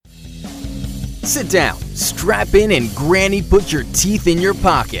Sit down, strap in, and Granny put your teeth in your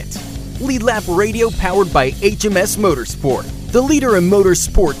pocket. Lead Lap Radio powered by HMS Motorsport. The leader in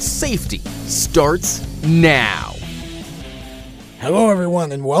motorsport safety starts now. Hello,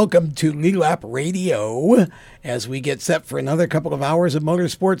 everyone, and welcome to Lead Lap Radio as we get set for another couple of hours of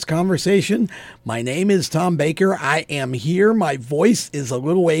motorsports conversation. My name is Tom Baker. I am here. My voice is a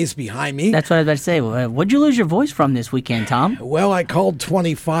little ways behind me. That's what I was about to say. What'd you lose your voice from this weekend, Tom? Well, I called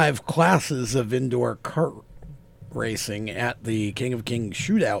 25 classes of indoor kart racing at the King of Kings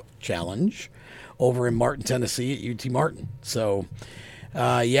Shootout Challenge over in Martin, Tennessee at UT Martin. So,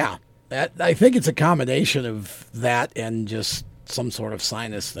 I think it's a combination of that and just some sort of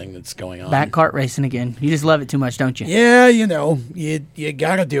sinus thing that's going on. Back kart racing again. You just love it too much, don't you? Yeah, you know, you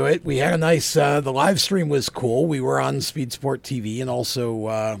got to do it. We had a nice, the live stream was cool. We were on Speed Sport TV and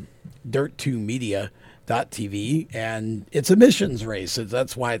also Dirt2Media.tv, and it's a missions race.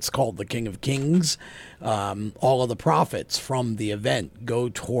 That's why it's called the King of Kings. All of the profits from the event go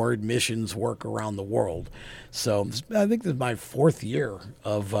toward missions work around the world. So I think this is my fourth year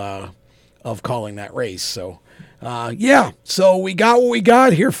of calling that race. So, so we got what we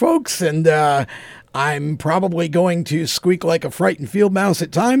got here, folks, and I'm probably going to squeak like a frightened field mouse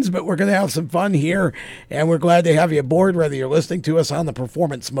at times, but we're going to have some fun here, and we're glad to have you aboard, whether you're listening to us on the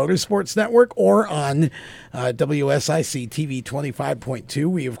Performance Motorsports Network or on WSIC TV 25.2.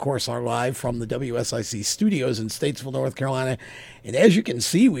 We, of course, are live from the WSIC studios in Statesville, North Carolina, and as you can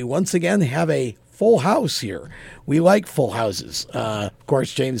see, we once again have a full house here. We like full houses. Of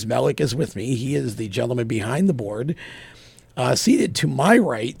course, James Mellick is with me. He is the gentleman behind the board. Seated to my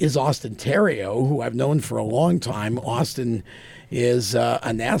right is Austin Theriault, who I've known for a long time. Austin is a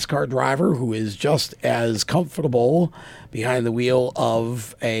NASCAR driver who is just as comfortable behind the wheel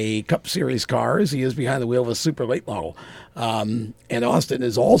of a Cup Series car as he is behind the wheel of a super late model. And Austin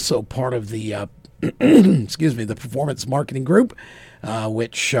is also part of the, the Performance Marketing Group,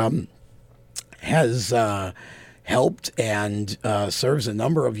 which has helped and serves a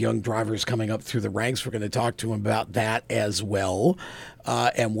number of young drivers coming up through the ranks. We're going to talk to him about that as well.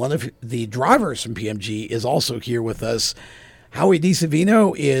 And one of the drivers from PMG is also here with us. Howie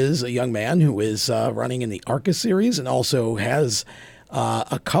DiSavino is a young man who is running in the ARCA series and also has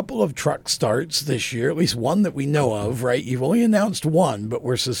a couple of truck starts this year, at least one that we know of, right? You've only announced one, but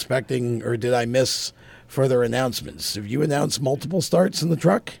we're suspecting, or did I miss further announcements? Have you announced multiple starts in the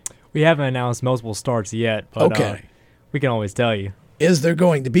truck? We haven't announced multiple starts yet, but okay. We can always tell you. Is there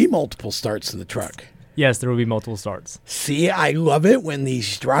going to be multiple starts in the truck? Yes, there will be multiple starts. See, I love it when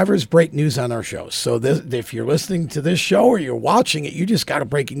these drivers break news on our show. So if you're listening to this show or you're watching it, you just got a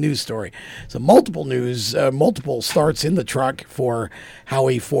breaking news story. So multiple starts in the truck for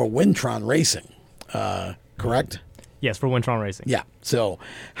Howie for Wintron Racing, correct? Yes, for Wintron Racing. Yeah, so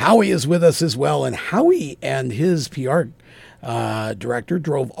Howie is with us as well, and Howie and his PR director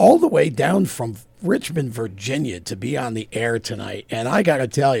drove all the way down from Richmond, Virginia to be on the air tonight. And I got to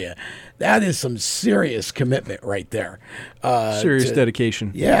tell you, that is some serious commitment right there. Serious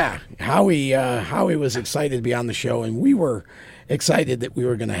dedication. Yeah. Howie was excited to be on the show, and we were excited that we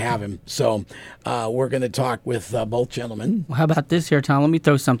were going to have him. So we're going to talk with both gentlemen. Well, how about this here, Tom? Let me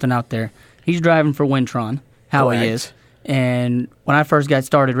throw something out there. He's driving for Wintron, Howie Correct. is. And when I first got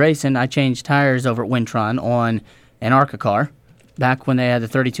started racing, I changed tires over at Wintron on an ARCA car, back when they had the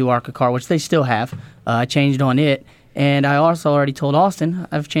 32 ARCA car, which they still have. I changed on it, and I also already told Austin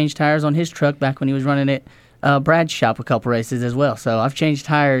I've changed tires on his truck back when he was running it Brad's shop a couple races as well. So I've changed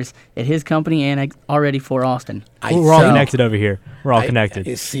tires at his company and already for Austin. We're all connected over here. We're all connected.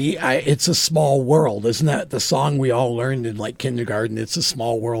 It's a small world. Isn't that the song we all learned in like kindergarten? It's a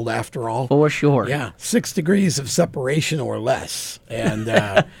small world after all. For sure. Yeah, 6 degrees of separation or less. And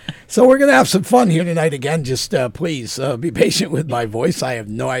so we're going to have some fun here tonight again. Just please be patient with my voice. I have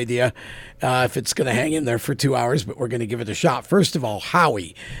no idea if it's going to hang in there for 2 hours, but we're going to give it a shot. First of all,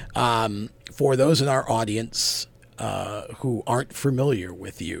 Howie, for those in our audience who aren't familiar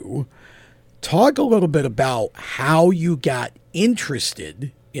with you, talk a little bit about how you got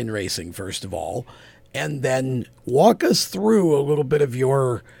interested in racing, first of all, and then walk us through a little bit of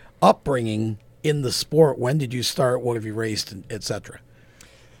your upbringing in the sport. When did you start? What have you raced, etc.?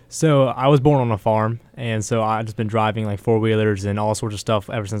 So I was born on a farm, and so I've just been driving like four-wheelers and all sorts of stuff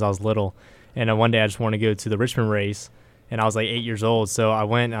ever since I was little. And one day I just wanted to go to the Richmond race, and I was like 8 years old. So I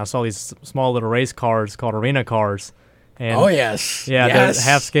went and I saw these small little race cars called arena cars. And oh, yes. Yeah, yes.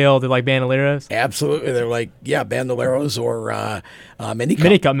 They're half scale. They're like bandoleros. Absolutely. They're like, bandoleros or mini cup.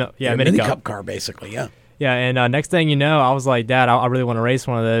 Mini cup. Yeah, mini cup car, basically, yeah. Yeah, and next thing you know, I was like, Dad, I really want to race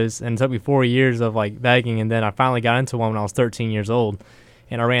one of those. And it took me 4 years of like begging, and then I finally got into one when I was 13 years old.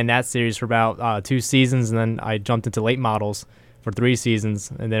 and I ran that series for about 2 seasons, and then I jumped into late models for 3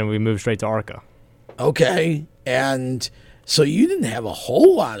 seasons, and then we moved straight to ARCA. Okay, and so you didn't have a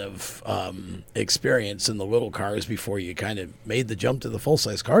whole lot of experience in the little cars before you kind of made the jump to the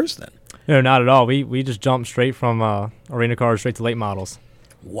full-size cars then? No, not at all. We just jumped straight from arena cars straight to late models.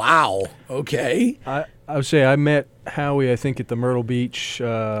 Wow. Okay. I would say I met Howie, I think, at the Myrtle Beach.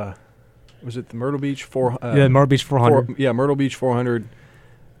 Was it the Myrtle Beach 400? Yeah, Myrtle Beach 400. Myrtle Beach 400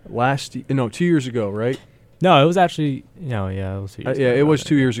 2 years ago, right? No, it was actually it was 2 years ago. It was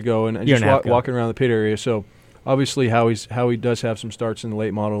 2 years ago, and Year just and a half ago. walking around the pit area. So obviously Howie does have some starts in the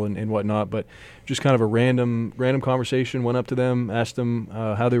late model and whatnot, but just kind of a random conversation. Went up to them, asked them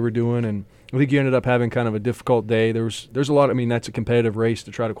how they were doing, and I think you ended up having kind of a difficult day. There's a lot. I mean, that's a competitive race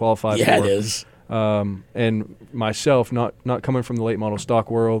to try to qualify for. Yeah, it is. And myself, not coming from the late model stock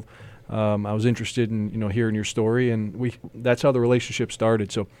world, I was interested in hearing your story, and that's how the relationship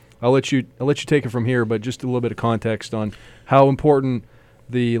started. So I'll let you take it from here, but just a little bit of context on how important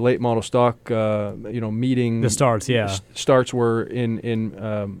the late model stock meeting The starts, yeah. Starts were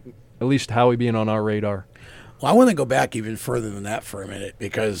in at least Howie being on our radar. Well, I want to go back even further than that for a minute,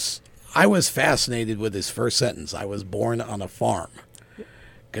 because I was fascinated with his first sentence. I was born on a farm,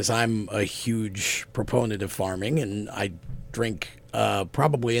 because I'm a huge proponent of farming, and I drink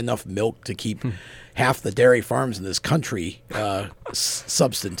probably enough milk to keep half the dairy farms in this country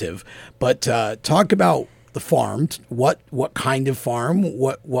substantive. But talk about the farm. What kind of farm?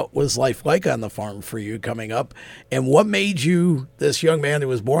 What was life like on the farm for you coming up? And what made you, this young man who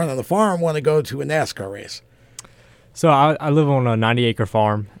was born on the farm, want to go to a NASCAR race? So I live on a 90-acre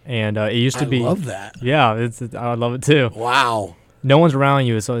farm, and it used to be. I love that. Yeah, I love it too. Wow. No one's around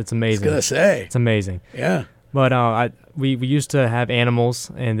you, so it's amazing. I was gonna say. It's amazing. Yeah. But we used to have animals,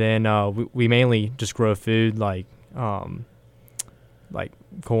 and then we mainly just grow food like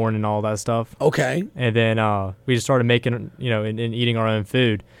corn and all that stuff. Okay. And then we just started making and eating our own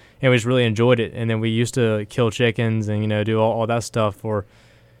food, and we just really enjoyed it. And then we used to kill chickens and do all that stuff. We were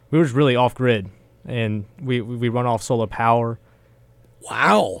just really off grid, and we run off solar power.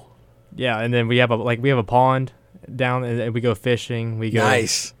 Wow. Yeah, and then we have a pond down, and we go fishing. We go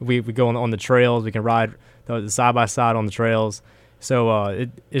Nice. We go on the trails. We can ride the side by side on the trails. So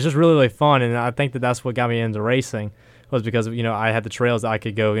it's just really, really fun, and I think that's what got me into racing, was because I had the trails that I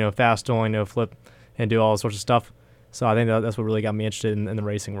could go fast on, flip and do all sorts of stuff. So I think that's what really got me interested in the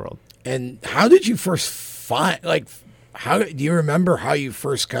racing world. And how did you first find, how do you remember how you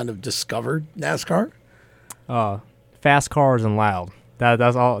first kind of discovered NASCAR? Fast cars and loud.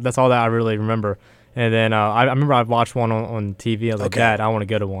 That's all that I really remember. And then I remember I watched one on TV. I was like, Dad, I want to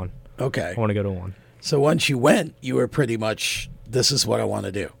go to one. Okay. I want to go to one. So once you went, you were pretty much, this is what I want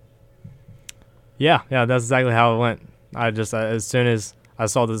to do. Yeah, that's exactly how it went. I just as soon as I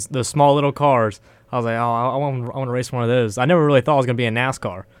saw those small little cars, I was like, oh, I want to race one of those. I never really thought I was going to be in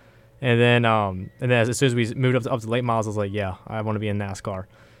NASCAR. And then as soon as we moved up to late models, I was like, yeah, I want to be in NASCAR.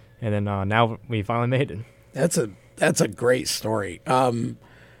 And then now we finally made it. That's a great story.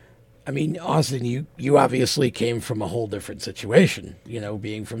 I mean, Austin, you obviously came from a whole different situation,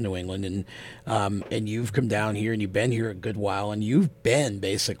 being from New England, and you've come down here and you've been here a good while, and you've been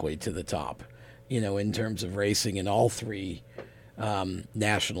basically to the top, in terms of racing in all 3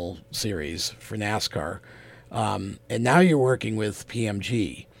 national series for NASCAR. And now you're working with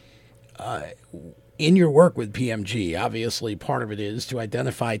PMG. In your work with PMG, obviously part of it is to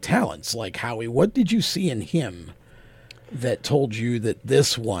identify talents like Howie. What did you see in him that told you that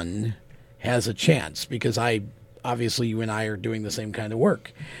this one has a chance? Because obviously you and I are doing the same kind of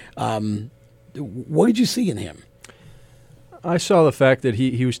work. What did you see in him? I saw the fact that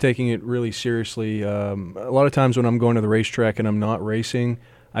he was taking it really seriously. A lot of times when I'm going to the racetrack and I'm not racing,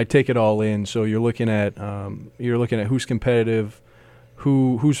 I take it all in. So you're looking at who's competitive,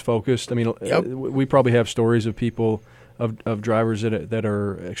 who's focused. I mean, yep. We probably have stories of people of drivers that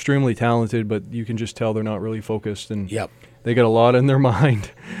are extremely talented, but you can just tell they're not really focused, and yep. They got a lot in their mind.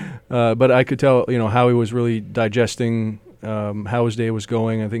 But I could tell, how he was really digesting how his day was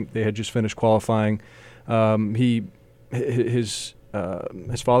going. I think they had just finished qualifying. His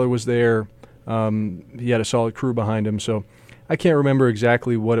father was there. He had a solid crew behind him. So I can't remember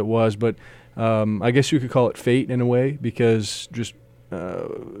exactly what it was, but I guess you could call it fate in a way, because just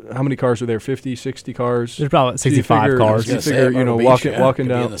how many cars are there? 50, 60 cars? There's probably 65 cars. You figure, walking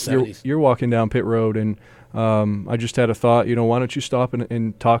down, you're walking down pit road, and I just had a thought, why don't you stop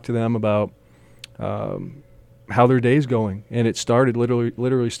and talk to them about how their day's going? And it started,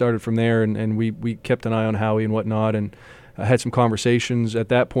 literally started from there, and we kept an eye on Howie and whatnot, and had some conversations. At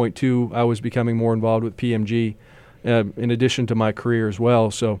that point, too, I was becoming more involved with PMG, in addition to my career as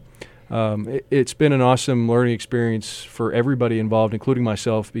well. So it's been an awesome learning experience for everybody involved, including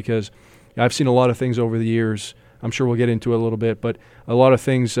myself, because I've seen a lot of things over the years. I'm sure we'll get into it a little bit, but a lot of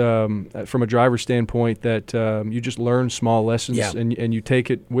things from a driver's standpoint that you just learn small lessons and you take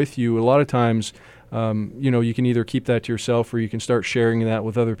it with you. A lot of times, you can either keep that to yourself or you can start sharing that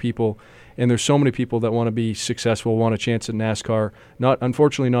with other people. And there's so many people that want to be successful, want a chance at NASCAR.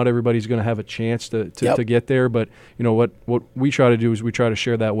 Unfortunately, not everybody's going to have a chance to get there. But what we try to do is we try to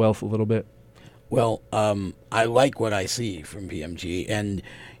share that wealth a little bit. Well, I like what I see from PMG, and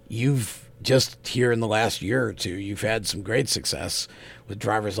you've just here in the last year or two, you've had some great success with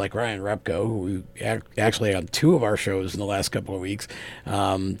drivers like Ryan Repko, who we actually on 2 of our shows in the last couple of weeks.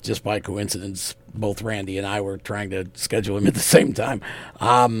 Just by coincidence, both Randy and I were trying to schedule him at the same time.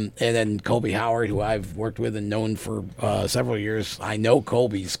 And then Colby Howard, who I've worked with and known for several years. I know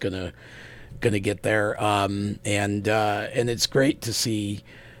Colby's gonna get there, and it's great to see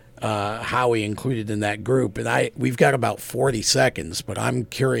Howie included in that group. And we've got about 40 seconds, but I'm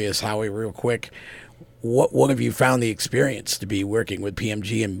curious, Howie, real quick, what have you found the experience to be working with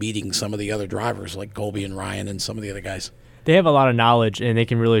PMG and meeting some of the other drivers like Colby and Ryan and some of the other guys? They have a lot of knowledge, and they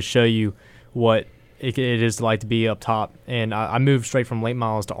can really show you what it is like to be up top. And I moved straight from late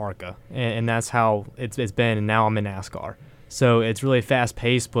models to ARCA, and that's how it's been, and now I'm in NASCAR. So it's really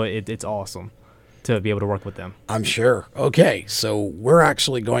fast-paced, but it's awesome to be able to work with them. I'm sure. Okay, so we're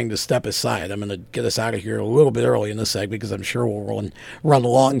actually going to step aside. I'm going to get us out of here a little bit early in this segment because I'm sure we'll run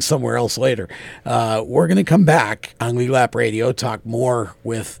along somewhere else later. We're going to come back on Lead Lap Radio, talk more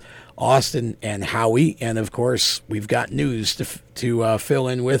with Austin and Howie, and of course we've got news to fill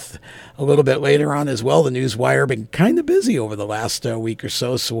in with a little bit later on as well. The news wire been kind of busy over the last week or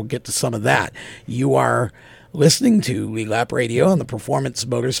so we'll get to some of that. You are listening to Lead Lap Radio on the Performance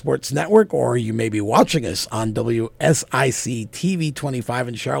Motorsports Network, or you may be watching us on WSIC TV 25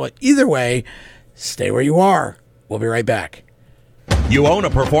 in Charlotte. Either way, stay where you are. We'll be right back. You own a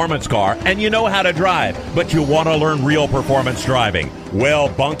performance car and you know how to drive, but you want to learn real performance driving. Well,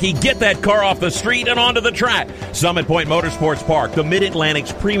 Bunky, get that car off the street and onto the track. Summit Point Motorsports Park, the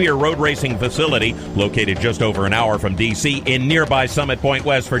Mid-Atlantic's premier road racing facility, located just over an hour from D.C. in nearby Summit Point,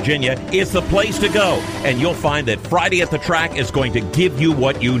 West Virginia, is the place to go. And you'll find that Friday at the track is going to give you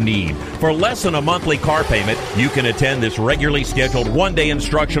what you need. For less than a monthly car payment, you can attend this regularly scheduled one-day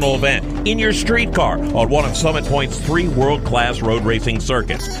instructional event in your street car on one of Summit Point's 3 world-class road racing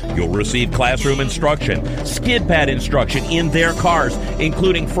circuits. You'll receive classroom instruction, skid pad instruction in their cars,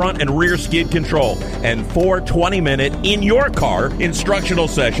 including front and rear skid control, and 4 20-minute in-your-car instructional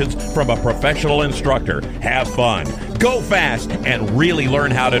sessions from a professional instructor. Have fun, go fast, and really learn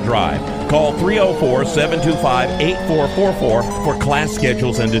how to drive. Call 304-725-8444 for class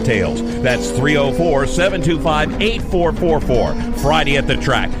schedules and details. That's 304-725-8444. Friday at the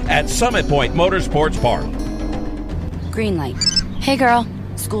track at Summit Point Motorsports Park. Green light. Hey girl,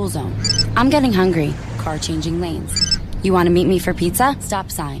 school zone. I'm getting hungry. Car changing lanes. You want to meet me for pizza? Stop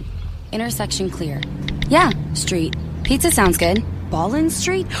sign. Intersection clear. Yeah, street. Pizza sounds good. Ball in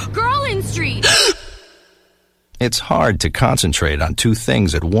street? Girl in street! It's hard to concentrate on 2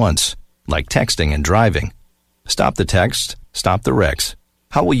 things at once, like texting and driving. Stop the text, stop the wrecks.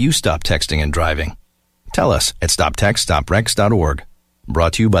 How will you stop texting and driving? Tell us at stoptextstoprex.org.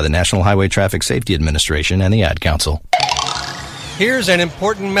 Brought to you by the National Highway Traffic Safety Administration and the Ad Council. Here's an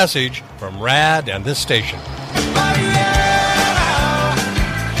important message from RAD and this station.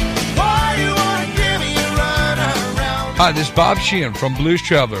 Hi, this is Bob Sheehan from Blues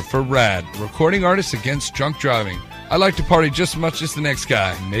Traveler for RAD, recording artists against drunk driving. I like to party just as much as the next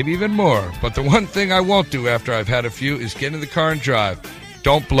guy, maybe even more, but the one thing I won't do after I've had a few is get in the car and drive.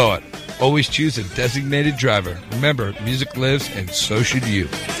 Don't blow it. Always choose a designated driver. Remember, music lives and so should you.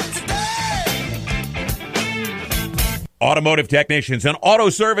 Automotive technicians and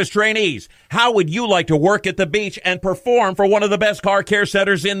auto service trainees, how would you like to work at the beach and perform for one of the best car care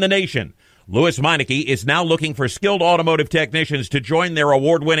centers in the nation? Louis Meineke is now looking for skilled automotive technicians to join their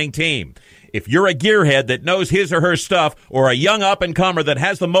award-winning team. If you're a gearhead that knows his or her stuff, or a young up-and-comer that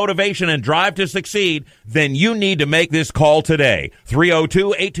has the motivation and drive to succeed, then you need to make this call today.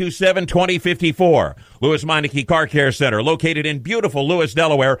 302-827-2054. Louis Meineke Car Care Center, located in beautiful Lewis,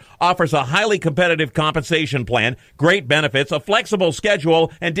 Delaware, offers a highly competitive compensation plan, great benefits, a flexible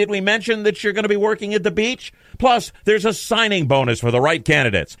schedule, and did we mention that you're going to be working at the beach? Plus, there's a signing bonus for the right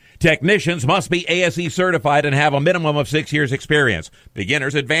candidates. Technicians must be ASE certified and have a minimum of 6 years experience.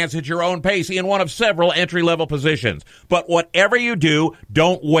 Beginners advance at your own pace in one of several entry-level positions. But whatever you do,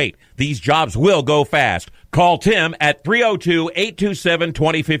 don't wait. These jobs will go fast. Call Tim at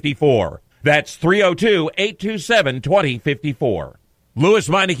 302-827-2054. That's 302-827-2054. Lewis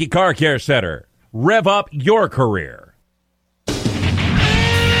Meineke Car Care Center. Rev up your career.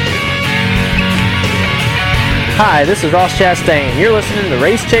 Hi, this is Ross Chastain. You're listening to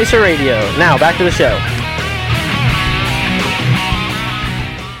Race Chaser Radio. Now, back to the show.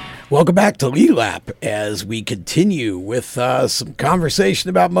 Welcome back to Lead Lap as we continue with some conversation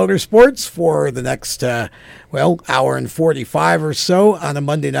about motorsports for the next, hour and 45 or so on a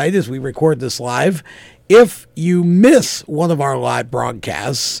Monday night as we record this live. If you miss one of our live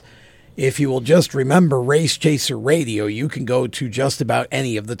broadcasts, if you will just remember Race Chaser Radio, you can go to just about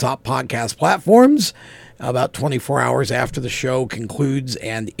any of the top podcast platforms about 24 hours after the show concludes,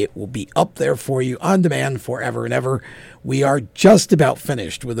 and it will be up there for you on demand forever and ever. We are just about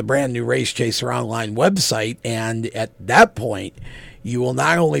finished with a brand new Race Chaser Online website, and at that point, you will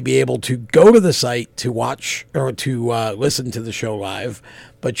not only be able to go to the site to watch or to listen to the show live,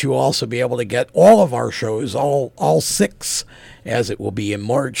 but you will also be able to get all of our shows, all six, as it will be in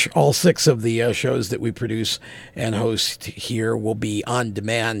March. All six of the shows that we produce and host here will be on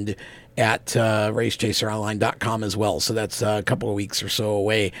demand at racechaseronline.com as well. So that's a couple of weeks or so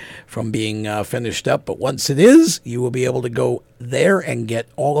away from being finished up. But once it is, you will be able to go there and get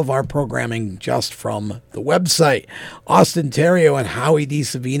all of our programming just from the website. Austin Theriault and Howie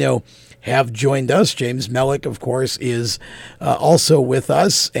DiSavino have joined us. James Mellick, of course, is also with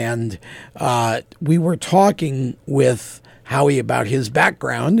us. And we were talking with Howie about his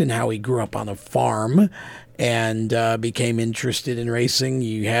background and how he grew up on a farm and became interested in racing.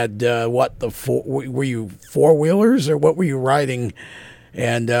 You had were you four-wheelers, or what were you riding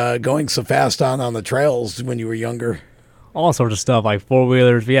and going so fast on the trails when you were younger? All sorts of stuff, like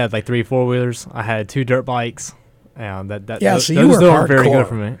four-wheelers. We had like 3 four-wheelers. I had 2 dirt bikes. So you were those hardcore. weren't very good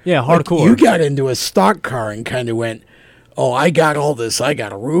for me. Yeah, hardcore. Like, you got into a stock car and kind of went, oh, I got all this. I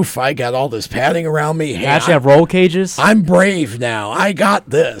got a roof. I got all this padding around me. Hey, I actually have roll cages. I'm brave now. I got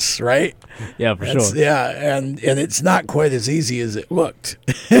this, right? Yeah, for sure. Yeah, and it's not quite as easy as it looked.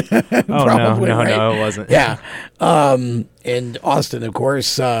 Probably, no, it wasn't. Yeah. And Austin, of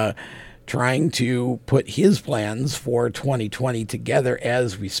course, trying to put his plans for 2020 together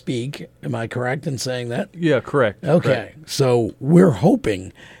as we speak. Am I correct in saying that? Yeah, correct. Okay. Correct. So we're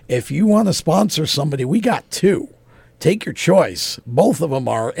hoping if you want to sponsor somebody, we got 2. Take your choice. Both of them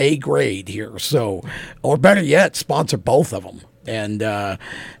are A grade here. So, or better yet, sponsor both of them and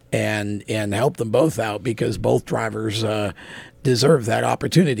help them both out, because both drivers deserve that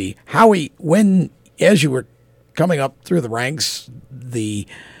opportunity. Howie, as you were coming up through the ranks,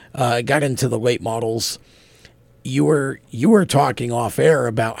 got into the late models, you were talking off air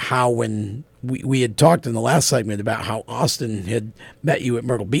about how when we had talked in the last segment about how Austin had met you at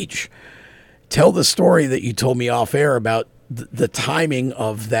Myrtle Beach. Tell the story that you told me off air about the timing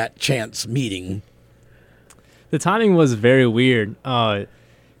of that chance meeting. The timing was very weird.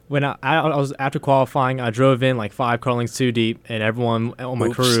 When I was after qualifying, I drove in like 5 car lengths too deep, and everyone on my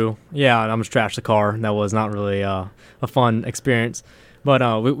crew, and I almost trashed the car. That was not really a fun experience.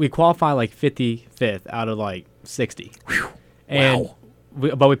 But we qualified like 55th out of like 60. Whew. And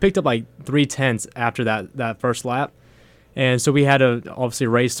wow. we picked up like 3/10 after that first lap. And so we had to obviously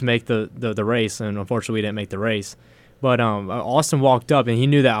race to make the race, and unfortunately we didn't make the race. But Austin walked up, and he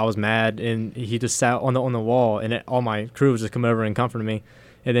knew that I was mad, and he just sat on the wall, and all my crew was just come over and comforted me.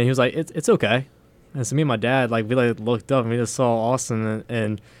 And then he was like, "It's okay." And so me and my dad, we looked up, and we just saw Austin,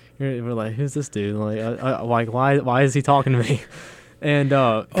 and we're like, "Who's this dude? Why is he talking to me?" And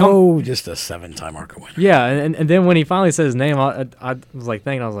just a 7-time ARCA winner. Yeah, and then when he finally said his name, I was like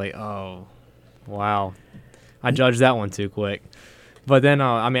thinking, I was like, "Oh, wow." I judged that one too quick. But then,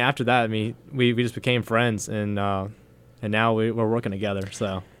 after that, we just became friends, and now we're working together.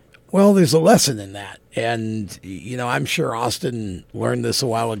 So, well, there's a lesson in that, and I'm sure Austin learned this a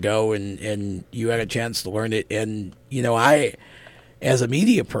while ago, and you had a chance to learn it. And I, as a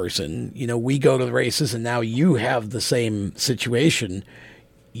media person, we go to the races, and now you have the same situation.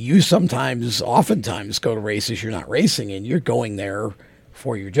 You oftentimes go to races you're not racing in. You're going there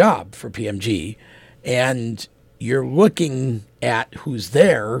for your job for PMG. And you're looking at who's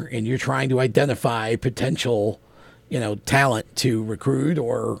there, and you're trying to identify potential, talent to recruit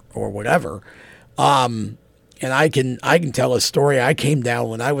or whatever. And I can tell a story. I came down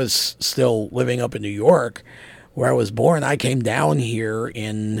when I was still living up in New York, where I was born. I came down here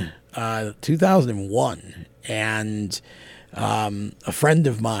in 2001, and a friend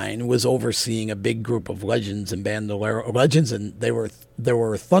of mine was overseeing a big group of legends and Bandolero legends, and there were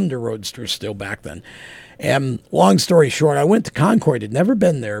Thunder Roadsters still back then. And long story short, I went to Concord. Had never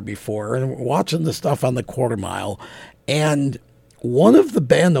been there before, and watching the stuff on the quarter mile. And one of the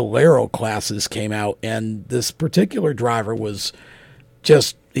Bandolero classes came out, and this particular driver was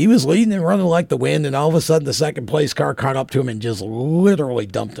he was leading and running like the wind, and all of a sudden the second place car caught up to him and just literally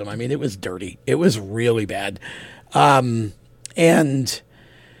dumped him. I mean, it was dirty. It was really bad. And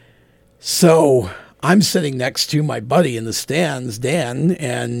so I'm sitting next to my buddy in the stands, Dan,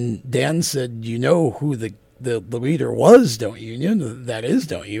 and Dan said, you know who the leader was, don't you? You know who that is,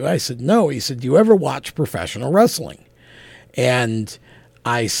 don't you? I said, no. He said, do you ever watch professional wrestling? And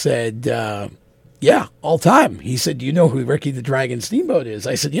I said, yeah, all time. He said, do you know who Ricky the Dragon Steamboat is?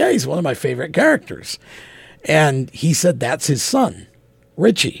 I said, yeah, he's one of my favorite characters. And he said, that's his son,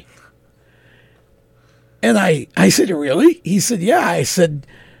 Richie. And I said, really? He said, yeah. I said,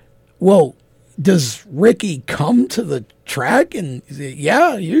 well, does Ricky come to the track? And he said,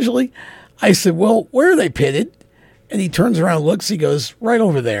 yeah, usually. I said, well, where are they pitted? And he turns around, looks, he goes, right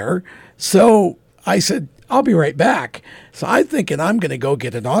over there. So I said, I'll be right back. So I'm thinking I'm going to go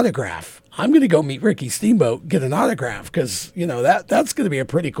get an autograph. I'm going to go meet Ricky Steamboat, get an autograph, because, you know, that's going to be a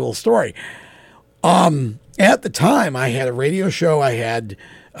pretty cool story. At the time, I had a radio show.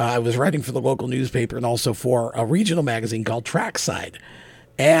 I was writing for the local newspaper and also for a regional magazine called Trackside.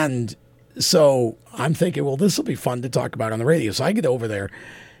 And so I'm thinking, well, this will be fun to talk about on the radio. So I get over there.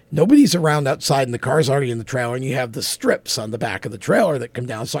 Nobody's around outside, and the car's already in the trailer, and you have the strips on the back of the trailer that come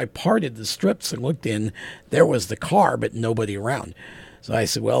down. So I parted the strips and looked in. There was the car, but nobody around. So I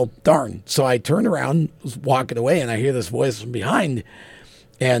said, well, darn. So I turned around, was walking away, and I hear this voice from behind,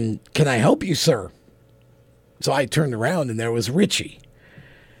 and can I help you, sir? So I turned around, and there was Richie.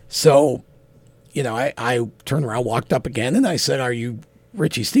 So, you know, I turned around, walked up again, and I said, are you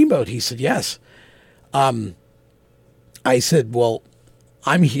Richie Steamboat? He said, yes. I said, well,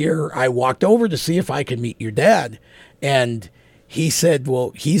 I'm here. I walked over to see if I could meet your dad. And he said,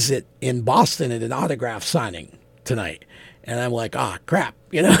 well, he's in Boston at an autograph signing tonight. And I'm like, crap,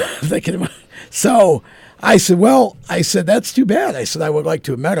 you know, thinking about. So I said, that's too bad. I said, I would like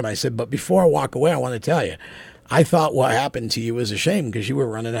to have met him. I said, but before I walk away, I want to tell you, I thought what happened to you was a shame because you were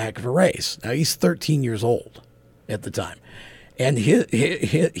running a heck of a race. Now, he's 13 years old at the time. And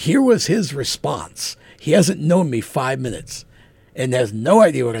here was his response. He hasn't known me 5 minutes and has no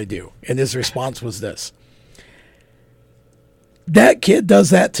idea what I do. And his response was this. That kid does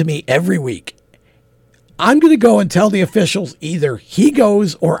that to me every week. I'm going to go and tell the officials either he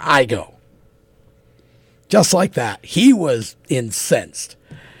goes or I go. Just like that. He was incensed.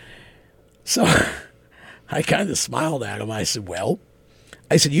 So I kind of smiled at him. I said, well,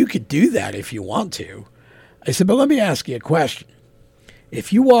 you could do that if you want to. I said, but let me ask you a question.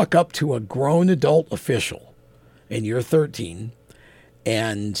 If you walk up to a grown adult official and you're 13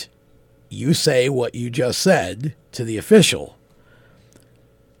 and you say what you just said to the official,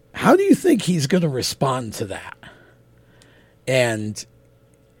 how do you think he's going to respond to that? And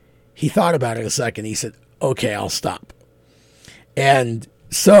he thought about it a second. He said, okay, I'll stop. And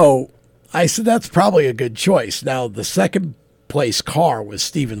so I said, that's probably a good choice. Now, the second place car was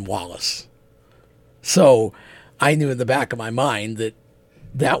Stephen Wallace. So I knew in the back of my mind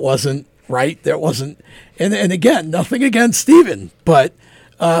that wasn't right. There wasn't. And again, nothing against Stephen, but,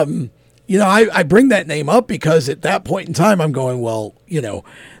 you know, I bring that name up because at that point in time, I'm going, well, you know,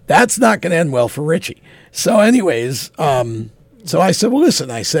 that's not going to end well for Richie. So anyways, so I said, well, listen,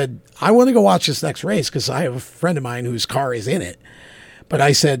 I said, I want to go watch this next race because I have a friend of mine whose car is in it. But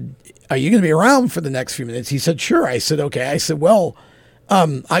I said, are you going to be around for the next few minutes? He said, sure. I said, okay. I said, well,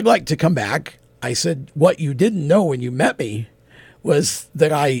 I'd like to come back. I said, what you didn't know when you met me was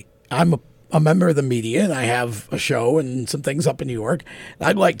that I'm a member of the media and I have a show and some things up in New York. And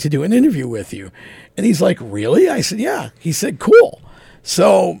I'd like to do an interview with you. And he's like, really? I said, yeah. He said, cool.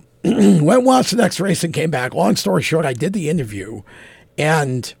 So went watched the next race and came back. Long story short, I did the interview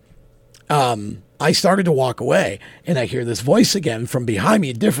and I started to walk away and I hear this voice again from behind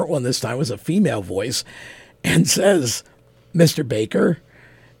me. A different one this time. It was a female voice and says, Mr. Baker.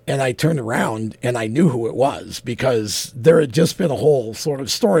 And I turned around and I knew who it was because there had just been a whole sort of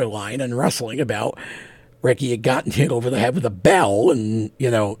storyline in wrestling about Ricky had gotten hit over the head with a bell. And, you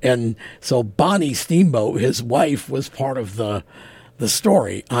know, and so Bonnie Steamboat, his wife, was part of the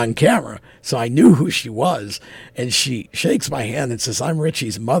story on camera. So I knew who she was. And she shakes my hand and says, I'm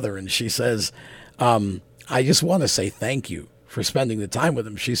Richie's mother. And she says, I just want to say thank you for spending the time with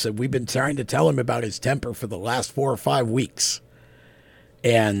him. She said, we've been trying to tell him about his temper for the last 4 or 5 weeks.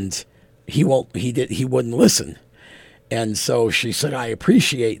 And he wouldn't listen. And so she said, I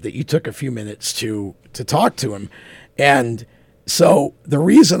appreciate that you took a few minutes to talk to him. And so the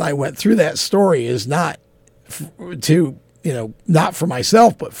reason I went through that story is not not for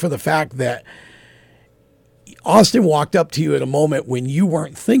myself, but for the fact that Austin walked up to you at a moment when you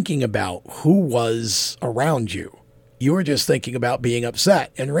weren't thinking about who was around you. You were just thinking about being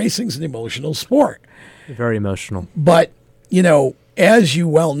upset. And racing's an emotional sport. Very emotional. But, as you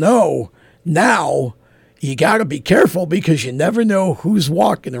well know, now you got to be careful because you never know who's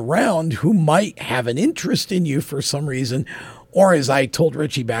walking around who might have an interest in you for some reason, or as I told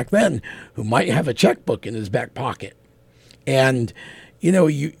Richie back then, who might have a checkbook in his back pocket. And,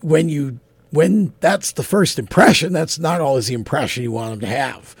 when that's the first impression, that's not always the impression you want them to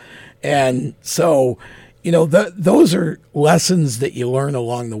have. And so, those are lessons that you learn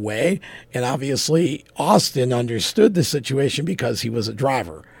along the way. And obviously, Austin understood the situation because he was a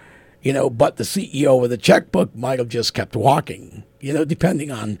driver, but the CEO with a checkbook might have just kept walking,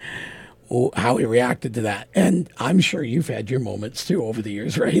 depending on how he reacted to that. And I'm sure you've had your moments too over the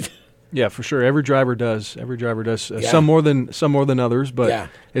years, right? Yeah, for sure. Every driver does. Some more than others, but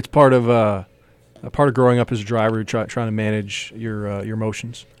it's part of growing up as a driver, trying to manage your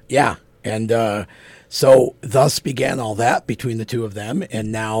emotions. Yeah, and so thus began all that between the two of them.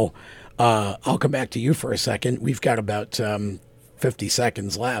 And now I'll come back to you for a second. We've got about 50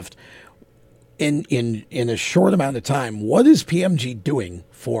 seconds left. In a short amount of time, what is PMG doing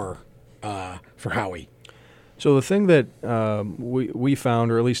for Howie? So the thing that we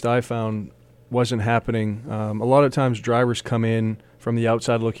found, or at least I found, wasn't happening. A lot of times drivers come in from the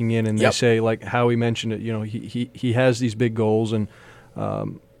outside looking in, and they say, like Howie mentioned it, he has these big goals, and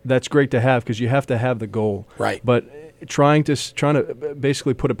that's great to have because you have to have the goal. Right. But trying to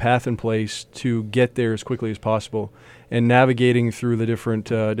basically put a path in place to get there as quickly as possible, and navigating through the different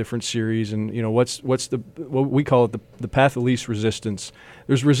series, and what we call it the path of least resistance.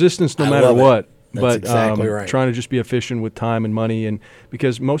 There's resistance no matter what. That's exactly right. Trying to just be efficient with time and money, and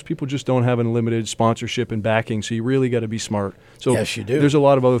because most people just don't have unlimited sponsorship and backing, so you really got to be smart. So yes, you do. There's a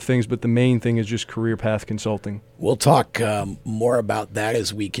lot of other things, but the main thing is just career path consulting. We'll talk more about that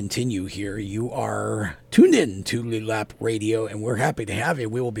as we continue here. You are tuned in to Lead Lap Radio, and we're happy to have you.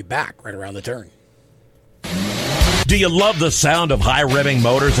 We will be back right around the turn. Do you love the sound of high-revving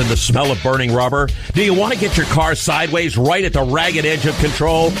motors and the smell of burning rubber? Do you want to get your car sideways right at the ragged edge of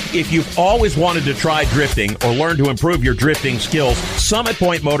control? If you've always wanted to try drifting or learn to improve your drifting skills, Summit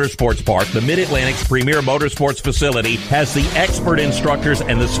Point Motorsports Park, the Mid-Atlantic's premier motorsports facility, has the expert instructors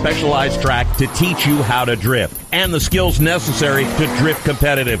and the specialized track to teach you how to drift and the skills necessary to drift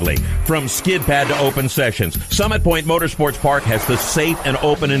competitively. From skid pad to open sessions, Summit Point Motorsports Park has the safe and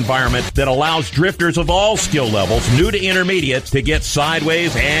open environment that allows drifters of all skill levels, new to intermediate, to get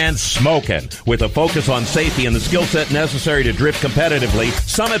sideways and smoking. With a focus on safety and the skill set necessary to drift competitively,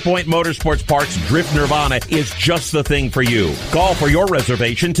 Summit Point Motorsports Park's Drift Nirvana is just the thing for you. Call for your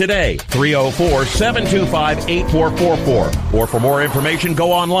reservation today, 304-725-8444. Or for more information,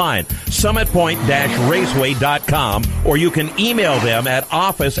 go online, summitpoint-raceway.com, or you can email them at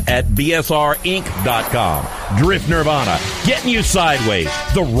office@bsrinc.com. Drift Nirvana, getting you sideways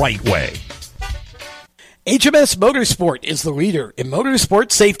the right way. HMS Motorsport is the leader in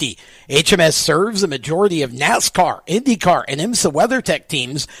motorsport safety. HMS serves a majority of NASCAR, IndyCar, and IMSA WeatherTech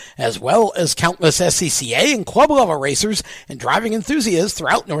teams, as well as countless SCCA and club-level racers and driving enthusiasts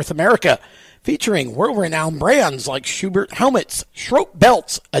throughout North America. Featuring world-renowned brands like Schubert helmets, Schroep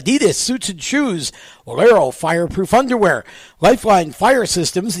belts, Adidas suits and shoes, Valero fireproof underwear, Lifeline fire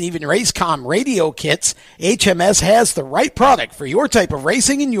systems, and even Racecom radio kits, HMS has the right product for your type of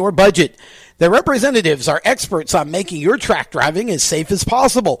racing and your budget. Their representatives are experts on making your track driving as safe as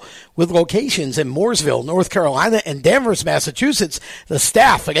possible. With locations in Mooresville, North Carolina, and Danvers, Massachusetts, the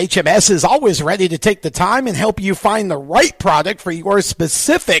staff at HMS is always ready to take the time and help you find the right product for your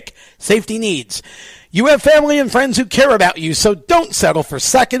specific safety needs. You have family and friends who care about you, so don't settle for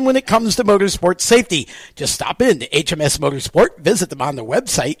second when it comes to motorsport safety. Just stop in to HMS Motorsport, visit them on their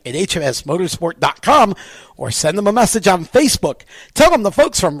website at hmsmotorsport.com, or send them a message on Facebook. Tell them the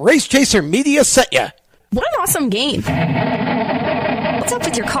folks from Race Chaser Media sent you. What an awesome game. What's up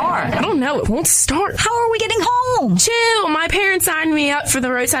with your car? I don't know. It won't start. How are we getting home? Chill. My parents signed me up for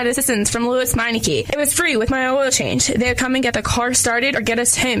the roadside assistance from Lewis Meineke. It was free with my oil change. They'd come and get the car started or get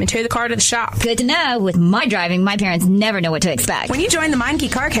us home and tow the car to the shop. Good to know. With my driving, my parents never know what to expect. When you join the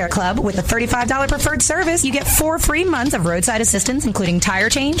Meineke Car Care Club with a $35 preferred service, you get 4 free months of roadside assistance, including tire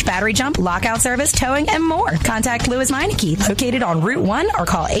change, battery jump, lockout service, towing, and more. Contact Lewis Meineke, located on Route 1, or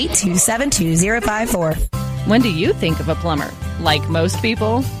call 827-2054. When do you think of a plumber? Like most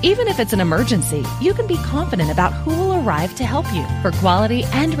people, even if it's an emergency, you can be confident about who will arrive to help you. For quality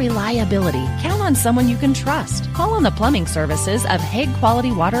and reliability, count count on someone you can trust. Call on the plumbing services of Hague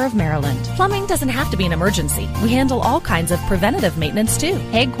Quality Water of Maryland. Plumbing doesn't have to be an emergency. We handle all kinds of preventative maintenance too.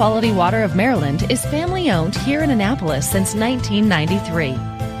 Hague Quality Water of Maryland is family owned here in Annapolis since 1993.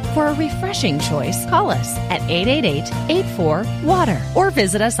 For a refreshing choice, call us at 888-84-WATER or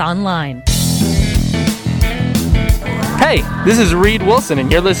visit us online. Hey, this is Reed Wilson,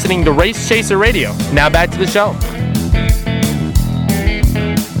 and you're listening to Race Chaser Radio. Now back to the show.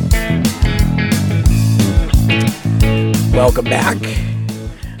 Welcome back.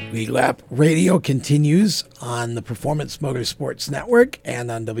 Lead Lap Radio continues on the Performance Motorsports Network and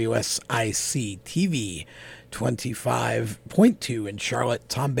on WSIC TV 25.2 in Charlotte.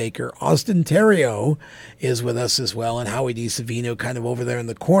 Tom Baker, Austin Theriault is with us as well, and Howie DiSavino kind of over there in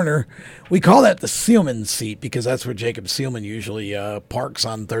the corner. We call that the Sealman seat because that's where Jacob Sealman usually parks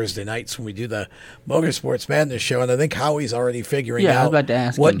on Thursday nights when we do the Motorsports Madness show, and I think Howie's already figuring out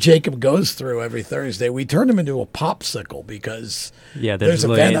what Jacob goes through every Thursday. We turned him into a popsicle because there's a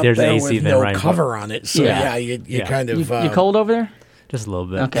vent up there with no cover on it, so you kind of... You cold over there? Just a little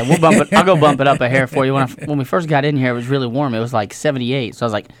bit. Okay, we'll bump it. I'll go bump it up a hair for you. When we first got in here, it was really warm. It was like 78. So I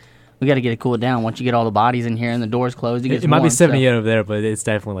was like, we got to get it cooled down. Once you get all the bodies in here and the doors closed, it might be 78 over there, but it's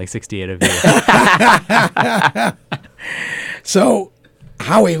definitely like 68 over here. So,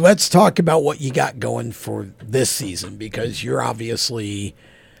 Howie, let's talk about what you got going for this season because you're obviously,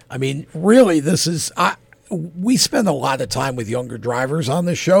 I mean, really, this is... we spend a lot of time with younger drivers on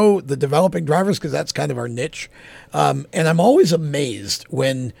the show, the developing drivers, because that's kind of our niche. And I'm always amazed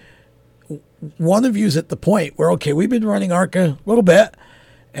when one of you's at the point where, okay, we've been running ARCA a little bit,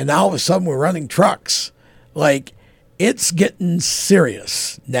 and now all of a sudden we're running trucks. Like, it's getting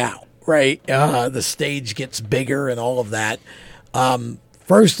serious now, right? The stage gets bigger and all of that.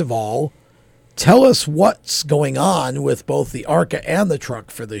 First of all, tell us what's going on with both the ARCA and the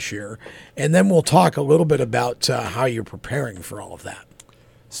truck for this year, and then we'll talk a little bit about how you're preparing for all of that.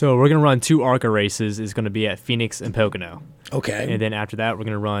 So we're going to run 2 ARCA races. It's going to be at Phoenix and Pocono. Okay. And then after that, we're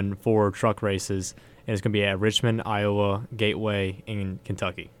going to run 4 truck races, and it's going to be at Richmond, Iowa, Gateway, and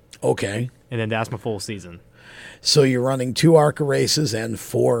Kentucky. Okay. And then that's my full season. So you're running 2 ARCA races and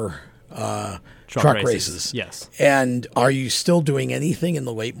 4 truck races. Yes. And are you still doing anything in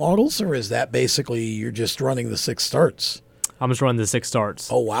the late models, or is that basically you're just running the 6 starts? I'm just running the 6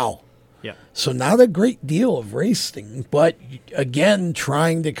 starts. Oh, wow. Yeah. So not a great deal of racing, but again,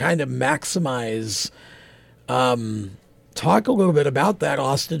 trying to kind of maximize. Talk a little bit about that,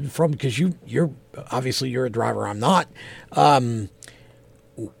 Austin, because you're obviously you're a driver. I'm not.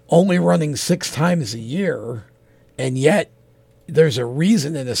 Only running 6 times a year, and yet there's a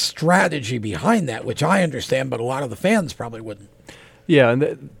reason and a strategy behind that, which I understand, but a lot of the fans probably wouldn't. Yeah,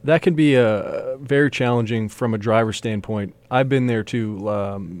 and that can be very challenging from a driver standpoint. I've been there too.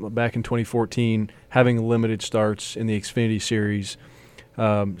 Back in 2014, having limited starts in the Xfinity Series.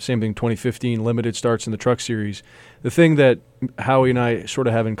 Same thing, 2015, limited starts in the Truck Series. The thing that Howie and I sort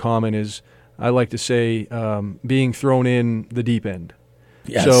of have in common is I like to say being thrown in the deep end.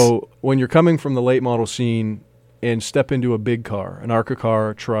 Yes. So when you're coming from the late model scene and step into a big car, an ARCA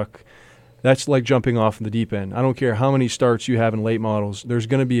car, a truck, that's like jumping off in the deep end. I don't care how many starts you have in late models, there's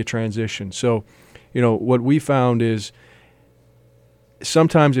going to be a transition. So, what we found is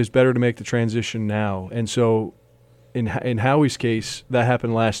sometimes it's better to make the transition now. And so in Howie's case, that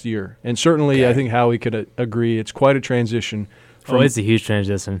happened last year. And certainly I think Howie could agree it's quite a transition. It's a huge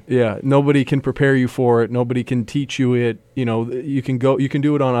transition. Yeah, nobody can prepare you for it. Nobody can teach you it. You can do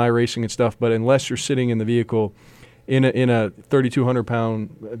it on iRacing and stuff, but unless you're sitting in the vehicle in a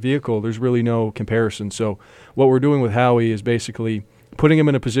 3,200-pound vehicle, there's really no comparison. So what we're doing with Howie is basically putting him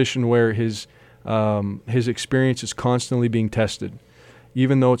in a position where his experience is constantly being tested,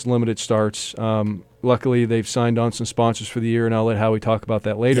 even though it's limited starts. Luckily, they've signed on some sponsors for the year, and I'll let Howie talk about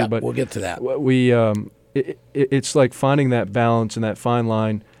that later. Yeah, but we'll get to that. It's like finding that balance and that fine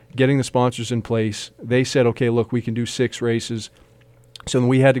line, getting the sponsors in place. They said, okay, look, we can do 6 races. So then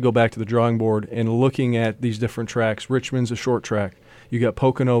we had to go back to the drawing board and looking at these different tracks. Richmond's a short track. You got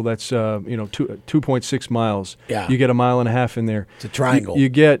Pocono, that's 2.6 miles. Yeah. You get a mile and a half in there. It's a triangle. You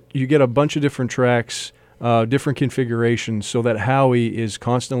get a bunch of different tracks, different configurations, so that Howie is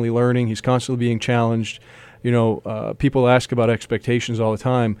constantly learning. He's constantly being challenged. People ask about expectations all the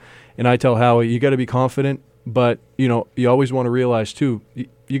time, and I tell Howie, you got to be confident, but you always want to realize too,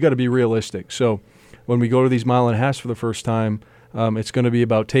 you got to be realistic. So when we go to these mile and a half for the first time, it's going to be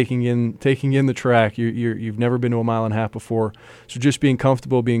about taking in the track. You've never been to a mile and a half before, so just being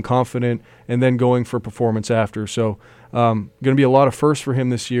comfortable, being confident, and then going for performance after. So going to be a lot of firsts for him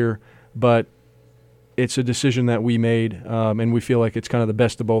this year, but it's a decision that we made, and we feel like it's kind of the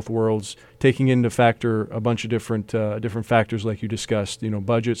best of both worlds, taking into factor a bunch of different factors like you discussed,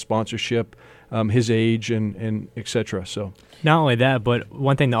 budget, sponsorship, his age, and et cetera. So not only that, but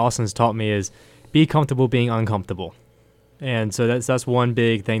one thing that Austin's taught me is be comfortable being uncomfortable. And so that's one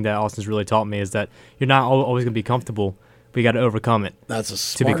big thing that Austin's really taught me, is that you're not always going to be comfortable, but you got to overcome it. That's a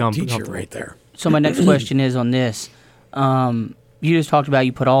smart teacher right there. So my next question is on this. You just talked about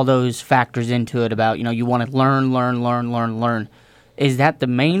you put all those factors into it about, you want to learn. Is that the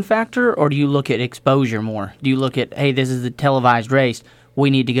main factor, or do you look at exposure more? Do you look at, hey, this is the televised race,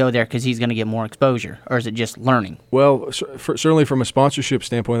 we need to go there because he's going to get more exposure, or is it just learning? Well, certainly from a sponsorship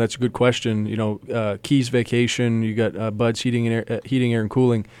standpoint, that's a good question. Keys Vacation, you got Bud's Heating, Air, and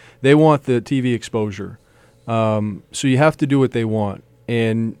Cooling. They want the TV exposure. So you have to do what they want.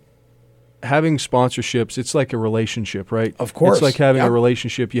 And having sponsorships, it's like a relationship, right? Of course. It's like having a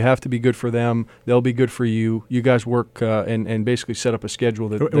relationship. You have to be good for them. They'll be good for you. You guys work and basically set up a schedule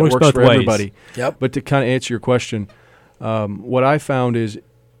that works for everybody. Yep. But to kind of answer your question, what I found is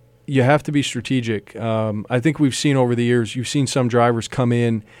you have to be strategic. I think we've seen over the years, you've seen some drivers come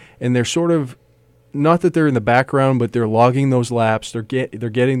in and they're sort of, not that they're in the background, but they're logging those laps. They're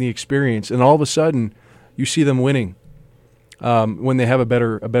getting the experience, and all of a sudden you see them winning. When they have a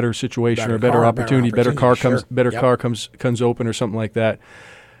better situation or a better opportunity, better car comes open or something like that.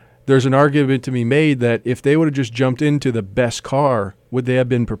 There's an argument to be made that if they would have just jumped into the best car, would they have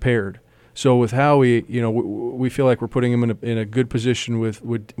been prepared? So with Howie, we feel like we're putting him in a good position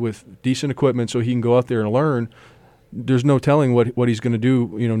with decent equipment, so he can go out there and learn. There's no telling what he's going to do,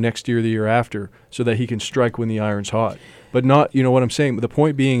 next year, the year after, so that he can strike when the iron's hot. But not, what I'm saying. But the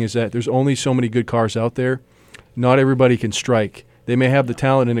point being is that there's only so many good cars out there. Not everybody can strike. They may have the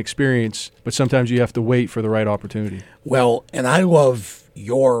talent and experience, but sometimes you have to wait for the right opportunity. Well, and I love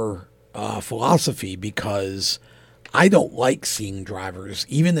your philosophy, because I don't like seeing drivers,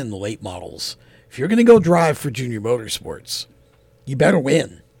 even in the late models. If you're going to go drive for Junior Motorsports, you better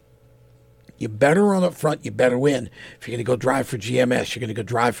win. You better run up front. You better win. If you're going to go drive for GMS, you're going to go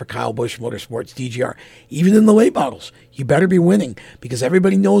drive for Kyle Busch Motorsports, DGR, even in the late models, you better be winning, because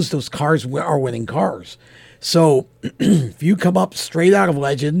everybody knows those cars are winning cars. So if you come up straight out of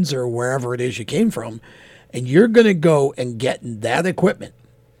Legends or wherever it is you came from, and you're going to go and get that equipment,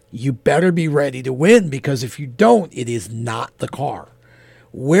 you better be ready to win, because if you don't, it is not the car.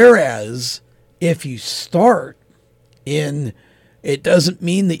 Whereas if you start in, it doesn't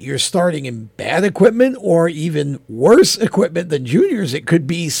mean that you're starting in bad equipment or even worse equipment than juniors. It could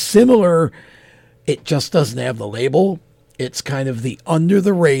be similar. It just doesn't have the label. It's kind of the under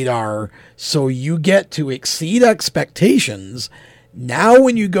the radar, so you get to exceed expectations. Now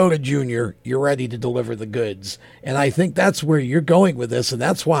when you go to junior, you're ready to deliver the goods. And I think that's where you're going with this, and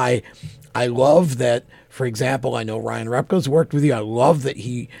that's why I love that, for example, I know Ryan Repko's worked with you. I love that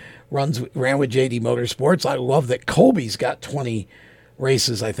he ran with JD Motorsports. I love that Colby's got 20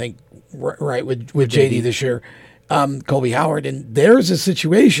 races, I think, right, with JD this year. Colby Howard, and there's a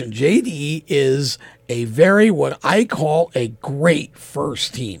situation. JD is a what I call a great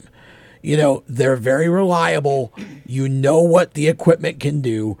first team. They're very reliable. You know what the equipment can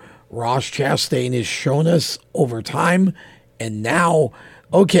do. Ross Chastain has shown us over time, and now,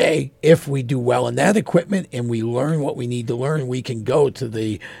 okay, if we do well in that equipment and we learn what we need to learn, we can go to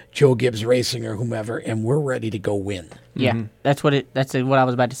the Joe Gibbs Racing or whomever, and we're ready to go win. Yeah, that's what I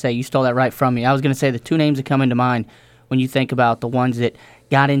was about to say. You stole that right from me. I was going to say the two names that come into mind when you think about the ones that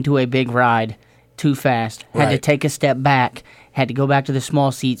got into a big ride too fast, had to take a step back, had to go back to the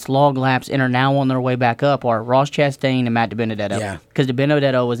small seats, log laps, and are now on their way back up, are Ross Chastain and Matt DiBenedetto. Yeah. Because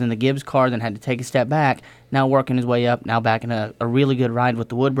DiBenedetto was in the Gibbs car, then had to take a step back, now working his way up, now back in a really good ride with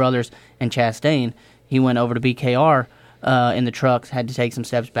the Wood brothers. And Chastain, he went over to BKR in the trucks, had to take some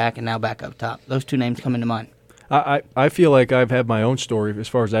steps back, and now back up top. Those two names come into mind. I feel like I've had my own story as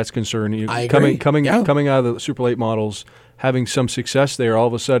far as that's concerned. I agree. Coming out of the Super Late models, having some success there, all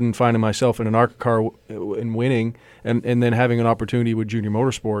of a sudden finding myself in an ARCA car and winning, and then having an opportunity with Junior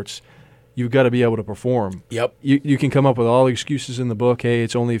Motorsports, you've got to be able to perform. Yep. You can come up with all the excuses in the book. Hey,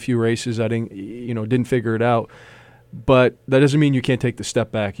 it's only a few races. I didn't figure it out. But that doesn't mean you can't take the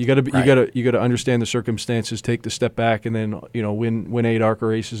step back. You got to understand the circumstances, take the step back, and then win 8 ARCA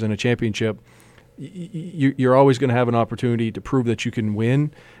races and a championship. you're always going to have an opportunity to prove that you can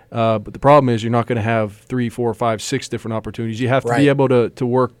win. But the problem is you're not going to have 3, 4, 5, 6 different opportunities. You have to be able to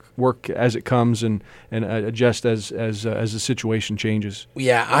work as it comes and adjust as the situation changes.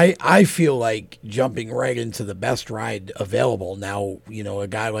 Yeah, I feel like jumping right into the best ride available now. A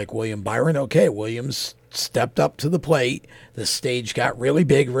guy like William Byron. Okay, Williams stepped up to the plate. The stage got really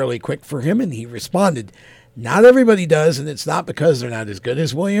big, really quick for him, and he responded. Not everybody does, and it's not because they're not as good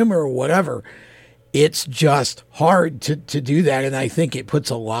as William or whatever. It's just hard to do that, and I think it puts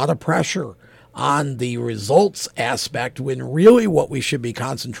a lot of pressure on the results aspect when really what we should be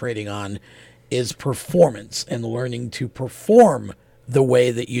concentrating on is performance and learning to perform the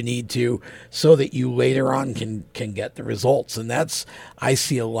way that you need to so that you later on can get the results. And I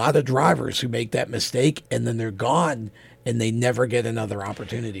see a lot of drivers who make that mistake and then they're gone and they never get another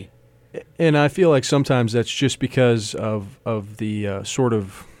opportunity. And I feel like sometimes that's just because of the sort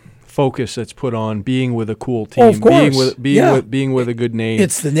of focus that's put on being with a cool team, of course. being with a good name.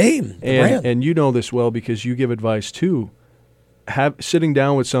 It's the name, the brand. And you know this well because you give advice too. Sitting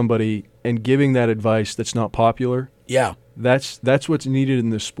down with somebody and giving that advice that's not popular. Yeah. That's what's needed in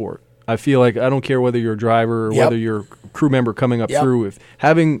this sport. I feel like I don't care whether you're a driver or whether you're a crew member coming up through. If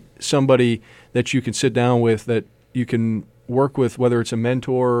having somebody that you can sit down with, that you can work with, whether it's a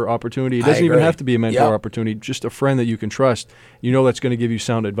mentor opportunity, it doesn't even have to be a mentor opportunity, just a friend that you can trust, that's going to give you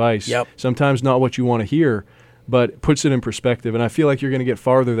sound advice. Sometimes not what you want to hear, but puts it in perspective. And I feel like you're going to get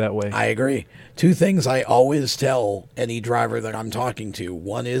farther that way. I agree. 2 things I always tell any driver that I'm talking to.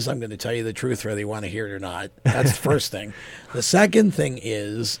 One is I'm going to tell you the truth whether you want to hear it or not. That's the first thing. The second thing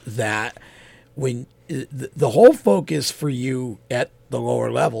is that when the whole focus for you at the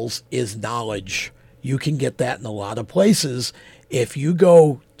lower levels is knowledge. You can get that in a lot of places. If you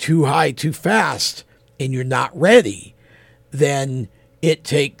go too high, too fast, and you're not ready, then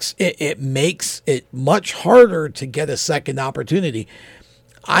it makes it much harder to get a second opportunity.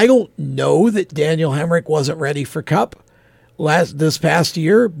 I don't know that Daniel Hemrick wasn't ready for Cup this past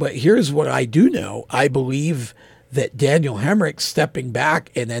year, but here's what I do know. I believe that Daniel Hemrick stepping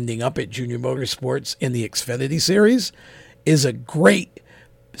back and ending up at Junior Motorsports in the Xfinity Series is a great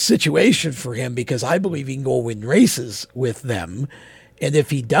situation for him because I believe he can go win races with them. And if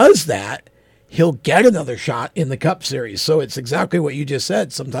he does that, he'll get another shot in the Cup Series. So it's exactly what you just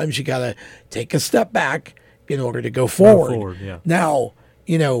said. Sometimes you got to take a step back in order to go forward. Now,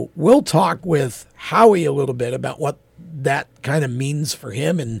 we'll talk with Howie a little bit about what that kind of means for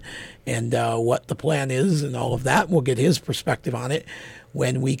him and what the plan is and all of that. We'll get his perspective on it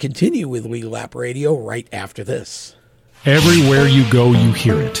when we continue with Lead Lap Radio right after this. Everywhere you go, you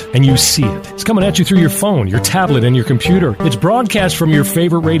hear it, and you see it. It's coming at you through your phone, your tablet, and your computer. It's broadcast from your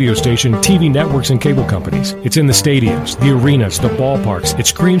favorite radio station, TV networks, and cable companies. It's in the stadiums, the arenas, the ballparks. It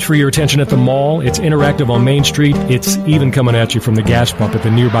screams for your attention at the mall. It's interactive on Main Street. It's even coming at you from the gas pump at the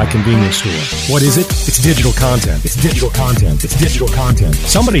nearby convenience store. What is it? It's digital content. It's digital content. It's digital content.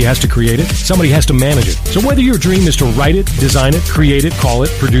 Somebody has to create it. Somebody has to manage it. So whether your dream is to write it, design it, create it, call it,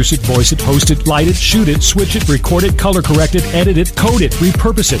 produce it, voice it, host it, light it, shoot it, switch it, record it, color correct it, edit it, code it,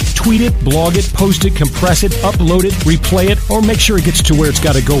 repurpose it, tweet it, blog it, post it, compress it, upload it, replay it, or make sure it gets to where it's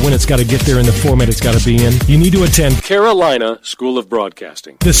got to go when it's got to get there in the format it's got to be in, you need to attend Carolina School of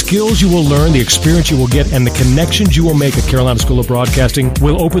Broadcasting. The skills you will learn, the experience you will get, and the connections you will make at Carolina School of Broadcasting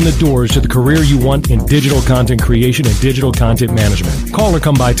will open the doors to the career you want in digital content creation and digital content management. Call or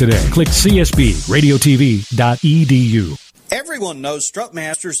come by today. Click csbradiotv.edu. Everyone knows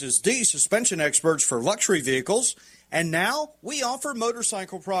Strutmasters is the suspension experts for luxury vehicles. And now we offer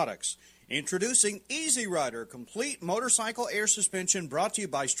motorcycle products. Introducing Easy Rider, complete motorcycle air suspension, brought to you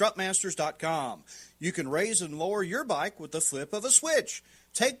by Strutmasters.com. You can raise and lower your bike with the flip of a switch.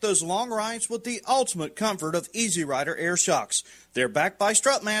 Take those long rides with the ultimate comfort of Easy Rider air shocks. They're backed by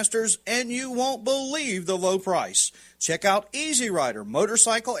Strutmasters, and you won't believe the low price. Check out Easy Rider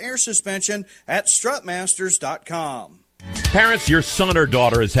motorcycle air suspension at Strutmasters.com. Parents, your son or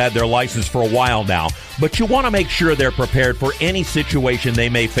daughter has had their license for a while now, but you want to make sure they're prepared for any situation they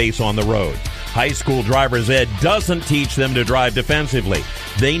may face on the road. High school driver's ed doesn't teach them to drive defensively.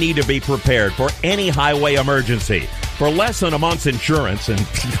 They need to be prepared for any highway emergency. For less than a month's insurance, and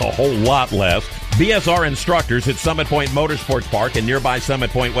a whole lot less, BSR instructors at Summit Point Motorsports Park in nearby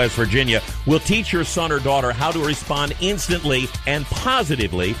Summit Point, West Virginia, will teach your son or daughter how to respond instantly and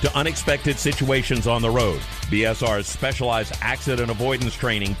positively to unexpected situations on the road. BSR's specialized accident avoidance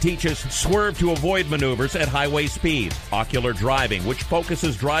training teaches swerve to avoid maneuvers at highway speeds, ocular driving, which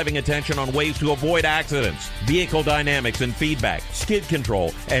focuses driving attention on ways to avoid accidents, vehicle dynamics and feedback, skid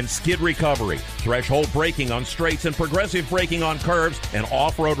control and skid recovery, threshold braking on straights and progressive braking on curves, and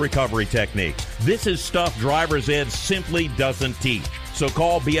off-road recovery techniques. This is stuff driver's ed simply doesn't teach. So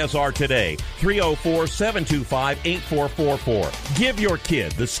call BSR today, 304-725-8444. Give your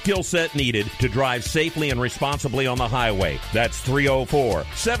kid the skill set needed to drive safely and responsibly on the highway. That's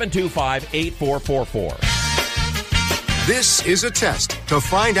 304-725-8444. This is a test to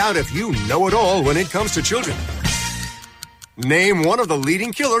find out if you know it all when it comes to children. Name one of the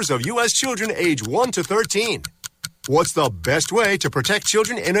leading killers of U.S. children age 1 to 13. What's the best way to protect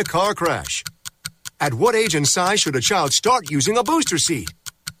children in a car crash? At what age and size should a child start using a booster seat?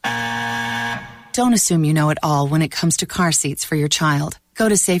 Don't assume you know it all when it comes to car seats for your child. Go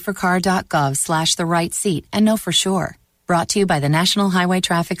to safercar.gov/the-right seat and know for sure. Brought to you by the National Highway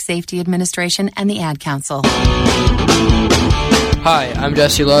Traffic Safety Administration and the Ad Council. Hi, I'm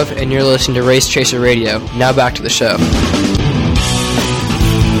Jesse Love, and you're listening to Race Chaser Radio. Now back to the show.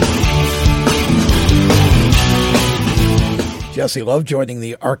 Jesse Love joining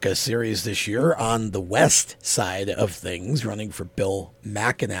the ARCA series this year on the west side of things, running for Bill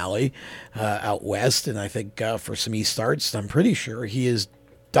McAnally out west. And I think for some East starts, I'm pretty sure he is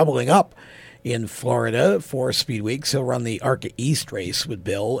doubling up in Florida for Speed Weeks. He'll run the ARCA East race with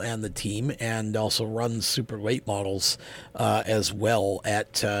Bill and the team, and also run super late models as well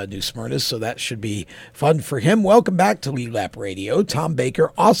at New Smyrna. So that should be fun for him. Welcome back to Lead Lap Radio. Tom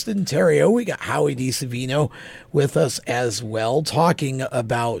Baker, Austin Theriault. We got Howie DiSavino with us as well, talking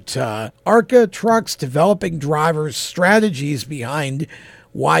about ARCA trucks, developing drivers, strategies behind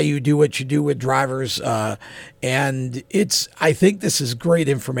why you do what you do with drivers. And I think this is great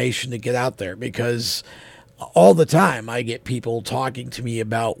information to get out there, because all the time I get people talking to me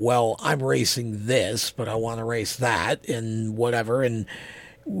about, well, I'm racing this, but I want to race that and whatever. And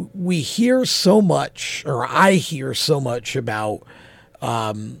we hear so much, or I hear so much about,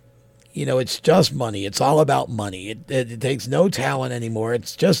 it's just money. It's all about money. It takes no talent anymore.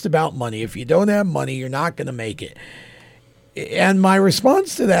 It's just about money. If you don't have money, you're not going to make it. And my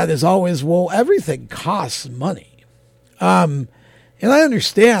response to that is always, well, everything costs money. And I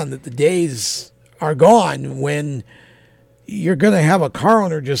understand that the days are gone when you're going to have a car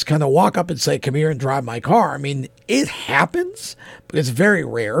owner just kind of walk up and say, come here and drive my car. I mean, it happens, but it's very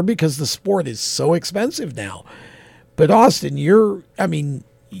rare because the sport is so expensive now. But Austin, you've kind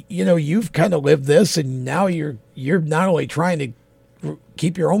of lived this, and now you're not only trying to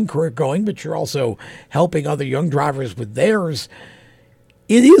keep your own career going, but you're also helping other young drivers with theirs.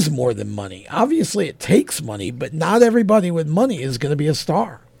 It is more than money. Obviously, it takes money, but not everybody with money is going to be a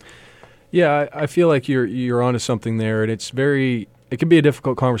star. Yeah, I feel like you're onto something there, and it can be a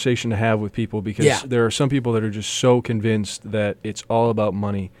difficult conversation to have with people, because there are some people that are just so convinced that it's all about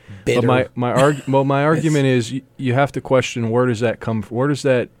money. Bitter. But my argument is you have to question, where does that come from? Where does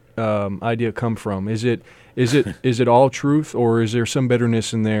that idea come from? Is it all truth, or is there some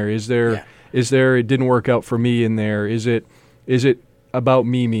bitterness in there? Is there it didn't work out for me in there? Is it about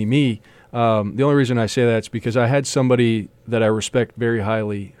me? The only reason I say that is because I had somebody that I respect very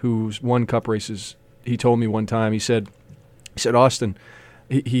highly who's won cup races. He told me one time, he said, Austin,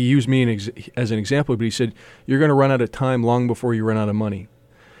 he used me as an example, but he said, you're going to run out of time long before you run out of money.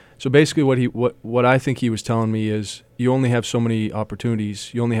 So basically what I think he was telling me is, you only have so many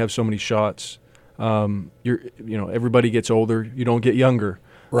opportunities, you only have so many shots. Everybody gets older, you don't get younger.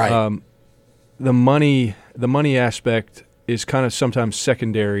 Right. The money aspect is kind of sometimes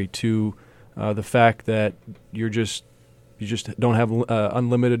secondary to the fact that you just don't have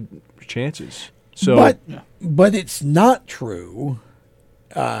unlimited chances. So, but it's not true.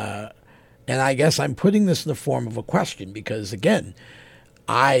 And I guess I'm putting this in the form of a question, because again,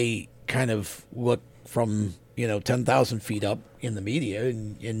 I kind of look from 10,000 feet up in the media,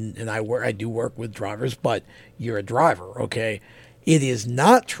 and I do work with drivers, but you're a driver, okay? It is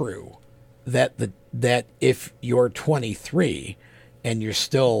not true that if you're 23 and you're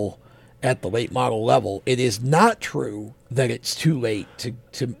still at the late model level, it is not true that it's too late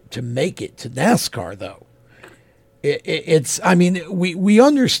to make it to NASCAR, though. We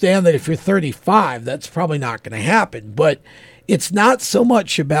understand that if you're 35, that's probably not going to happen, but it's not so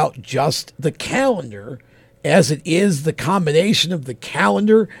much about just the calendar as it is the combination of the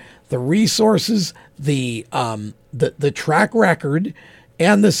calendar, the resources, the track record,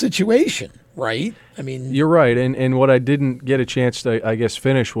 and the situation, right? I mean, you're right. And what I didn't get a chance to, I guess,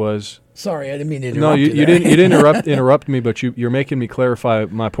 finish was. Sorry, I didn't mean to interrupt. No, you didn't. You didn't interrupt me, but you're making me clarify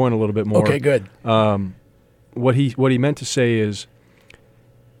my point a little bit more. Okay, good. What he meant to say is,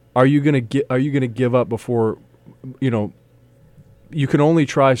 are you gonna give up before, you can only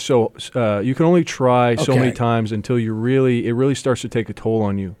try so many times until it really starts to take a toll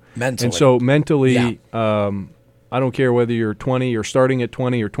on you. Mentally. And so mentally, I don't care whether you're 20 or starting at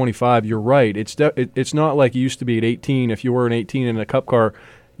 20 or 25. You're right. It's not like it used to be at 18. If you were an 18 in a Cup car,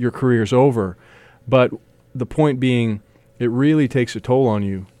 your career's over. But the point being, it really takes a toll on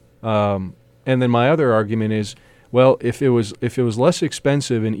you. And then my other argument is, well, if it was less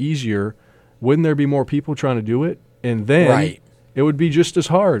expensive and easier, wouldn't there be more people trying to do it? And then it would be just as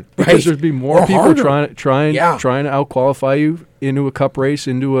hard because there'd be more people trying to out-qualify you into a Cup race,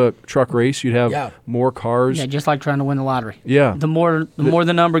 into a truck race. You'd have more cars. Yeah, just like trying to win the lottery. Yeah. The more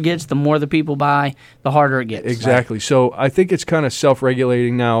the number gets, the more the people buy, the harder it gets. Exactly. So I think it's kind of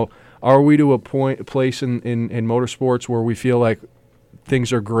self-regulating now. Are we to a place in motorsports where we feel like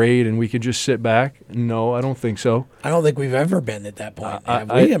things are great and we could just sit back? No, I don't think so. I don't think we've ever been at that point,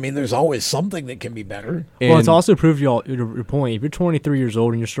 have we? I mean, there's always something that can be better. Well, it's also proved your point. If you're 23 years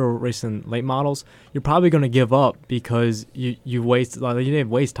old and you're still racing late models, you're probably going to give up because you didn't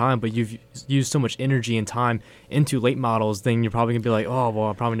waste time, but you've used so much energy and time into late models, then you're probably going to be like, oh, well,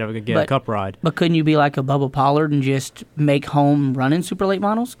 I'm probably never going to get a Cup ride. But couldn't you be like a Bubba Pollard and just make home running super late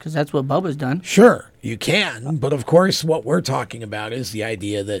models? Because that's what Bubba's done. Sure, you can. But, of course, what we're talking about is the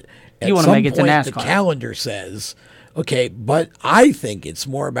idea that at you want some to make it point to NASCAR. The calendar says, okay, but I think it's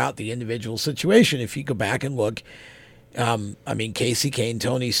more about the individual situation. If you go back and look, I mean, Casey Kane,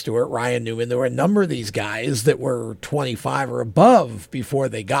 Tony Stewart, Ryan Newman, there were a number of these guys that were 25 or above before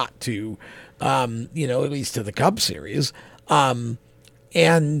they got to, at least to the Cup Series.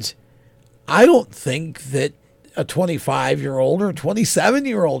 And I don't think that a 25-year-old or a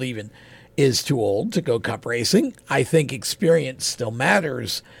 27-year-old even is too old to go Cup racing. I think experience still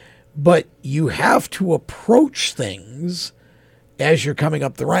matters, but you have to approach things as you're coming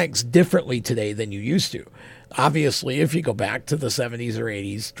up the ranks differently today than you used to. Obviously, if you go back to the 70s or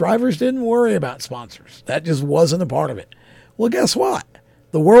 80s, drivers didn't worry about sponsors. That just wasn't a part of it. Well, guess what?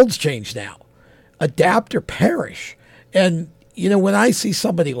 The world's changed now. Adapt or perish. And, when I see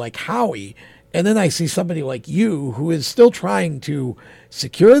somebody like Howie, and then I see somebody like you who is still trying to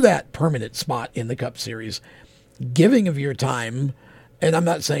secure that permanent spot in the Cup Series, giving of your time, and I'm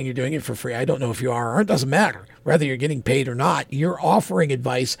not saying you're doing it for free. I don't know if you are or it doesn't matter. Whether you're getting paid or not, you're offering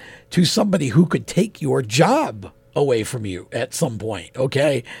advice to somebody who could take your job away from you at some point,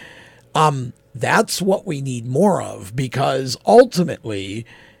 okay? That's what we need more of, because ultimately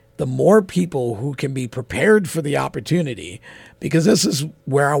the more people who can be prepared for the opportunity, because this is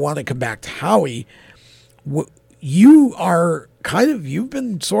where I want to come back to Howie. You are you've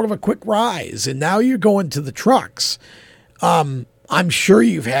been sort of a quick rise, and now you're going to the trucks. I'm sure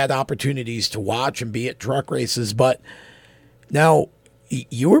you've had opportunities to watch and be at truck races, but now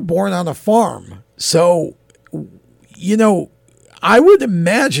you were born on a farm. So, I would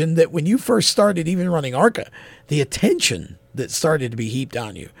imagine that when you first started even running ARCA, the attention that started to be heaped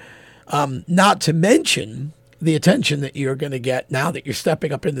on you, not to mention the attention that you're going to get now that you're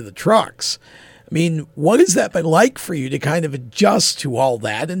stepping up into the trucks. I mean, what has that been like for you to kind of adjust to all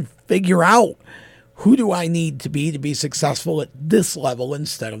that and figure out, who do I need to be successful at this level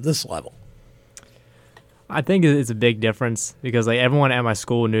instead of this level? I think it's a big difference because everyone at my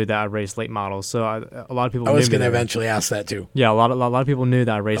school knew that I raced late models. So a lot of people. I was going to eventually ask that too. Yeah, a lot of people knew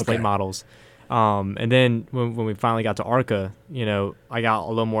that I raced late models. And then when we finally got to ARCA, I got a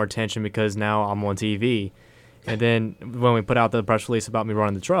little more attention because now I'm on TV. And then when we put out the press release about me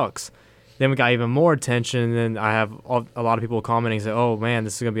running the trucks, then we got even more attention. And then I have a lot of people commenting and say, oh, man,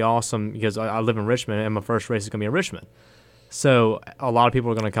 this is going to be awesome because I live in Richmond and my first race is going to be in Richmond. So a lot of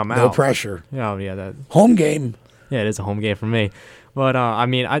people are going to come out. No pressure. Oh, yeah. That home game. Yeah, it is a home game for me. But,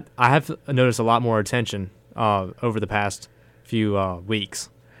 I have noticed a lot more attention over the past few weeks.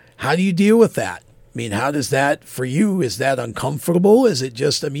 How do you deal with that? I mean, how does that, for you, is that uncomfortable? Is it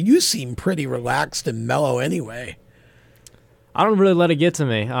just, you seem pretty relaxed and mellow anyway. I don't really let it get to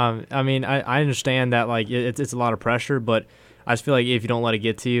me. I understand that, it's a lot of pressure, but I just feel like if you don't let it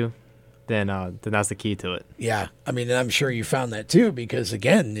get to you, then that's the key to it. Yeah. And I'm sure you found that too, because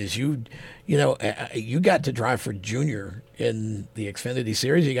again, as you got to drive for Junior in the Xfinity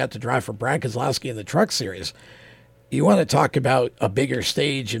Series, you got to drive for Brad Keselowski in the Truck Series. You want to talk about a bigger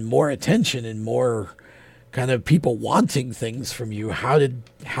stage and more attention and more kind of people wanting things from you. How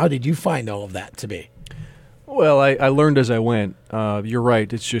did you find all of that to be? Well, I learned as I went. You're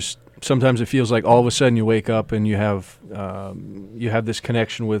right. It's just sometimes it feels like all of a sudden you wake up and you have this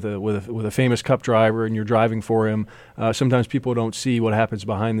connection with a famous Cup driver and you're driving for him. Sometimes people don't see what happens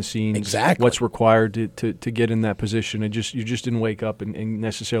behind the scenes. Exactly. What's required to get in that position. You just didn't wake up and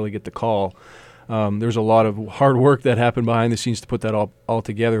necessarily get the call. There's a lot of hard work that happened behind the scenes to put that all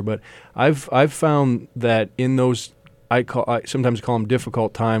together. But I've found that in those I sometimes call them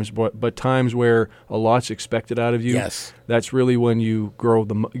difficult times, but times where a lot's expected out of you. Yes. That's really when you grow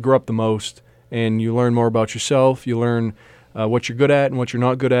up the most, and you learn more about yourself. You learn what you're good at and what you're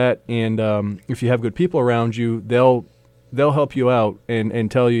not good at, and if you have good people around you, they'll help you out and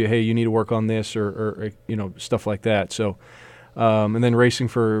tell you, hey, you need to work on this or stuff like that. So, and then racing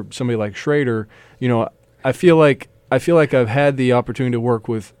for somebody like Schrader, I feel like I've had the opportunity to work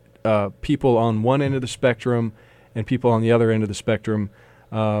with people on one end of the spectrum and people on the other end of the spectrum,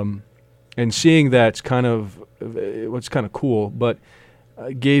 and seeing that's kind of what's kind of cool, but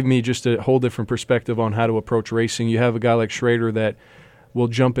gave me just a whole different perspective on how to approach racing. You have a guy like Schrader that will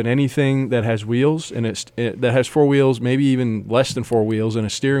jump in anything that has wheels and that has 4 wheels, maybe even less than 4 wheels, and a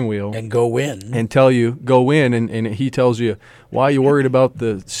steering wheel, and go in and tell you go in, and he tells you, why are you worried about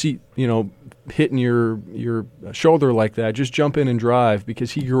the seat, hitting your shoulder like that? Just jump in and drive, because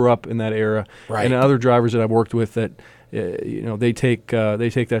he grew up in that era. Right. And other drivers that I've worked with that they take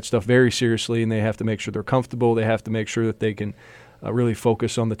that stuff very seriously, and they have to make sure they're comfortable. They have to make sure that they can really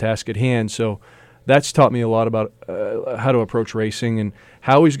focus on the task at hand. So that's taught me a lot about how to approach racing, and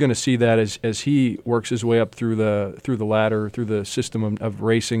Howie's going to see that as he works his way up through the ladder, through the system of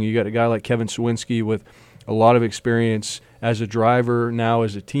racing. You got a guy like Kevin Sawinski with a lot of experience as a driver, now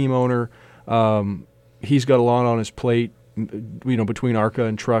as a team owner. He's got a lot on his plate, between ARCA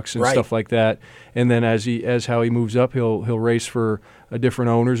and trucks and stuff like that. And then as Howie moves up, he'll race for different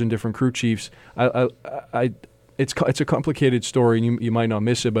owners and different crew chiefs. It's a complicated story, and you might not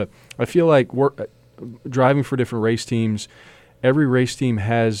miss it, but I feel like driving for different race teams, every race team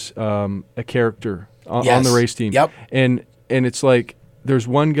has a character on the race team. Yep. And it's like there's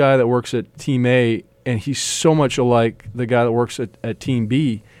one guy that works at Team A, and he's so much alike the guy that works at Team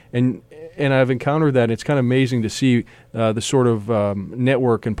B. And I've encountered that, and it's kind of amazing to see the sort of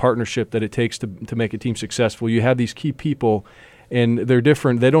network and partnership that it takes to make a team successful. You have these key people, and they're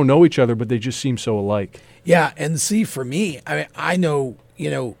different. They don't know each other, but they just seem so alike. Yeah, and see, for me, I know,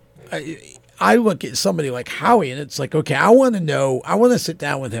 I look at somebody like Howie, and it's like, okay, I want to sit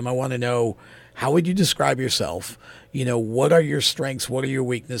down with him. I want to know, how would you describe yourself? What are your strengths? What are your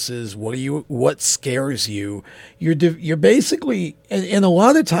weaknesses? What scares you? You're basically, and a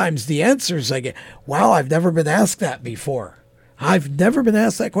lot of times the answers I get, wow, I've never been asked that before. I've never been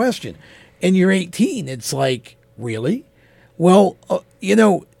asked that question. And you're 18. It's like, really? Well,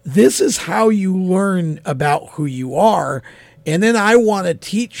 this is how you learn about who you are. And then I want to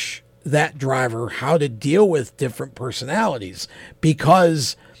teach that driver how to deal with different personalities,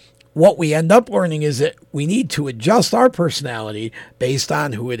 because what we end up learning is that we need to adjust our personality based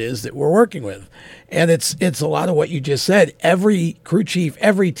on who it is that we're working with. And it's a lot of what you just said. Every crew chief,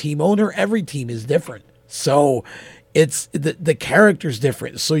 every team owner, every team is different. So it's the character's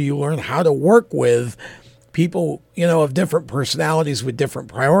different. So you learn how to work with people, of different personalities with different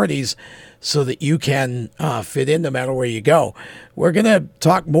priorities, so that you can fit in no matter where you go. We're going to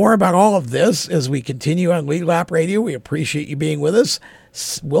talk more about all of this as we continue on Lead Lap Radio. We appreciate you being with us.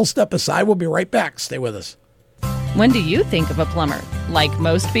 We'll step aside. We'll be right back. Stay with us. When do you think of a plumber? Like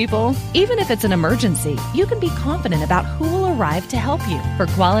most people, even if it's an emergency, you can be confident about who will arrive to help you. For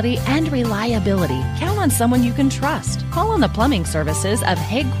quality and reliability, count on someone you can trust. Call on the plumbing services of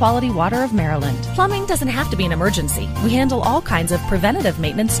Hague Quality Water of Maryland. Plumbing doesn't have to be an emergency. We handle all kinds of preventative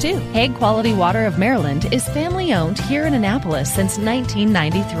maintenance too. Hague Quality Water of Maryland is family owned here in Annapolis since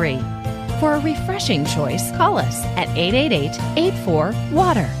 1993. For a refreshing choice, call us at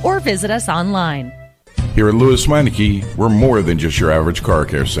 888-84-WATER or visit us online. Here at Lewis Meineke, we're more than just your average car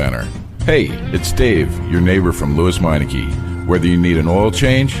care center. Hey, it's Dave, your neighbor from Lewis Meineke. Whether you need an oil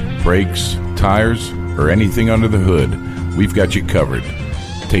change, brakes, tires, or anything under the hood, we've got you covered.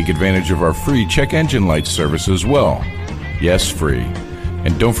 Take advantage of our free check engine light service as well. Yes, free.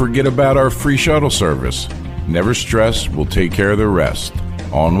 And don't forget about our free shuttle service. Never stress, we'll take care of the rest.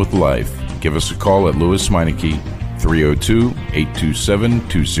 On with life. Give us a call at Lewis Meineke,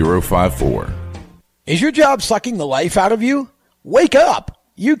 302-827-2054. Is your job sucking the life out of you? Wake up!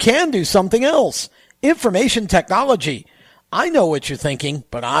 You can do something else. Information technology. I know what you're thinking,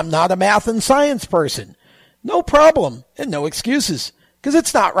 but I'm not a math and science person. No problem, and no excuses. Because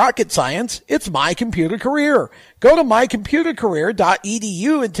it's not rocket science, it's My Computer Career. Go to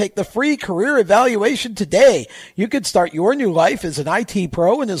mycomputercareer.edu and take the free career evaluation today. You could start your new life as an IT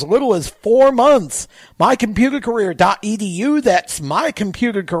pro in as little as 4 months. mycomputercareer.edu, that's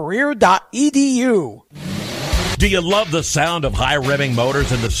mycomputercareer.edu. Do you love the sound of high revving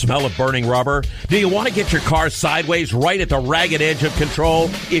motors and the smell of burning rubber? Do you want to get your car sideways right at the ragged edge of control?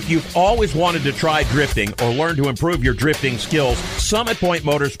 If you've always wanted to try drifting or learn to improve your drifting skills, Summit Point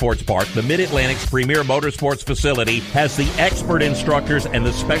Motorsports Park, the Mid-Atlantic's premier motorsports facility, has the expert instructors and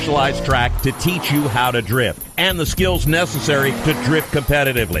the specialized track to teach you how to drift and the skills necessary to drift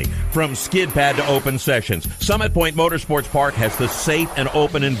competitively. From skid pad to open sessions, Summit Point Motorsports Park has the safe and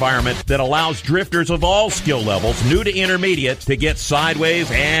open environment that allows drifters of all skill levels, new to intermediate, to get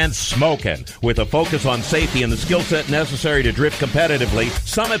sideways and smoking. With a focus on safety and the skill set necessary to drift competitively,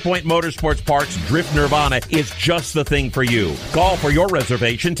 Summit Point Motorsports Park's Drift Nirvana is just the thing for you. Call for your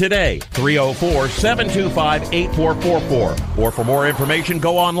reservation today, 304-725-8444. Or for more information,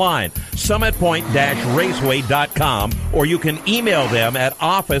 go online, summitpoint-raceway.com, or you can email them at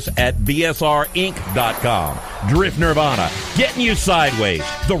office@bsrinc.com. Drift Nirvana, getting you sideways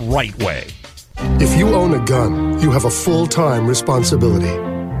the right way. If you own a gun, you have a full-time responsibility.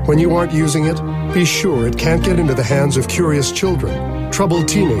 When you aren't using it, be sure it can't get into the hands of curious children, troubled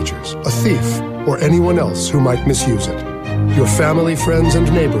teenagers, a thief, or anyone else who might misuse it. Your family, friends,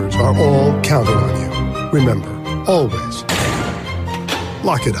 and neighbors are all counting on you. Remember, always,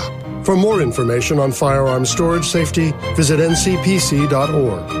 lock it up. For more information on firearm storage safety, visit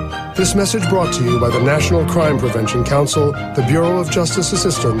ncpc.org. This message brought to you by the National Crime Prevention Council, the Bureau of Justice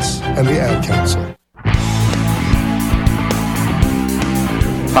Assistance, and the Ad Council.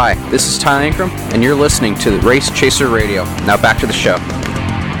 Hi, this is Tyler Ankrum, and you're listening to the Race Chaser Radio. Now back to the show.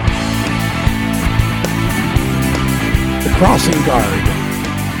 The Crossing Guard,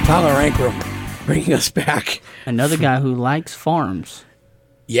 Tyler Ankrum, bringing us back. Another guy who likes farms.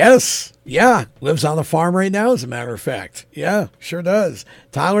 Yes. Yeah. Lives on the farm right now, as a matter of fact. Yeah, sure does.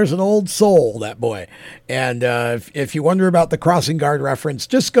 Tyler's an old soul, that boy. And if you wonder about the Crossing Guard reference,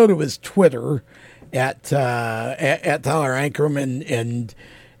 just go to his Twitter at Tyler Ankrum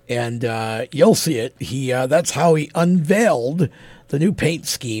and you'll see it. That's how he unveiled the new paint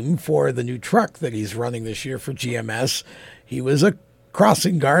scheme for the new truck that he's running this year for GMS. He was a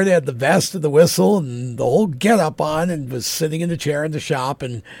crossing guard, had the vest and the whistle and the whole get up on, and was sitting in the chair in the shop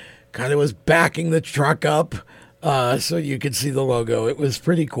and kind of was backing the truck up so you could see the logo. It was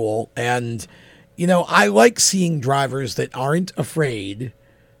pretty cool. And, you know, I like seeing drivers that aren't afraid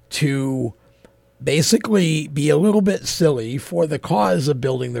to basically be a little bit silly for the cause of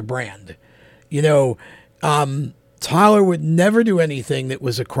building their brand. You know, Tyler would never do anything that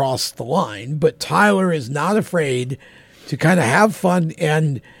was across the line, but Tyler is not afraid to kind of have fun,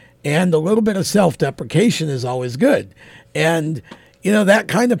 and a little bit of self-deprecation is always good. And, you know, that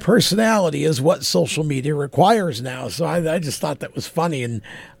kind of personality is what social media requires now. So I just thought that was funny. And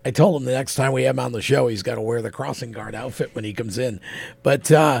I told him the next time we have him on the show, he's got to wear the crossing guard outfit when he comes in.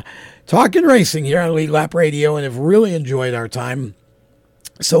 But talking racing here on Lead Lap Radio, and have really enjoyed our time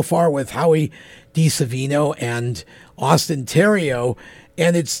so far with Howie DiSavino and Austin Theriault.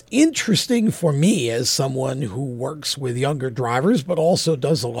 And it's interesting for me, as someone who works with younger drivers, but also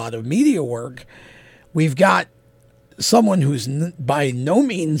does a lot of media work. We've got someone who's by no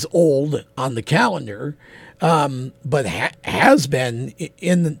means old on the calendar, but has been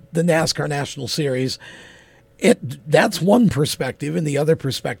in the NASCAR National Series. That's one perspective, and the other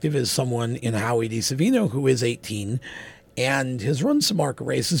perspective is someone in Howie DiSavino who is 18 and has run some ARCA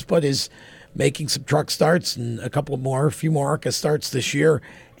races, but is making some truck starts and a few more ARCA starts this year,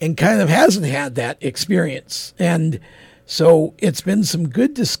 and kind of hasn't had that experience. And so it's been some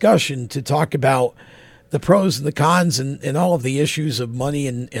good discussion to talk about the pros and the cons and all of the issues of money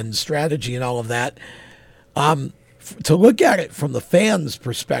and strategy and all of that. To look at it from the fans'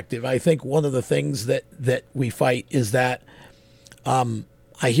 perspective, I think one of the things that we fight is that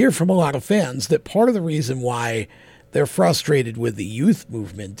I hear from a lot of fans that part of the reason why they're frustrated with the youth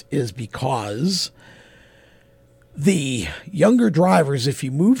movement is because the younger drivers, if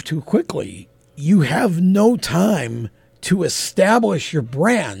you move too quickly, you have no time to establish your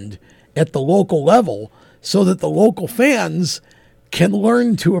brand at the local level so that the local fans can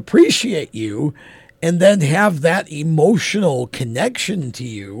learn to appreciate you and then have that emotional connection to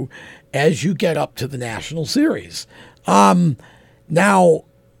you as you get up to the National Series. Now,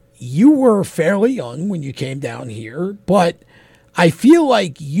 you were fairly young when you came down here, but I feel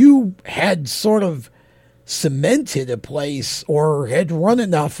like you had sort of cemented a place or had run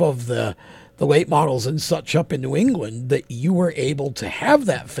enough of the late models and such up in New England that you were able to have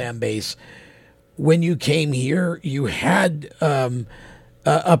that fan base. When you came here, you had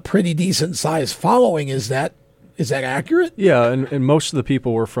a pretty decent sized following. Is that Is that accurate? Yeah, and most of the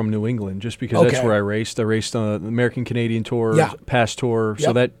people were from New England, just because that's Okay. where I raced. I raced on the American Canadian Tour, Yeah. Pass Tour, so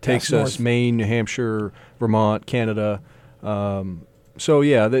Yep, that takes Pass us North. Maine, New Hampshire, Vermont, Canada. So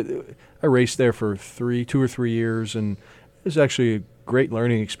yeah, I raced there for 2 or 3 years, and it was actually a great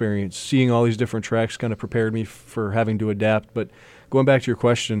learning experience. Seeing all these different tracks kind of prepared me for having to adapt. But going back to your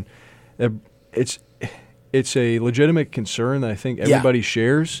question, it's a legitimate concern that I think everybody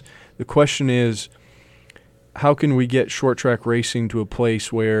shares. The question is, how can we get short track racing to a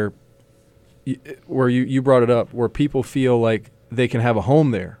place where you brought it up, where people feel like they can have a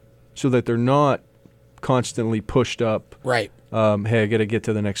home there, so that they're not constantly pushed up. Right. Hey, I got to get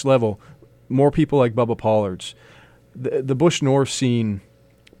to the next level. More people like Bubba Pollards. The Bush North scene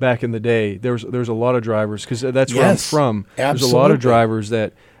back in the day, there's a lot of drivers, because that's where I'm from. Absolutely. There's a lot of drivers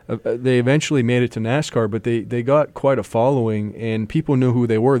that they eventually made it to NASCAR, but they got quite a following, and people knew who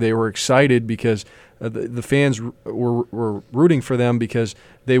they were. They were excited because the fans were rooting for them because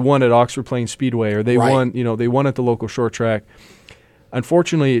they won at Oxford Plains Speedway, or they won at the local short track.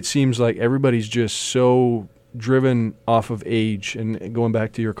 Unfortunately, it seems like everybody's just so driven off of age. And going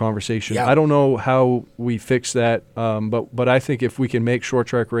back to your conversation, I don't know how we fix that, but I think if we can make short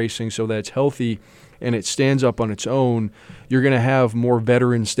track racing so that it's healthy and it stands up on its own, you're going to have more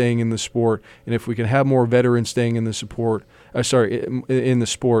veterans staying in the sport. And if we can have more veterans staying in the sport,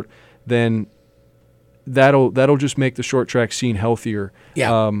 then that'll just make the short track scene healthier.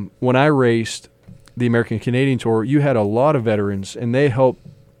 Yeah. When I raced the American Canadian Tour, you had a lot of veterans, and they helped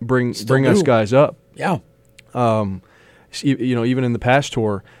bring us guys up. Yeah. Even in the past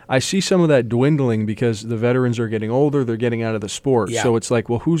tour, I see some of that dwindling because the veterans are getting older, they're getting out of the sport. Yeah. So it's like,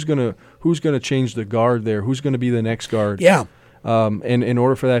 well, who's gonna change the guard there? Who's gonna be the next guard? Yeah. And in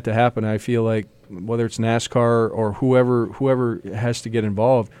order for that to happen, I feel like whether it's NASCAR or whoever has to get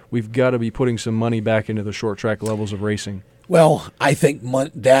involved, we've got to be putting some money back into the short track levels of racing. Well, I think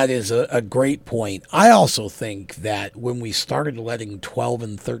that is a great point. I also think that when we started letting 12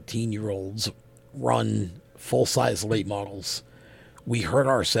 and 13-year-olds run full-size late models, we hurt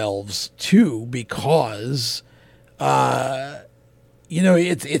ourselves too, because it's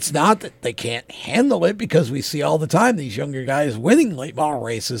not that they can't handle it, because we see all the time these younger guys winning late model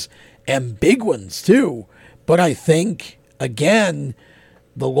races, and big ones too. But I think, again,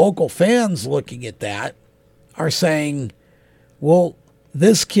 the local fans looking at that are saying, well,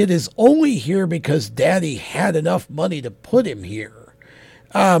 this kid is only here because Daddy had enough money to put him here.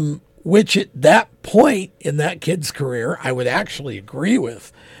 Which at that point in that kid's career, I would actually agree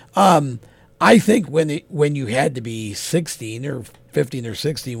with. I think when you had to be 16 or 15 or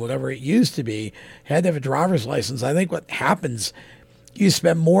 16, whatever it used to be, had to have a driver's license, I think what happens, you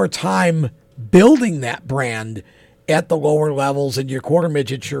spend more time building that brand at the lower levels, in your quarter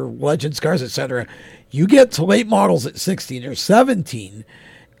midgets, your Legends cars, etc. You get to late models at 16 or 17,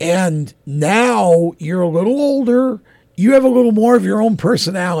 and now you're a little older, you have a little more of your own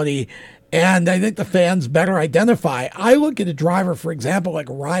personality, and I think the fans better identify. I look at a driver, for example, like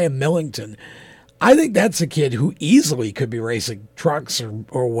Ryan Millington. I think that's a kid who easily could be racing trucks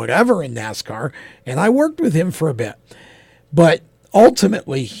or whatever in NASCAR, and I worked with him for a bit. But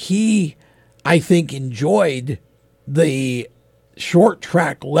ultimately, he, I think, enjoyed the short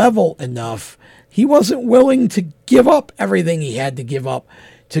track level enough. He wasn't willing to give up everything he had to give up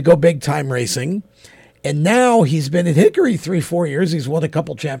to go big time racing. And now he's been at Hickory 3-4 years. He's won a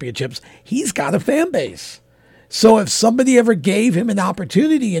couple championships. He's got a fan base. So if somebody ever gave him an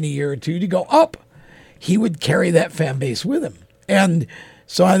opportunity in a year or two to go up, he would carry that fan base with him. And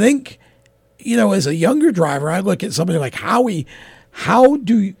so I think, as a younger driver, I look at somebody like Howie. How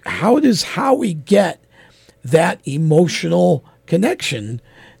does Howie get that emotional connection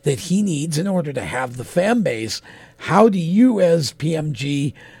that he needs in order to have the fan base? How do you, as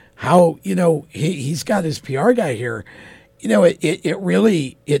PMG, he's got his PR guy here.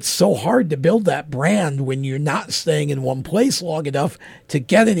 It's so hard to build that brand when you're not staying in one place long enough to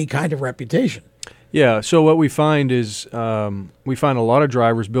get any kind of reputation. Yeah, so what we find is we find a lot of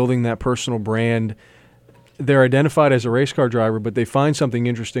drivers building that personal brand. They're identified as a race car driver, but they find something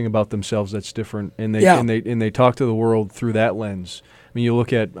interesting about themselves that's different, and they talk to the world through that lens. I mean, you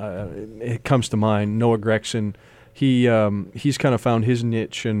look at it comes to mind Noah Gregson. He's kind of found his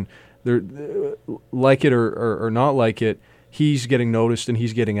niche, and they're like it or not like it, he's getting noticed and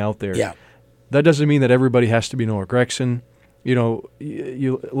he's getting out there. Yeah, that doesn't mean that everybody has to be Noah Gregson. You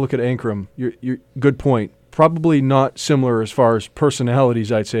look at Ankrum. You're good point. Probably not similar as far as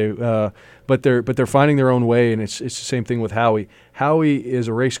personalities, I'd say, but they're finding their own way, and it's the same thing with Howie. Howie is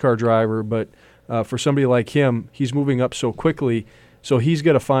a race car driver, but for somebody like him, he's moving up so quickly, so he's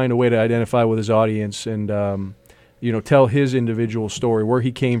got to find a way to identify with his audience, and tell his individual story, where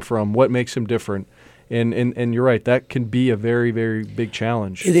he came from, what makes him different. And you're right, that can be a very, very big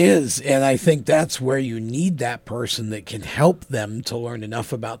challenge. It is, and I think that's where you need that person that can help them to learn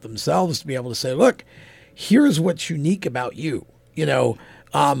enough about themselves to be able to say, look, here's what's unique about you.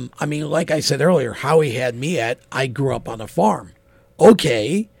 Like I said earlier, Howie had me at, I grew up on a farm.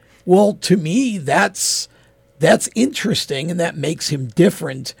 Okay, well, to me, that's interesting, and that makes him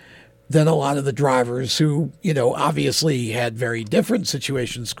different than a lot of the drivers who, obviously had very different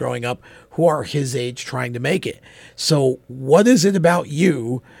situations growing up, who are his age trying to make it. So what is it about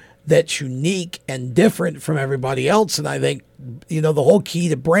you that's unique and different from everybody else? And I think, the whole key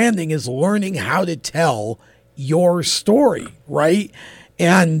to branding is learning how to tell your story, right?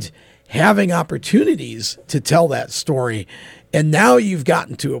 And having opportunities to tell that story. And now you've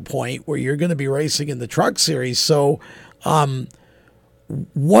gotten to a point where you're going to be racing in the truck series. So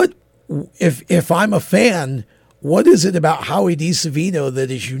if I'm a fan, what is it about Howie DiSavino that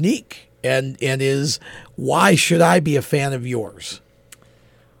is unique? And is, why should I be a fan of yours?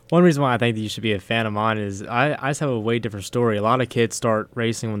 One reason why I think that you should be a fan of mine is I just have a way different story. A lot of kids start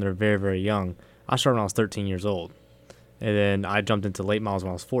racing when they're very, very young. I started when I was 13 years old, and then I jumped into late models when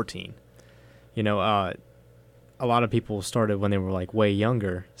I was 14. A lot of people started when they were like way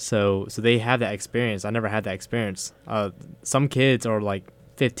younger, so they have that experience. I never had that experience. Some kids are like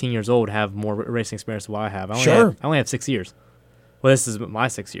 15 years old, have more racing experience than what I have. I only have 6 years. Well, this is my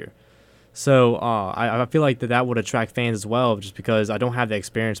 6th year. So I feel like that would attract fans as well, just because I don't have the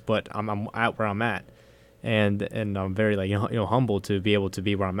experience, but I'm at where I'm at, and I'm very humbled to be able to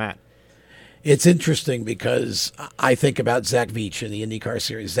be where I'm at. It's interesting because I think about Zach Veach in the IndyCar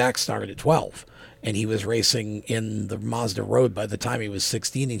series. Zach started at 12. And he was racing in the Mazda Road by the time he was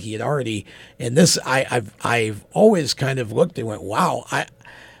 16, and he had already. And this, I've always kind of looked and went, wow,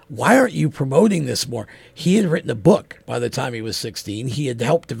 why aren't you promoting this more? He had written a book by the time he was 16. He had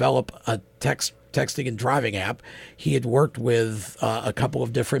helped develop a texting and driving app. He had worked with a couple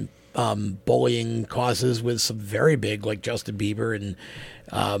of different bullying causes with some very big, like Justin Bieber and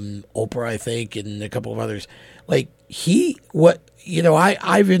Oprah, I think, and a couple of others. I've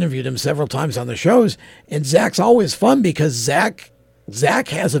interviewed him several times on the shows, and Zach's always fun because Zach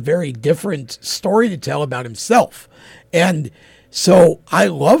has a very different story to tell about himself. And so I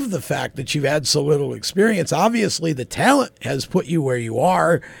love the fact that you've had so little experience. Obviously, the talent has put you where you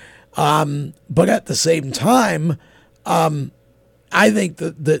are, but at the same time, I think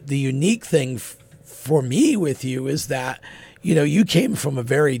the unique thing for me with you is that you came from a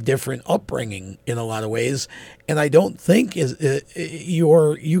very different upbringing in a lot of ways, and I don't think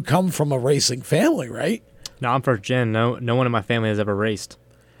you come from a racing family, right? No, I'm first gen. No one in my family has ever raced.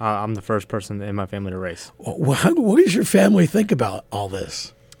 I'm the first person in my family to race. What does your family think about all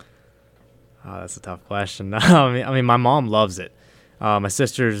this? That's a tough question. I mean, my mom loves it. My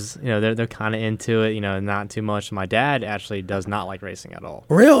sisters, they're kind of into it, not too much. My dad actually does not like racing at all.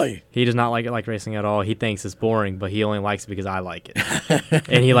 Really? He does not like racing at all. He thinks it's boring, but he only likes it because I like it.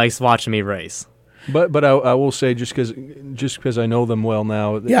 And he likes watching me race. But I will say, just because I know them well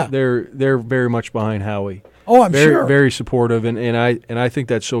now, they're very much behind Howie. Oh, I'm sure. Very supportive, and I think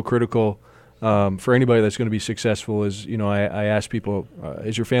that's so critical for anybody that's going to be successful. Is I ask people,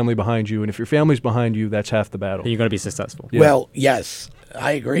 is your family behind you? And if your family's behind you, that's half the battle. You're going to be successful. Yeah. Well, yes,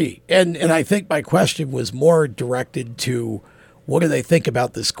 I agree, and I think my question was more directed to what do they think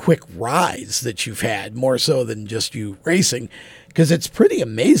about this quick rise that you've had, more so than just you racing, because it's pretty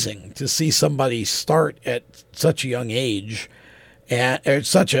amazing to see somebody start at such a young age. At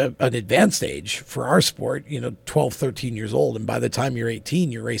such an advanced age for our sport, 12, 13 years old, and by the time you're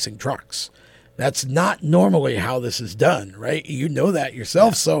 18, you're racing trucks. That's not normally how this is done, right? You know that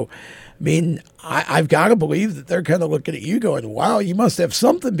yourself. Yeah. So, I mean, I've got to believe that they're kind of looking at you going, wow, you must have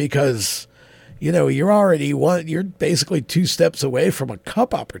something because, you're basically 2 steps away from a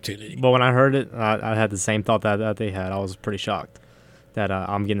cup opportunity. But when I heard it, I had the same thought that they had. I was pretty shocked that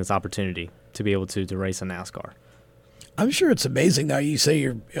I'm getting this opportunity to be able to race in NASCAR. I'm sure it's amazing now. You say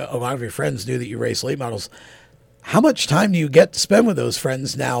a lot of your friends knew that you race late models. How much time do you get to spend with those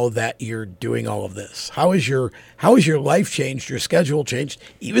friends now that you're doing all of this? How is your life changed, your schedule changed,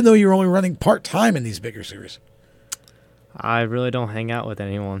 even though you're only running part-time in these bigger series? I really don't hang out with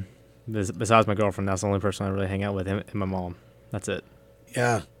anyone. Besides my girlfriend, that's the only person I really hang out with, and my mom. That's it.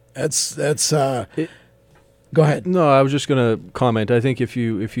 Yeah, that's go ahead. No, I was just going to comment. I think if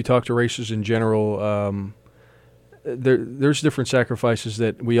you talk to racers in general, there's different sacrifices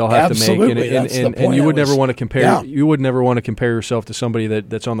that we all have to make, and you would never want to compare. Yeah. You would never want to compare yourself to somebody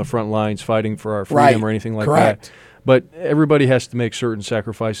that's on the front lines fighting for our freedom or anything like that. But everybody has to make certain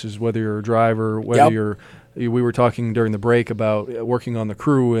sacrifices, whether you're a driver, whether you're we were talking during the break about working on the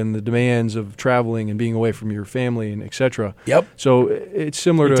crew and the demands of traveling and being away from your family and et cetera. Yep. So it's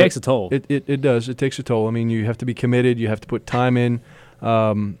similar to... It takes a toll. It does. It takes a toll. I mean, you have to be committed. You have to put time in.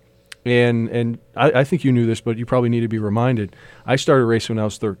 And I think you knew this, but you probably need to be reminded. I started racing when I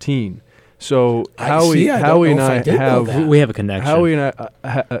was 13. So Howie and I have... We have a connection. Howie and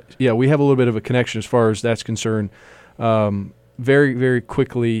I, we have a little bit of a connection as far as that's concerned. Very, very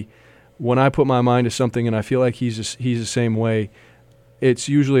quickly... When I put my mind to something and I feel like he's the same way, it's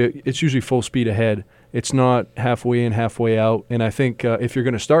usually full speed ahead. It's not halfway in, halfway out. And I think if you're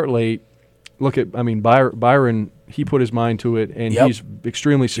going to start late, Byron, he put his mind to it, and he's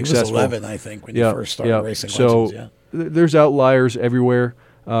extremely successful. He was 11, I think, when he first started racing Legends. So there's outliers everywhere.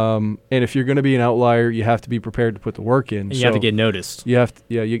 And if you're going to be an outlier, you have to be prepared to put the work in. And you have to get noticed. You have to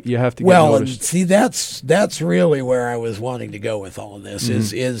get noticed. Well, and see, that's really where I was wanting to go with all of this.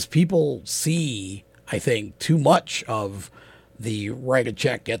 Is people see, I think, too much of the write a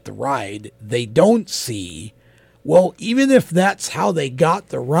check, get the ride. They don't see, well, even if that's how they got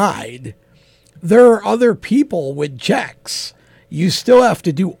the ride, there are other people with checks. You still have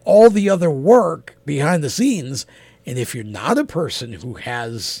to do all the other work behind the scenes. And if you're not a person who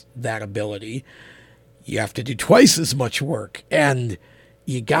has that ability, you have to do twice as much work. And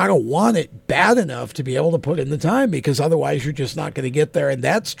you got to want it bad enough to be able to put in the time, because otherwise you're just not going to get there. And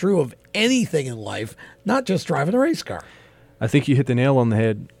that's true of anything in life, not just driving a race car. I think you hit the nail on the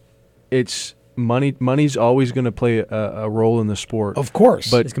head. It's money. Money's always going to play a role in the sport. Of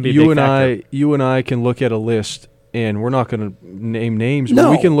course. But you and I can look at a list, and we're not going to name names, but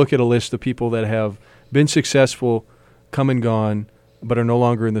we can look at a list of people that have been successful, come and gone, but are no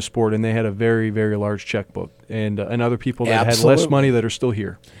longer in the sport, and they had a very, very large checkbook, and other people that had less money that are still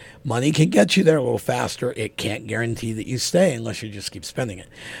here. Money can get you there a little faster. It can't guarantee that you stay unless you just keep spending it.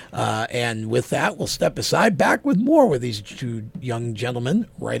 And with that, we'll step aside. Back with more with these two young gentlemen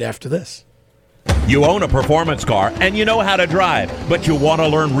right after this. You own a performance car and you know how to drive, but you want to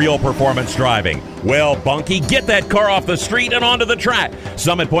learn real performance driving. Well, Bunky, get that car off the street and onto the track.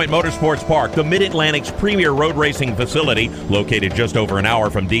 Summit Point Motorsports Park, the Mid-Atlantic's premier road racing facility, located just over an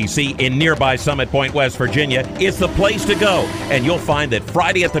hour from D.C. in nearby Summit Point, West Virginia, is the place to go. And you'll find that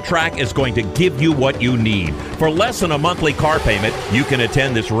Friday at the track is going to give you what you need. For less than a monthly car payment, you can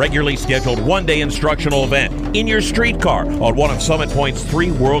attend this regularly scheduled one-day instructional event in your street car on one of Summit Point's 3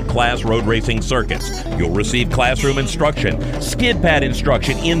 world-class road racing circuits. You'll receive classroom instruction, skid pad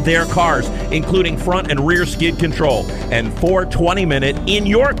instruction in their cars, including front and rear skid control, and 4 20-minute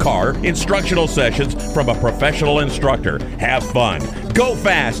in-your-car instructional sessions from a professional instructor. Have fun, go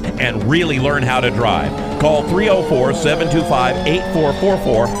fast, and really learn how to drive. Call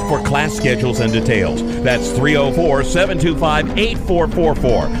 304-725-8444 for class schedules and details. That's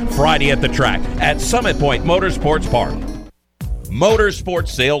 304-725-8444. Friday at the track at Summit Point Motorsports Park. Motorsports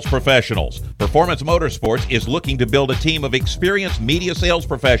sales professionals. Performance Motorsports is looking to build a team of experienced media sales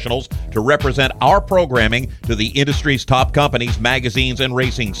professionals to represent our programming to the industry's top companies, magazines, and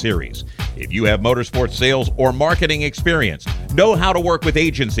racing series. If you have motorsports sales or marketing experience, know how to work with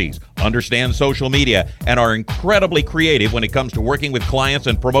agencies, understand social media, and are incredibly creative when it comes to working with clients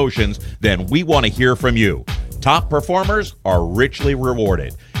and promotions, then we want to hear from you. Top performers are richly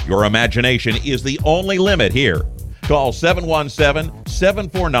rewarded. Your imagination is the only limit here. Call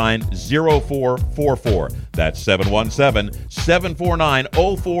 717-749-0444. That's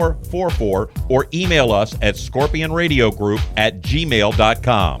 717-749-0444, or email us at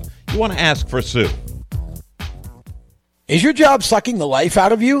scorpionradiogroup@gmail.com. You want to ask for Sue. Is your job sucking the life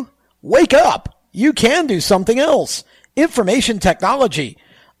out of you? Wake up! You can do something else. Information technology.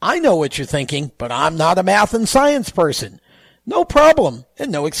 I know what you're thinking, but I'm not a math and science person. No problem,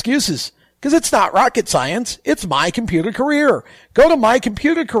 and no excuses. Because it's not rocket science, it's My Computer Career. Go to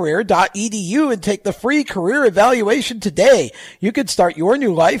mycomputercareer.edu and take the free career evaluation today. You could start your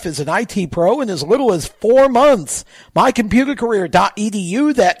new life as an IT pro in as little as 4 months.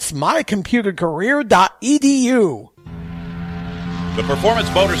 mycomputercareer.edu, that's mycomputercareer.edu. The Performance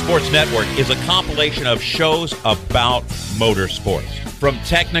Motorsports Network is a compilation of shows about motorsports. From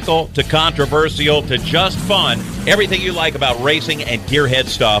technical to controversial to just fun, everything you like about racing and gearhead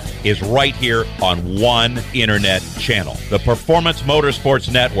stuff is right here on one internet channel. The Performance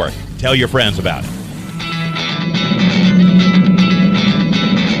Motorsports Network. Tell your friends about it.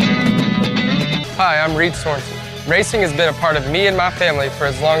 Hi, I'm Reed Sorensen. Racing has been a part of me and my family for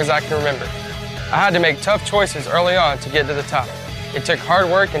as long as I can remember. I had to make tough choices early on to get to the top. It took hard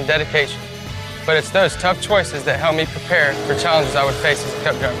work and dedication. But it's those tough choices that help me prepare for challenges I would face as a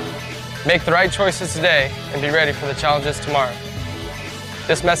cup driver. Make the right choices today and be ready for the challenges tomorrow.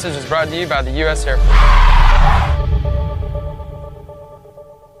 This message is brought to you by the U.S. Air Force.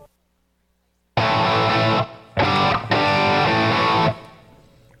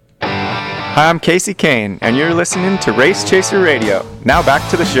 Hi, I'm Casey Kane, and you're listening to Race Chaser Radio. Now back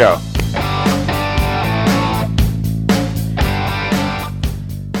to the show.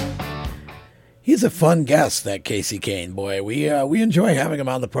 He's a fun guest, that Casey Kane. Boy, we enjoy having him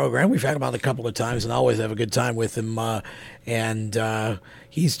on the program. We've had him on a couple of times and always have a good time with him. And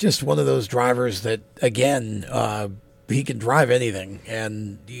he's just one of those drivers that, again, he can drive anything.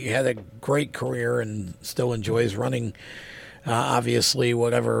 And he had a great career and still enjoys running, obviously,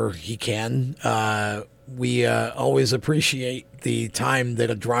 whatever he can. We always appreciate the time that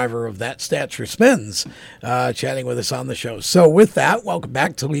a driver of that stature spends chatting with us on the show. So with that, welcome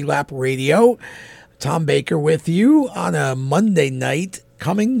back to Lead Lap Radio. Tom Baker with you on a Monday night,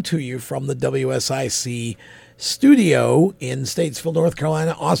 coming to you from the WSIC studio in Statesville, North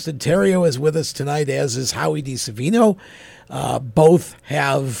Carolina. Austin Theriault is with us tonight, as is Howie DiSavino. Both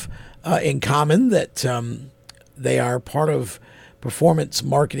have in common that they are part of Performance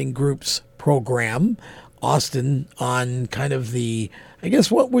Marketing Group's program. Austin on kind of the, I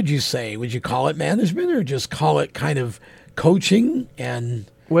guess, what would you say? Would you call it management or just call it kind of coaching and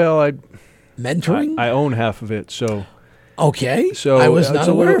mentoring? I own half of it, so. Okay, so I was not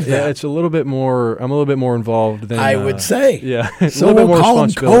aware of that. Yeah, it's a little bit more. I'm a little bit more involved than I would say. Yeah, so we'll call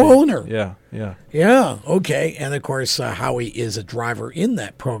him co-owner. Yeah. Okay, and of course, Howie is a driver in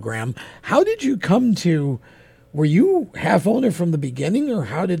that program. How did you come to? Were you half owner from the beginning, or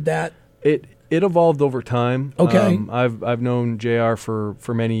how did that? It evolved over time. Okay. I've known JR for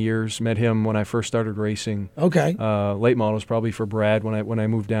many years. Met him when I first started racing. Okay. Late models probably for Brad when I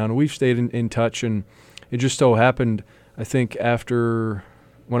moved down. We've stayed in touch, and it just so happened. I think after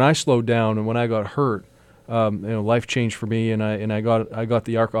when I slowed down and when I got hurt, life changed for me, and I got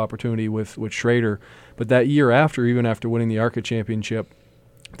the ARCA opportunity with Schrader. But that year after, even after winning the ARCA championship,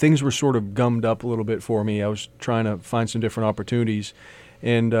 things were sort of gummed up a little bit for me. I was trying to find some different opportunities.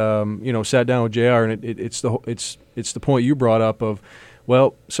 And sat down with JR, and it's the point you brought up of,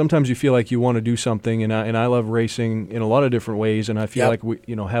 well, sometimes you feel like you want to do something, and I love racing in a lot of different ways, and I feel like we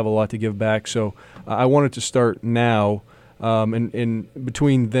have a lot to give back. So I wanted to start now, and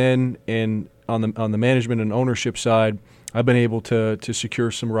between then and on the management and ownership side, I've been able to secure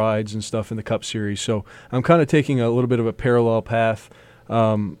some rides and stuff in the Cup Series. So I'm kind of taking a little bit of a parallel path.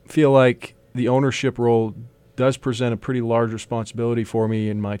 Feel like the ownership role does present a pretty large responsibility for me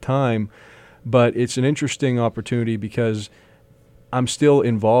in my time, but it's an interesting opportunity because I'm still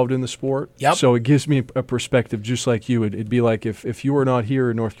involved in the sport. Yep. So it gives me a perspective just like you. It'd be like if you were not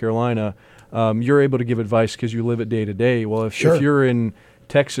here in North Carolina, you're able to give advice because you live it day to day. Well, if you're in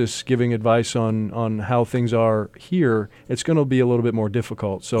Texas giving advice on how things are here, it's going to be a little bit more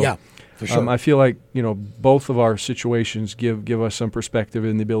difficult. So yeah, for sure. I feel like both of our situations give us some perspective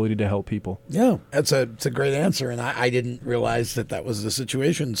and the ability to help people. Yeah, it's a great answer, and I didn't realize that was the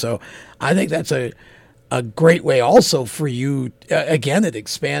situation. So I think that's a great way also for you. Again, it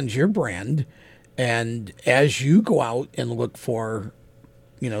expands your brand, and as you go out and look for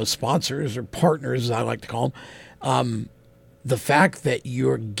sponsors or partners, as I like to call them. The fact that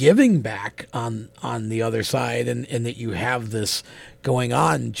you're giving back on the other side and that you have this going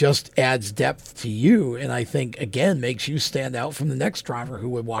on just adds depth to you, and I think, again, makes you stand out from the next driver who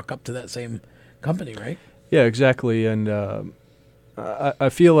would walk up to that same company, right? Yeah, exactly. And I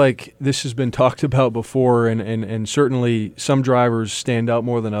feel like this has been talked about before, and certainly some drivers stand out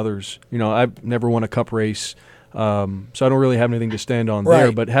more than others. I've never won a Cup race. So I don't really have anything to stand on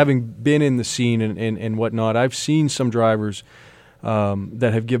there. But having been in the scene and whatnot, I've seen some drivers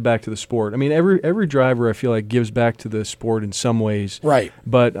that have give back to the sport. I mean, every driver I feel like gives back to the sport in some ways. Right.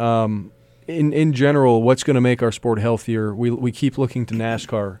 But in general, what's going to make our sport healthier? We keep looking to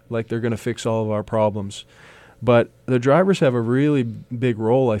NASCAR like they're going to fix all of our problems. But the drivers have a really big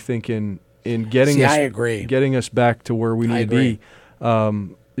role, I think, in getting us back to where we need to be.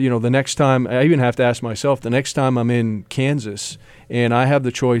 The next time, I even have to ask myself, the next time I'm in Kansas and I have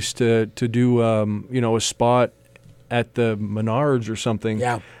the choice to do, a spot at the Menards or something,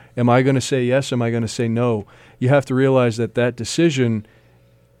 am I going to say yes? Am I going to say no? You have to realize that decision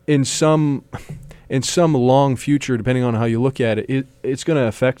in some long future, depending on how you look at it, it's going to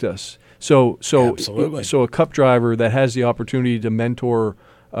affect us. So Absolutely. So a Cup driver that has the opportunity to mentor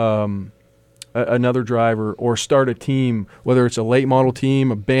another driver or start a team, whether it's a late model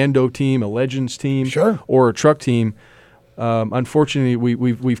team, a Bando team, a Legends team, or a truck team. Unfortunately,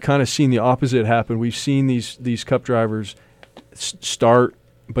 we've kind of seen the opposite happen. We've seen these Cup drivers start,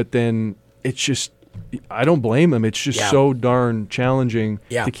 but then it's just, I don't blame them. It's just so darn challenging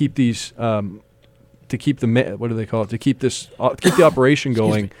to keep these, to keep the operation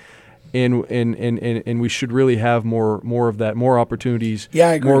going. and we should really have more of that, more opportunities, Yeah,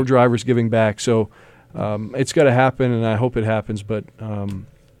 I agree. more drivers giving back. So it's got to happen, and I hope it happens, but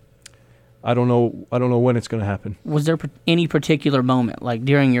I don't know when it's going to happen. Was there any particular moment, like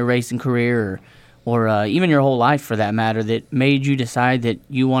during your racing career or even your whole life for that matter, that made you decide that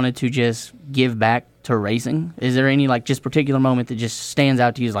you wanted to just give back to racing? Is there any like just particular moment that just stands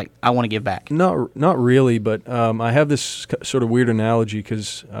out to you as like, I want to give back? Not really, but I have this sort of weird analogy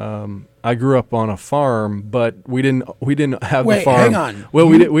because I grew up on a farm, but we didn't have the farm. Hang on. Well,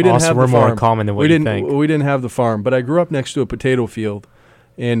 we didn't have the farm. We're more uncommon than what you think. We didn't have the farm, but I grew up next to a potato field,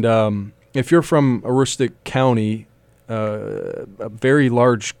 and if you're from Aroostook County, a very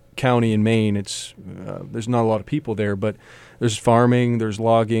large county in Maine, it's there's not a lot of people there, but there's farming, there's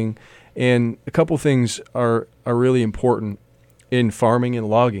logging, and a couple things are really important in farming and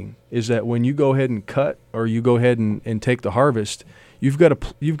logging is that when you go ahead and cut or you go ahead and take the harvest, you've got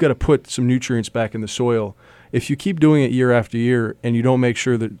to put some nutrients back in the soil. If you keep doing it year after year and you don't make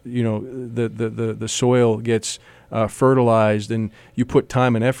sure that the soil gets fertilized and you put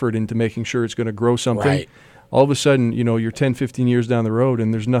time and effort into making sure it's going to grow something, Right. all of a sudden, you're 10, 15 years down the road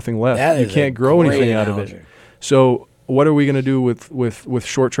and there's nothing left. That You is can't a grow great anything out analogy. of it. So what are we going to do with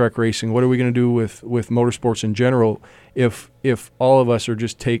short track racing? What are we going to do with motorsports in general if all of us are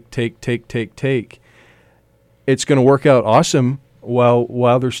just take? It's going to work out awesome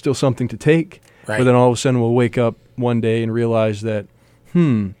while there's still something to take. Right. But then all of a sudden we'll wake up one day and realize that,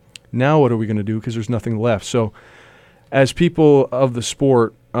 now what are we going to do because there's nothing left. So as people of the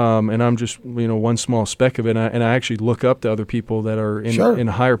sport, and I'm just one small speck of it, and I actually look up to other people that are in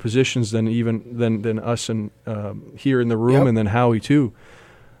higher positions than us and here in the room, Yep. and then Howie too.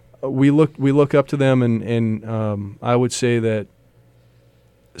 We look up to them, and I would say that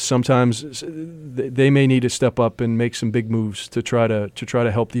sometimes they may need to step up and make some big moves to try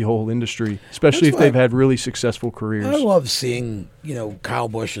to help the whole industry, especially That's if they've why had really successful careers. I love seeing, Kyle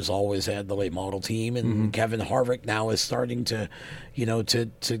Busch has always had the late model team, and Kevin Harvick now is starting to,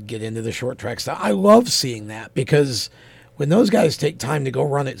 to get into the short track stuff. I love seeing that because when those guys take time to go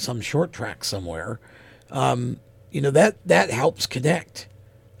run at some short track somewhere, that helps connect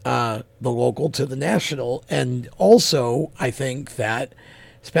the local to the national. And also, I think that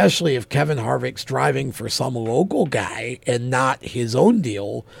especially if Kevin Harvick's driving for some local guy and not his own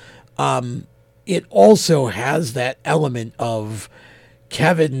deal, it also has that element of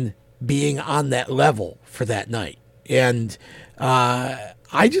Kevin being on that level for that night. And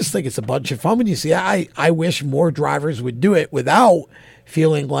I just think it's a bunch of fun when you see it. I wish more drivers would do it without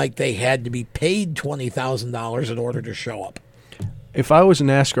feeling like they had to be paid $20,000 in order to show up. If I was a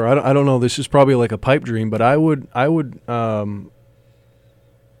NASCAR, I don't know, this is probably like a pipe dream, but I would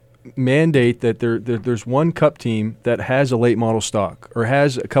mandate that there's one cup team that has a late model stock or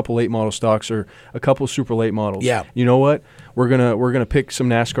has a couple late model stocks or a couple super late models. Yeah. You know what? We're gonna pick some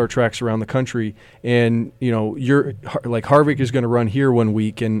NASCAR tracks around the country, and you're like Harvick is gonna run here one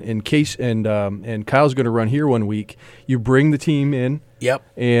week, and Case and Kyle's gonna run here one week. You bring the team in. Yep.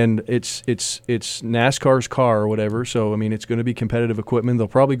 And it's NASCAR's car or whatever. So I mean, it's going to be competitive equipment. They'll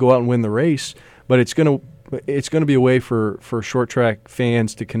probably go out and win the race, but it's going to be a way for short track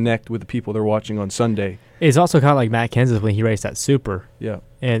fans to connect with the people they're watching on Sunday. It's also kind of like Matt Kenseth when he raced that Super. Yeah.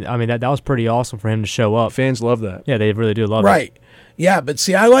 And I mean that was pretty awesome for him to show up. Fans love that. Yeah, they really do love it. Right. Yeah, but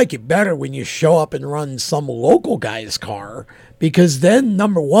see, I like it better when you show up and run some local guy's car because then,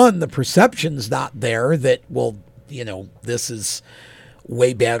 number one, the perception's not there that, well, this is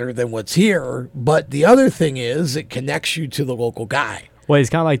way better than what's here. But the other thing is it connects you to the local guy. Well, he's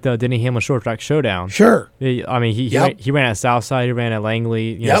kind of like the Denny Hamlin Short Track Showdown. Sure. I mean, he ran at Southside, he ran at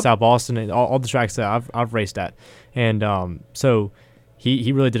Langley, South Boston, and all the tracks that I've raced at. And so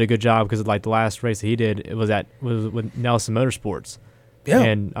he really did a good job because like the last race that he did was with Nelson Motorsports. Yeah.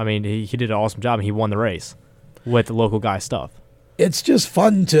 And I mean, he did an awesome job and he won the race with the local guy stuff. It's just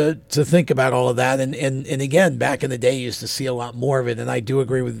fun to think about all of that. And again, back in the day, you used to see a lot more of it. And I do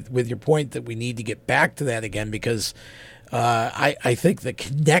agree with your point that we need to get back to that again because I think the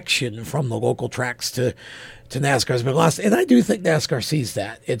connection from the local tracks to NASCAR has been lost. And I do think NASCAR sees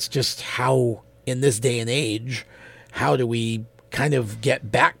that. It's just how, in this day and age, how do we kind of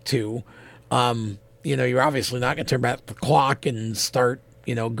get back to, you're obviously not going to turn back the clock and start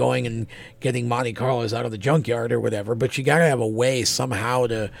going and getting Monte Carlos out of the junkyard or whatever, but you got to have a way somehow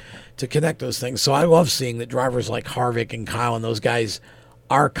to connect those things. So I love seeing that drivers like Harvick and Kyle and those guys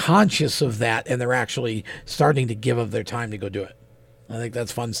are conscious of that, and they're actually starting to give of their time to go do it. I think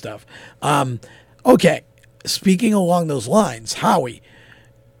that's fun stuff. Okay, speaking along those lines, Howie,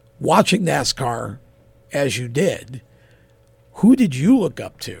 watching NASCAR as you did, who did you look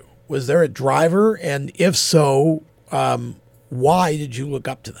up to? Was there a driver? And if so, why did you look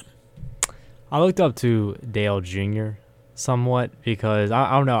up to them? I looked up to Dale Jr. somewhat because,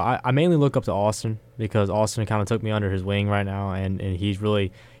 I don't know, I mainly look up to Austin because Austin kind of took me under his wing right now, and he's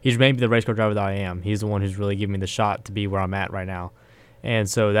made me the race car driver that I am. He's the one who's really giving me the shot to be where I'm at right now. And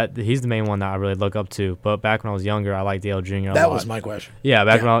so he's the main one that I really look up to. But back when I was younger, I liked Dale Jr. a lot. That was my question. Yeah,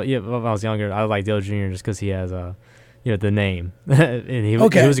 when I was younger, I liked Dale Jr. just because he has the name, and he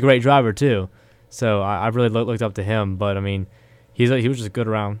was a great driver too. So I really looked up to him. But I mean, he was just a good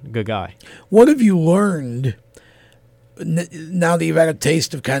guy. What have you learned now that you've had a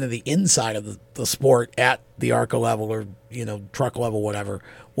taste of kind of the inside of the sport at the ARCA level or truck level, whatever?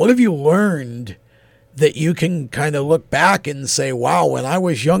 What have you learned that you can kind of look back and say, wow, when I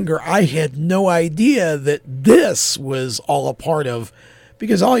was younger, I had no idea that this was all a part of,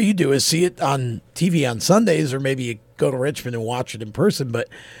 because all you do is see it on TV on Sundays, or maybe you go to Richmond and watch it in person. But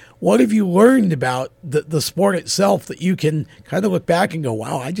what have you learned about the sport itself that you can kind of look back and go,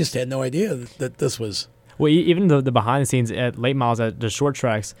 wow, I just had no idea that this was. Well, even the behind the scenes at late models at the short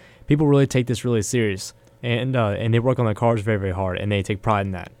tracks, people really take this really serious, and they work on their cars very, very hard, and they take pride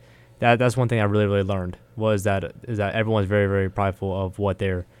in that. That's one thing I really, really learned is that everyone's very, very prideful of what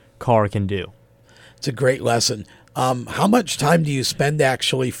their car can do. It's a great lesson. How much time do you spend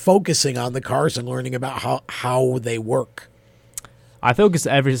actually focusing on the cars and learning about how they work? I focus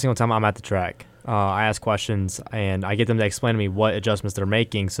every single time I'm at the track. I ask questions, and I get them to explain to me what adjustments they're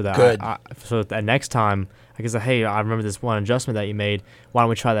making so that so that next time I can say, hey, I remember this one adjustment that you made. Why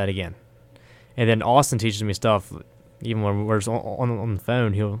don't we try that again? And then Austin teaches me stuff. Even when we're on the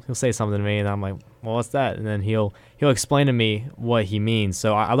phone, he'll say something to me, and I'm like, well, what's that? And then he'll explain to me what he means.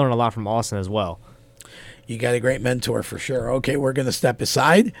 So I learn a lot from Austin as well. You got a great mentor for sure. Okay, we're going to step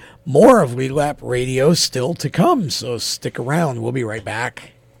aside. More of Lead Lap Radio still to come, so stick around. We'll be right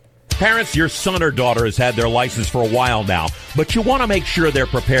back. Parents, your son or daughter has had their license for a while now, but you want to make sure they're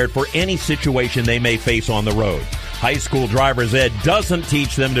prepared for any situation they may face on the road. High school driver's ed doesn't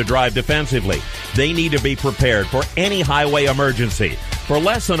teach them to drive defensively. They need to be prepared for any highway emergency. For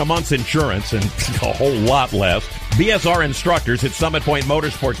less than a month's insurance, and a whole lot less, BSR instructors at Summit Point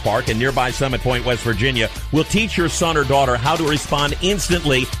Motorsports Park in nearby Summit Point, West Virginia, will teach your son or daughter how to respond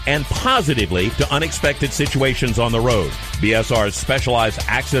instantly and positively to unexpected situations on the road. BSR's specialized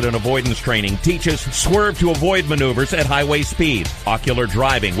accident avoidance training teaches swerve to avoid maneuvers at highway speed, ocular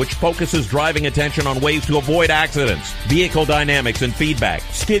driving, which focuses driving attention on ways to avoid accidents, vehicle dynamics and feedback,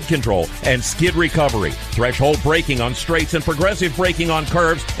 skid control and skid recovery, threshold braking on straights and progressive braking on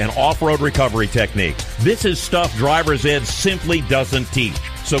curves, and off-road recovery techniques. This is stuff driver's ed simply doesn't teach.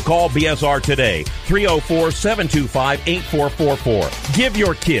 So call BSR today, 304-725-8444. Give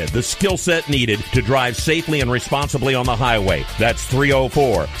your kid the skill set needed to drive safely and responsibly on the highway. That's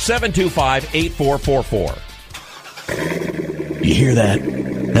 304-725-8444. You hear that?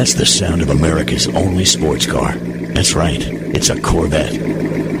 That's the sound of America's only sports car. That's right, it's a Corvette.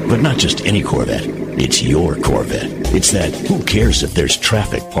 But not just any Corvette. It's your Corvette. It's that who cares if there's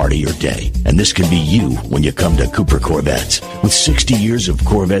traffic part of your day. And this can be you when you come to Cooper Corvettes. With 60 years of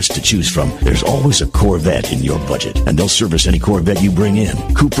Corvettes to choose from, there's always a Corvette in your budget. And they'll service any Corvette you bring in.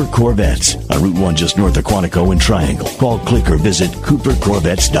 Cooper Corvettes on Route 1 just north of Quantico and Triangle. Call, click, or visit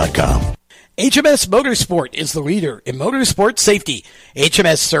CooperCorvettes.com. HMS Motorsport is the leader in motorsport safety.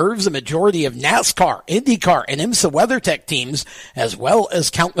 HMS serves a majority of NASCAR, IndyCar, and IMSA WeatherTech teams, as well as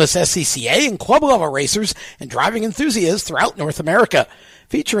countless SCCA and club-level racers and driving enthusiasts throughout North America.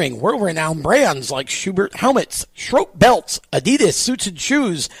 Featuring world-renowned brands like Schubert helmets, Schroep belts, Adidas suits and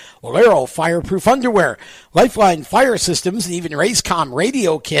shoes, Olero fireproof underwear, Lifeline fire systems, and even Racecom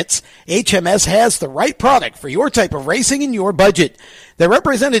radio kits, HMS has the right product for your type of racing and your budget. Their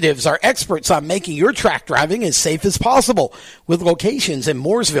representatives are experts on making your track driving as safe as possible. With locations in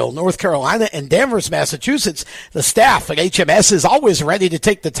Mooresville, North Carolina, and Danvers, Massachusetts, the staff at HMS is always ready to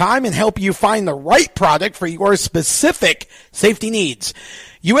take the time and help you find the right product for your specific safety needs.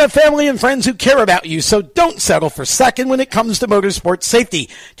 You have family and friends who care about you, so don't settle for second when it comes to motorsport safety.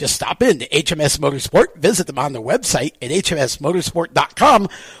 Just stop in to HMS Motorsport, visit them on their website at hmsmotorsport.com,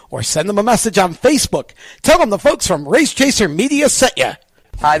 or send them a message on Facebook. Tell them the folks from Race Chaser Media sent you.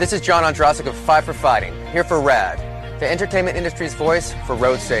 Hi, this is John Ondrasik of Five for Fighting, here for RAD, the entertainment industry's voice for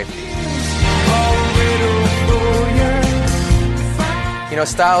road safety. You know,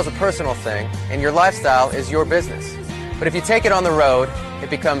 style is a personal thing, and your lifestyle is your business. But if you take it on the road, it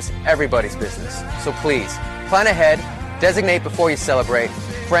becomes everybody's business. So please, plan ahead, designate before you celebrate.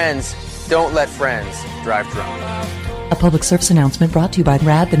 Friends, don't let friends drive drunk. A public service announcement brought to you by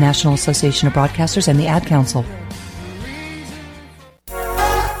RAD, the National Association of Broadcasters, and the Ad Council.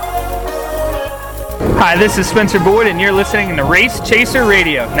 Hi, this is Spencer Boyd, and you're listening to Race Chaser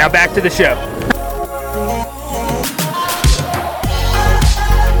Radio. Now back to the show.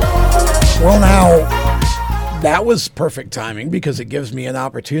 Well, now, that was perfect timing because it gives me an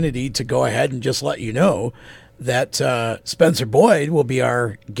opportunity to go ahead and just let you know that Spencer Boyd will be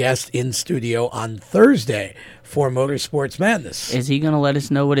our guest in studio on Thursday for Motorsports Madness. Is he going to let us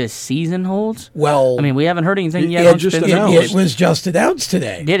know what his season holds? Well, I mean, we haven't heard anything yet. It was just announced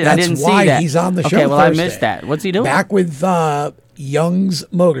today. Did it? That's I didn't see why that. he's on the show. Okay, well, Thursday. I missed that. What's he doing? Back with Young's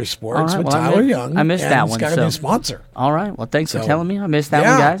Motorsports with Tyler Young. I missed that one. He's got a new sponsor. All right. Well, thanks for telling me. I missed that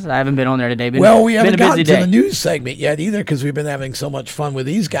one, guys. I haven't been on there today. We haven't been a gotten busy to day. the news segment yet either because we've been having so much fun with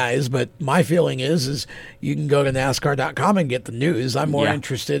these guys. But my feeling is you can go to NASCAR.com and get the news. I'm more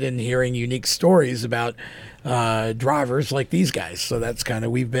interested in hearing unique stories about drivers like these guys. So that's kind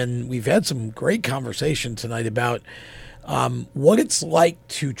of we've had some great conversation tonight about what it's like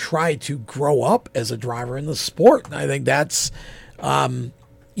to try to grow up as a driver in the sport. And I think that's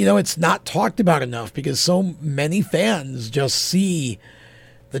it's not talked about enough because so many fans just see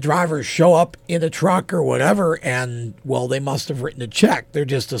the drivers show up in a truck or whatever and, well, they must have written a check. They're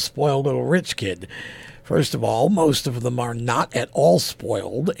just a spoiled little rich kid. First of all, most of them are not at all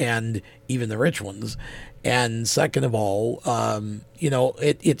spoiled, and even the rich ones. And second of all,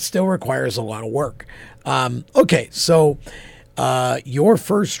 it still requires a lot of work. Okay, so your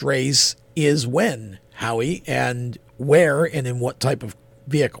first race is when, Howie, and where and in what type of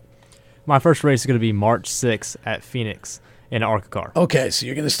vehicle? My first race is going to be March 6th at Phoenix in an ARCA car. Okay, so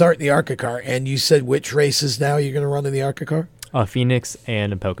you're going to start in the ARCA car, and you said which races now you're going to run in the ARCA car? Phoenix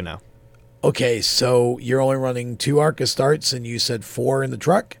and in Pocono. Okay, so you're only running 2 ARCA starts, and you said 4 in the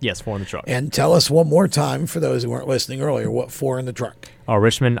truck? Yes, 4 in the truck. And tell us one more time, for those who weren't listening earlier, what 4 in the truck?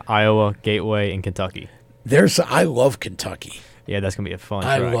 Richmond, Iowa, Gateway, and Kentucky. I love Kentucky. Yeah, that's going to be a fun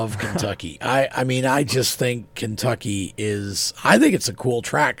track. I love Kentucky. I just think Kentucky I think it's a cool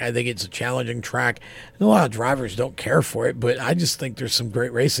track. I think it's a challenging track. A lot of drivers don't care for it, but I just think there's some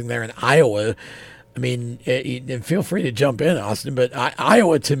great racing there in Iowa. I mean, and feel free to jump in, Austin, but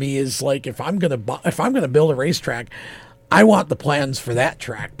Iowa to me is like if I'm gonna build a racetrack, I want the plans for that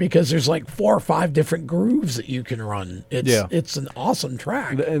track because there's like 4 or 5 different grooves that you can run. It's an awesome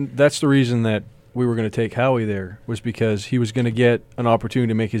track, and that's the reason that we were going to take Howie there was because he was going to get an opportunity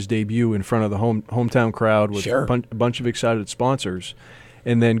to make his debut in front of the hometown crowd with a bunch of excited sponsors,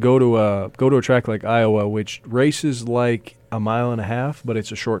 and then go to a track like Iowa, which races like a 1.5 miles, but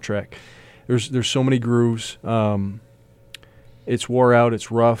it's a short track. There's so many grooves. It's wore out.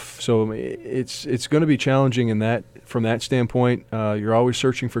 It's rough. So it's going to be challenging from that standpoint. You're always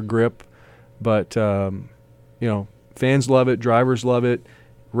searching for grip, but fans love it. Drivers love it.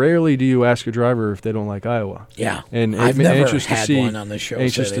 Rarely do you ask a driver if they don't like Iowa. Yeah, and I've never had one on the show.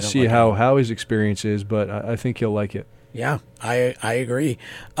 Anxious to see how Howie's experience is, but I think he'll like it. Yeah, I agree.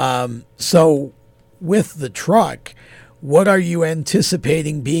 So with the truck, what are you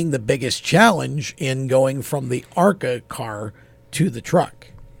anticipating being the biggest challenge in going from the ARCA car to the truck?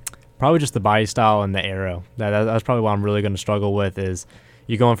 Probably just the body style and the aero. That's probably what I'm really going to struggle with is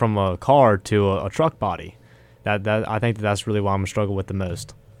you going from a car to a truck body. I think that's really what I'm going to struggle with the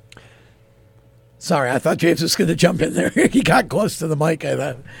most. Sorry, I thought James was going to jump in there. He got close to the mic.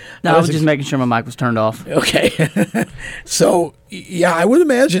 I was just making sure my mic was turned off. Okay. So, yeah, I would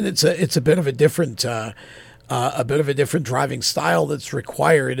imagine it's a bit of a different driving style that's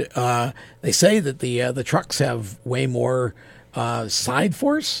required. They say that the trucks have way more side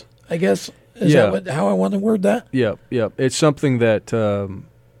force, I guess. Is that how I want to word that? Yeah. It's something that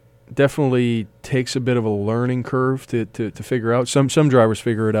definitely takes a bit of a learning curve to figure out. Some drivers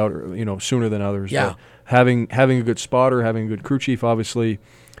figure it out, sooner than others. Yeah. But having a good spotter, having a good crew chief, obviously,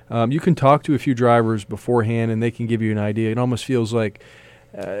 you can talk to a few drivers beforehand, and they can give you an idea. It almost feels like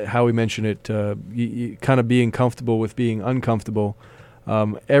how we mentioned it, you kind of being comfortable with being uncomfortable.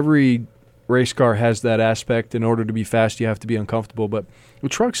 Every race car has that aspect. In order to be fast, you have to be uncomfortable. But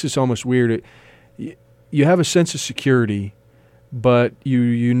with trucks, it's almost weird. You have a sense of security, but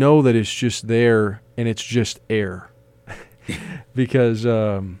you know that it's just there and it's just air, because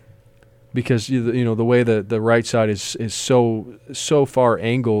the way the right side is so far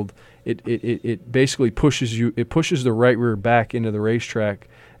angled, it basically pushes the right rear back into the racetrack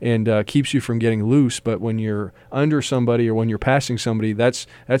and keeps you from getting loose. But when you're under somebody or when you're passing somebody, that's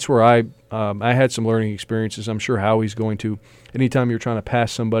where I had some learning experiences. I'm sure Howie's going to. Anytime you're trying to pass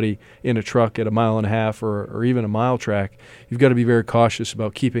somebody in a truck at a 1.5 miles or even a mile track, you've got to be very cautious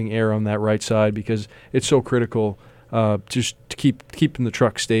about keeping air on that right side because it's so critical just to keeping the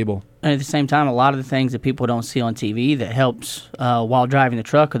truck stable. And at the same time, a lot of the things that people don't see on TV that helps while driving the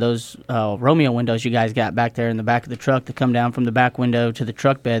truck are those Romeo windows you guys got back there in the back of the truck that come down from the back window to the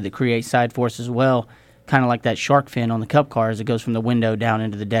truck bed that create side force as well, kind of like that shark fin on the Cup cars that goes from the window down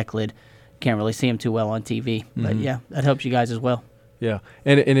into the deck lid. Can't really see them too well on TV, but yeah, that helps you guys as well. Yeah,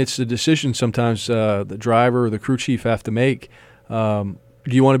 and it's a decision sometimes the driver or the crew chief have to make.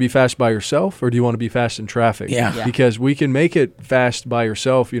 Do you want to be fast by yourself, or do you want to be fast in traffic? Yeah. Because we can make it fast by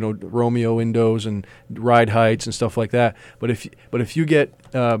yourself, Romeo windows and ride heights and stuff like that. But if you get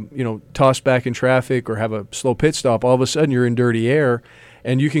tossed back in traffic or have a slow pit stop, all of a sudden you're in dirty air,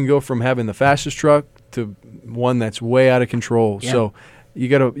 and you can go from having the fastest truck to one that's way out of control. Yeah. So you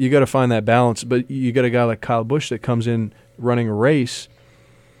gotta find that balance. But you got a guy like Kyle Busch that comes in running a race.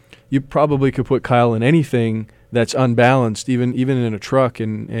 You probably could put Kyle in anything that's unbalanced, even in a truck,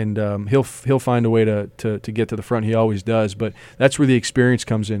 and he'll find a way to get to the front. He always does, but that's where the experience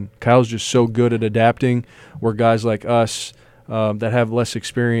comes in. Kyle's just so good at adapting, where guys like us that have less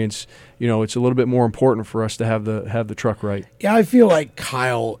experience, it's a little bit more important for us to have the truck right. Yeah, I feel like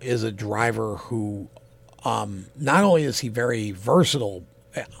Kyle is a driver who not only is he very versatile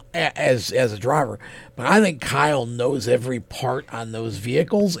as a driver, but I think Kyle knows every part on those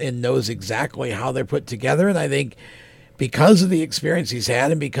vehicles and knows exactly how they're put together. And I think because of the experience he's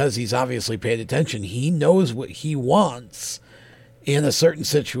had and because he's obviously paid attention, he knows what he wants in a certain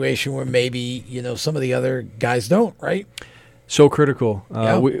situation where maybe, some of the other guys don't, right? So critical.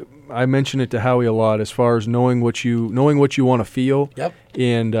 Yeah. I mention it to Howie a lot as far as knowing what you want to feel. Yep.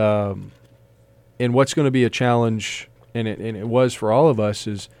 And what's going to be a challenge, and it was for all of us,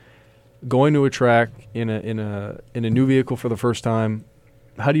 is going to a track in a new vehicle for the first time.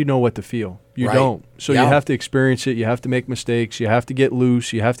 How do you know what to feel? You Right. don't. So Yeah. you have to experience it. You have to make mistakes. You have to get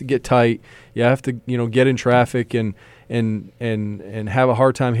loose. You have to get tight. You have to get in traffic and have a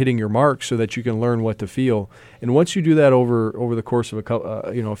hard time hitting your mark so that you can learn what to feel. And once you do that over the course of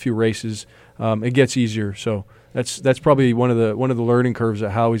a few races, it gets easier. So that's probably one of the learning curves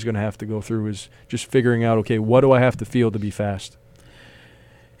that Howie's going to have to go through, is just figuring out, okay, what do I have to feel to be fast?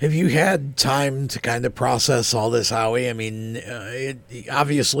 Have you had time to kind of process all this, Howie? I mean,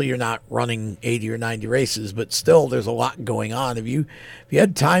 obviously you're not running 80 or 90 races, but still there's a lot going on. Have you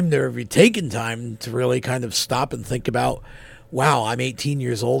taken time to really kind of stop and think about, wow, I'm 18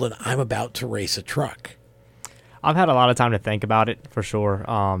 years old and I'm about to race a truck? I've had a lot of time to think about it, for sure.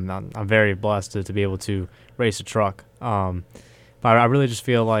 I'm very blessed to be able to race a truck. But I really just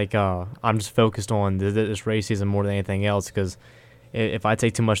feel like I'm just focused on this race season more than anything else, because if I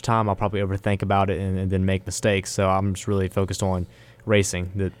take too much time, I'll probably overthink about it and then make mistakes. So I'm just really focused on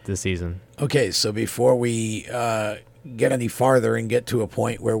racing this season. Okay, so before we get any farther and get to a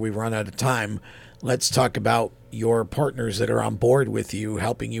point where we run out of time, let's talk about your partners that are on board with you,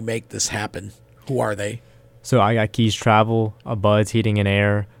 helping you make this happen. Who are they? So I got Keys Travel, Bud's Heating and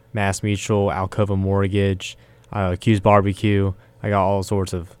Air, Mass Mutual, Alcova Mortgage, Q's Barbecue. I got all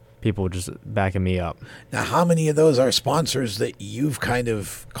sorts of people just backing me up. Now, how many of those are sponsors that you've kind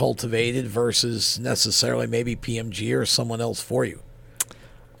of cultivated versus necessarily maybe PMG or someone else for you?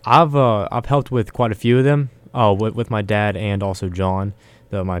 I've helped with quite a few of them, with my dad and also John,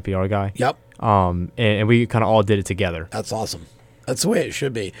 that might be our guy. Yep. And we kind of all did it together. That's awesome. That's the way it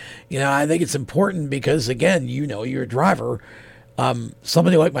should be. I think it's important because, again, you're a driver.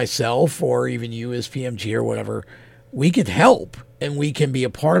 Somebody like myself or even you as PMG or whatever, we can help and we can be a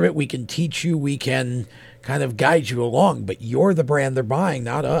part of it. We can teach you. We can kind of guide you along, but you're the brand they're buying,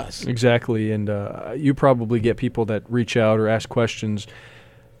 not us. Exactly. And you probably get people that reach out or ask questions.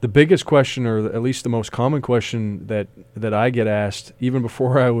 The biggest question, or at least the most common question that I get asked, even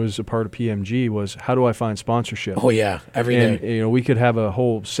before I was a part of PMG, was, how do I find sponsorship? Oh, yeah, every day. And, we could have a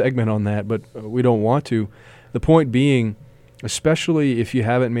whole segment on that, but we don't want to. The point being, especially if you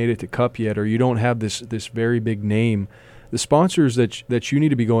haven't made it to Cup yet or you don't have this very big name, the sponsors that you need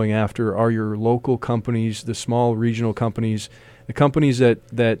to be going after are your local companies, the small regional companies, the companies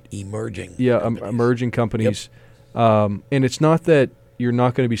that emerging. Yeah, emerging companies. Yep. And it's not that you're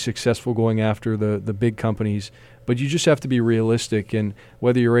not going to be successful going after the big companies, but you just have to be realistic. And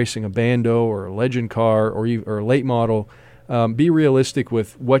whether you're racing a Bando or a Legend car or a late model, be realistic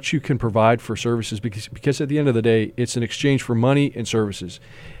with what you can provide for services, because at the end of the day, it's an exchange for money and services.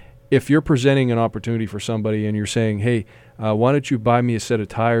 If you're presenting an opportunity for somebody and you're saying, hey, why don't you buy me a set of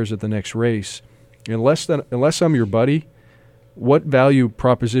tires at the next race, unless I'm your buddy, what value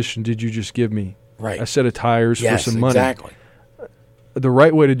proposition did you just give me? Right. A set of tires for some money. Exactly. The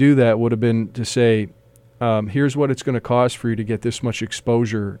right way to do that would have been to say, here's what it's going to cost for you to get this much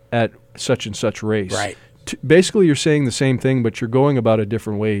exposure at such and such race. Right. basically you're saying the same thing, but you're going about it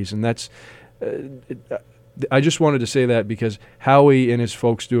different ways, and that's. I just wanted to say that because Howie and his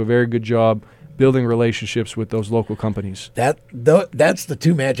folks do a very good job building relationships with those local companies. That's the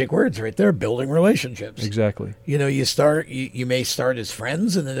two magic words right there: building relationships. Exactly. You know, you may start as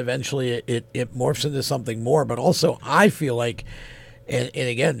friends, and then eventually it morphs into something more. But also, I feel like, and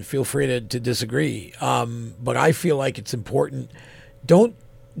again, feel free to disagree, but I feel like it's important. Don't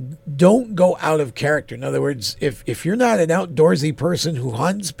go out of character. In other words, if you're not an outdoorsy person who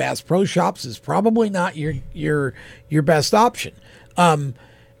hunts, Bass Pro Shops is probably not your best option.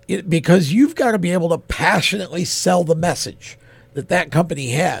 Because you've got to be able to passionately sell the message that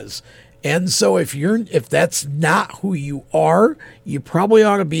company has. And so if that's not who you are, you probably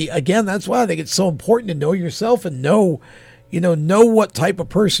ought to be. Again, that's why I think it's so important to know yourself and know what type of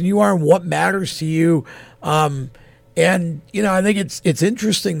person you are and what matters to you. And, I think it's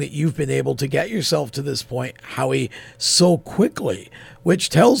interesting that you've been able to get yourself to this point, Howie, so quickly, which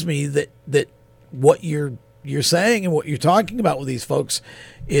tells me that what you're saying and what you're talking about with these folks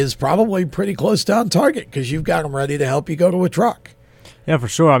is probably pretty close to on target because you've got them ready to help you go to a truck. Yeah, for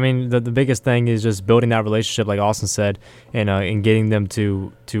sure. I mean, the biggest thing is just building that relationship, like Austin said, and getting them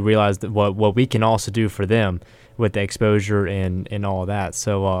to realize that what we can also do for them with the exposure and all of that.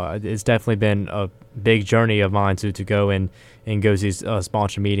 So it's definitely been a big journey of mine to go and go to these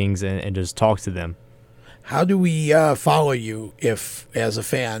sponsor meetings and just talk to them. How do we follow you if, as a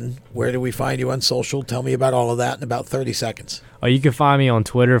fan, where do we find you on social? Tell me about all of that in about 30 seconds. You can find me on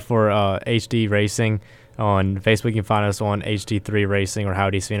Twitter for HD Racing. On Facebook, you can find us on HD3 Racing or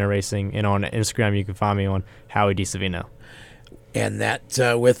Howie DiSavino Racing. And on Instagram, you can find me on Howie DiSavino. And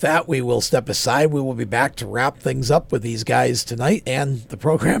with that, we will step aside. We will be back to wrap things up with these guys tonight and the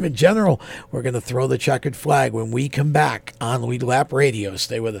program in general. We're going to throw the checkered flag when we come back on Lead Lap Radio.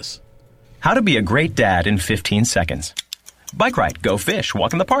 Stay with us. How to be a great dad in 15 seconds. Bike ride, go fish,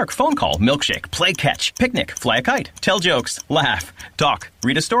 walk in the park, phone call, milkshake, play catch, picnic, fly a kite, tell jokes, laugh, talk,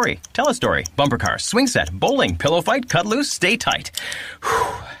 read a story, tell a story, bumper car, swing set, bowling, pillow fight, cut loose, stay tight.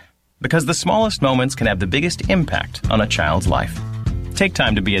 Whew. Because the smallest moments can have the biggest impact on a child's life. Take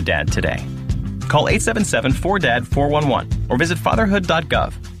time to be a dad today. Call 877-4DAD-411 or visit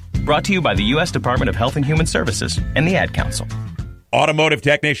fatherhood.gov. Brought to you by the U.S. Department of Health and Human Services and the Ad Council. Automotive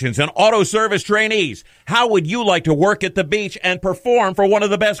technicians and auto service trainees, how would you like to work at the beach and perform for one of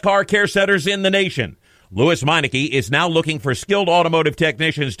the best car care centers in the nation? Lewis Meineke is now looking for skilled automotive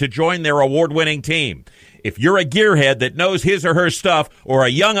technicians to join their award-winning team. If you're a gearhead that knows his or her stuff or a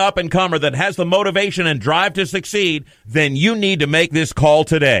young up-and-comer that has the motivation and drive to succeed, then you need to make this call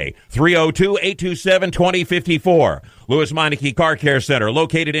today. 302-827-2054. Lewis Meineke Car Care Center,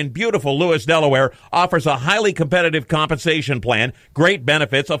 located in beautiful Lewis, Delaware, offers a highly competitive compensation plan, great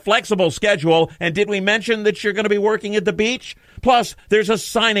benefits, a flexible schedule, and did we mention that you're going to be working at the beach? Plus, there's a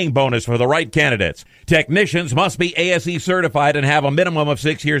signing bonus for the right candidates. Technicians must be ASE certified and have a minimum of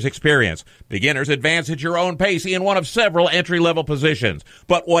 6 years experience. Beginners advance at your own pace in one of several entry-level positions.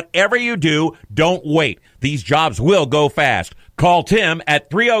 But whatever you do, don't wait. These jobs will go fast. Call Tim at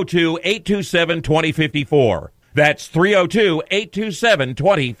 302-827-2054. That's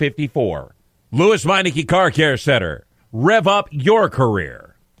 302-827-2054. Lewis Meineke Car Care Center. Rev up your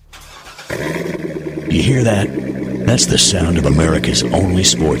career. You hear that? That's the sound of America's only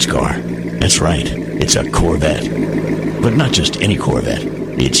sports car. That's right. It's a Corvette. But not just any Corvette.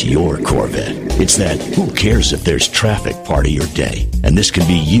 It's your Corvette. It's that who cares if there's traffic part of your day. And this can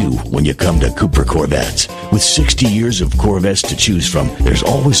be you when you come to Cooper Corvettes. With 60 years of Corvettes to choose from, there's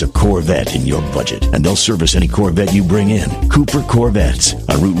always a Corvette in your budget. And they'll service any Corvette you bring in. Cooper Corvettes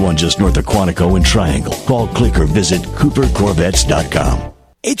on Route 1 just north of Quantico and Triangle. Call, click, or visit CooperCorvettes.com.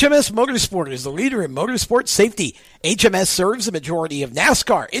 HMS Motorsport is the leader in motorsport safety. HMS serves a majority of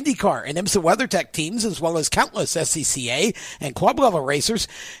NASCAR, IndyCar, and IMSA WeatherTech teams, as well as countless SCCA and club-level racers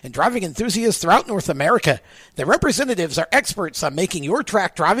and driving enthusiasts throughout North America. Their representatives are experts on making your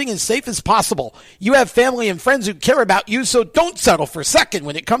track driving as safe as possible. You have family and friends who care about you, so don't settle for second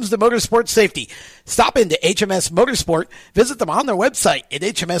when it comes to motorsport safety. Stop into HMS Motorsport, visit them on their website at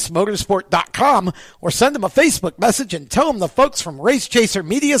hmsmotorsport.com, or send them a Facebook message and tell them the folks from Race Chaser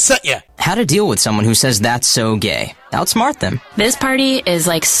Media sent you. How to deal with someone who says that's so gay. Outsmart them. This party is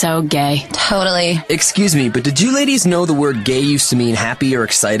like so gay. Totally. Excuse me, but did you ladies know the word gay used to mean happy or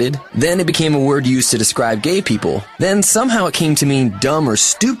excited? Then it became a word used to describe gay people. Then somehow it came to mean dumb or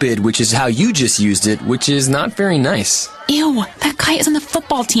stupid, which is how you just used it, which is not very nice. Ew, that guy is on the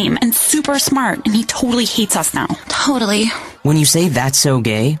football team and super smart, and he totally hates us now. Totally. When you say that's so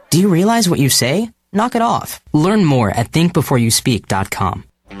gay, do you realize what you say? Knock it off. Learn more at thinkbeforeyouspeak.com.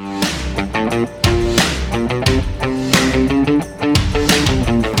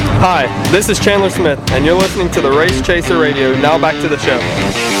 Hi, this is Chandler Smith, and you're listening to the Race Chaser Radio. Now back to the show.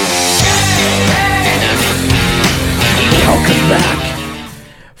 Welcome back.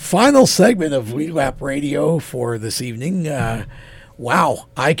 Final segment of Lead Lap Radio for this evening. Wow,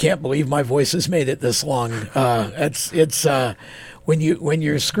 I can't believe my voice has made it this long. It's when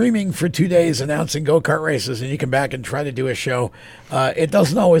you're screaming for 2 days announcing go-kart races and you come back and try to do a show, it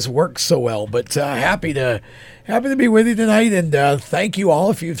doesn't always work so well. But happy to be with you tonight, and thank you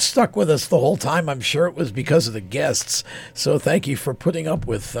all if you've stuck with us the whole time. I'm sure it was because of the guests, so thank you for putting up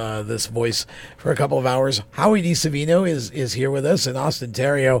with this voice for a couple of hours. Howie DiSavino is here with us in Austin,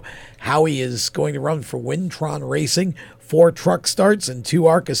 Theriault. Howie is going to run for Wintron Racing, 4 truck starts and 2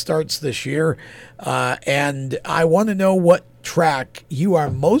 ARCA starts this year, and I want to know what track you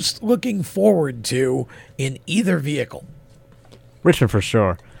are most looking forward to in either vehicle. Richmond for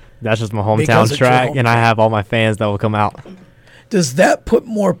sure. That's just my hometown track, and I have all my fans that will come out. Does that put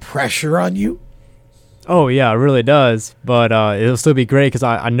more pressure on you? Oh, yeah, it really does. But it'll still be great because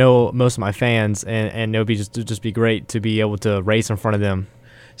I know most of my fans, and it'll be just be great to be able to race in front of them.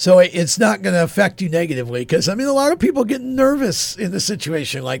 So it's not going to affect you negatively because, I mean, a lot of people get nervous in a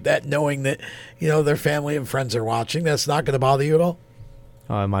situation like that, knowing that, their family and friends are watching. That's not going to bother you at all?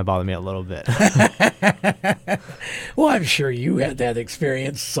 It might bother me a little bit. Well, I'm sure you had that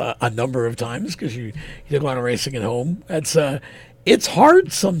experience a number of times because you did a lot of racing at home. It's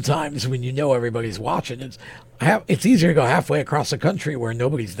hard sometimes when you know everybody's watching. It's easier to go halfway across the country where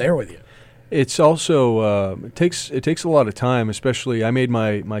nobody's there with you. It's also it takes a lot of time. Especially, I made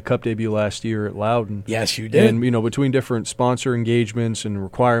my Cup debut last year at Loudon. Yes, you did. And between different sponsor engagements and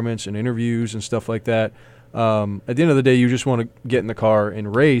requirements and interviews and stuff like that. At the end of the day, you just want to get in the car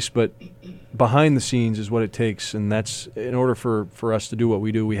and race, but behind the scenes is what it takes, and that's in order for us to do what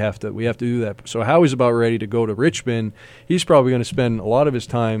we do, we have to do that. So Howie's about ready to go to Richmond. He's probably going to spend a lot of his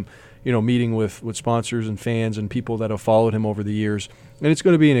time, meeting with sponsors and fans and people that have followed him over the years, and it's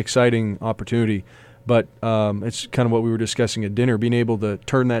going to be an exciting opportunity. But it's kind of what we were discussing at dinner, being able to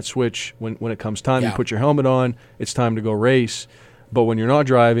turn that switch when it comes time. You put your helmet on, it's time to go race. But when you're not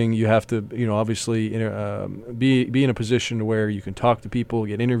driving, you have to, obviously be in a position to where you can talk to people,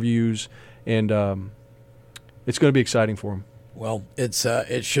 get interviews, and it's going to be exciting for him. Well,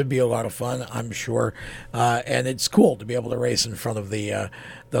 it should be a lot of fun, I'm sure, and it's cool to be able to race in front of the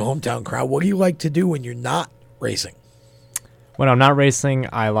hometown crowd. What do you like to do when you're not racing? When I'm not racing,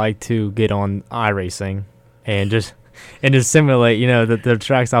 I like to get on iRacing and just simulate, the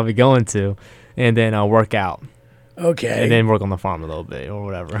tracks I'll be going to, and then I'll work out. Okay. And then work on the farm a little bit or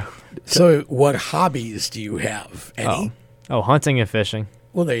whatever. So what hobbies do you have? Any? Oh, hunting and fishing.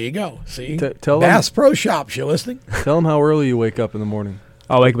 Well, there you go. See? Tell Bass Pro Shops, you listening? Tell them how early you wake up in the morning.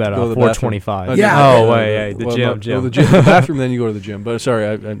 I'll wake up at 4:25. Okay. Yeah. Oh, wait, the gym. The bathroom, then you go to the gym. But sorry,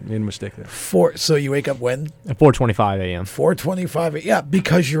 I made a mistake there. So you wake up when? At 4:25 a.m. 4:25. Yeah,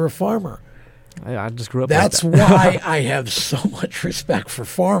 because you're a farmer. I just grew up. That's like that. why I have so much respect for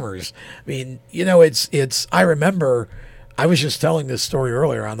farmers. I mean, it's. I remember, I was just telling this story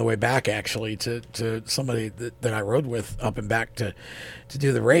earlier on the way back, actually, to somebody that I rode with up and back to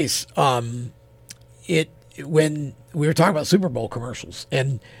do the race. When we were talking about Super Bowl commercials,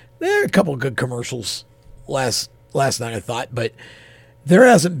 and there are a couple of good commercials last night, I thought, but there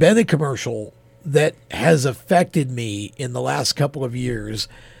hasn't been a commercial that has affected me in the last couple of years.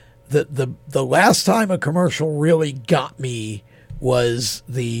 The last time a commercial really got me was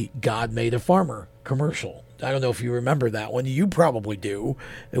the God Made a Farmer commercial. I don't know if you remember that one. You probably do.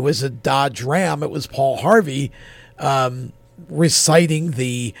 It was a Dodge Ram. It was Paul Harvey reciting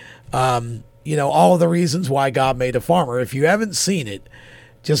the, all of the reasons why God made a farmer. If you haven't seen it,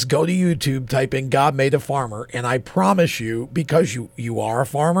 just go to YouTube, type in God Made a Farmer, and I promise you, because you are a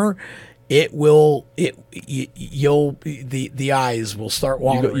farmer, the eyes will start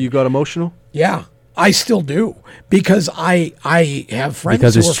watering. You got emotional? Yeah, I still do, because I have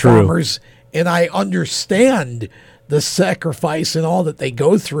friends who are farmers, and I understand the sacrifice and all that they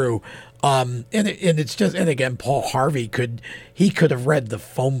go through. And it's just, and again, Paul Harvey could have read the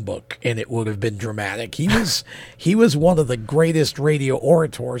phone book and it would have been dramatic. He was one of the greatest radio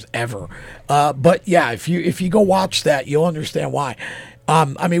orators ever. But yeah, if you go watch that, you'll understand why.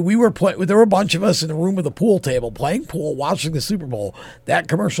 I mean, there were a bunch of us in the room with a pool table playing pool, watching the Super Bowl. That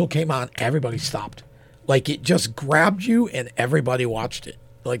commercial came on, everybody stopped. Like, it just grabbed you and everybody watched it.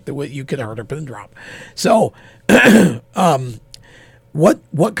 Like, the way you could have heard a pin drop. So,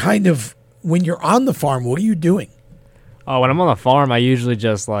 what kind of, when you're on the farm, what are you doing? Oh, when I'm on the farm, I usually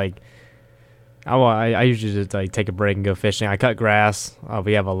just I usually just take a break and go fishing. I cut grass.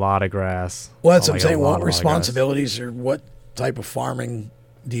 We have a lot of grass. Well, that's what I'm saying. What responsibilities or what type of farming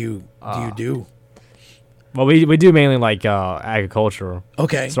Do you do? Well, we do mainly like agriculture.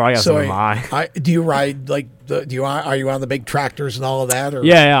 Okay. So I got some in my eye. Do you ride are you on the big tractors and all of that? Or?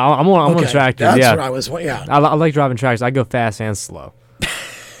 Yeah, I'm on the tractor. That's yeah. what I was. Yeah. I like driving tractors. I go fast and slow.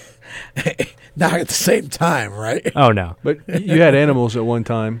 Not at the same time, right? Oh no! But you had animals at one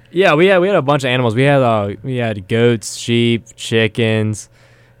time. Yeah, we had a bunch of animals. We had goats, sheep, chickens,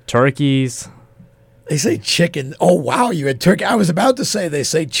 turkeys. They say chicken. Oh wow, you had turkey. I was about to say they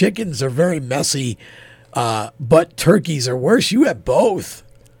say chickens are very messy, but turkeys are worse. You had both.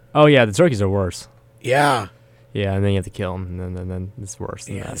 Oh yeah, the turkeys are worse. Yeah. Yeah, and then you have to kill them, and then it's worse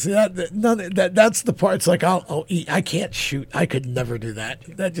than that. See that's the part. It's like I'll eat. I can't shoot. I could never do that.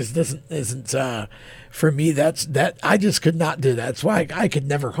 That just isn't for me. That I just could not do that. That's why I could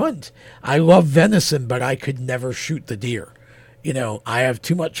never hunt. I love venison, but I could never shoot the deer. You know, I have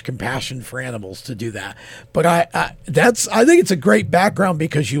too much compassion for animals to do that. But I think it's a great background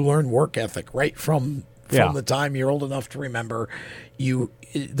because you learn work ethic right from the time you're old enough to remember.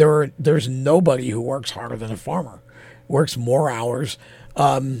 There's nobody who works harder than a farmer, works more hours.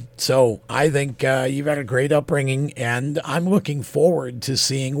 So I think you've had a great upbringing, and I'm looking forward to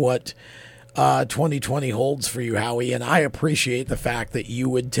seeing what 2020 holds for you, Howie. And I appreciate the fact that you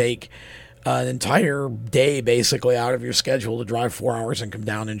would take an entire day basically out of your schedule to drive 4 hours and come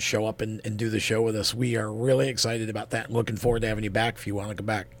down and show up and do the show with us. We are really excited about that and looking forward to having you back if you want to come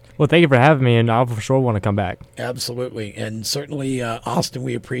back. Well, thank you for having me, and I'll for sure want to come back. Absolutely. And certainly, Austin,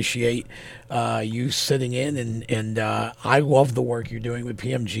 we appreciate you sitting in, and I love the work you're doing with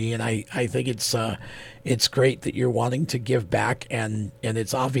PMG, and I think it's great that you're wanting to give back, and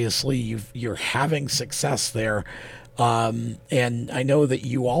it's obviously you're having success there. And I know that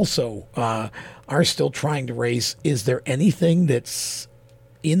you also are still trying to race. Is there anything that's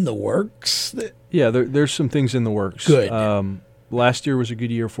in the works? There's some things in the works. Good. Last year was a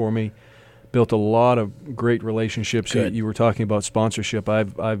good year for me. Built a lot of great relationships. You were talking about sponsorship.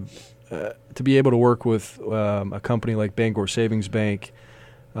 I've to be able to work with a company like Bangor Savings Bank.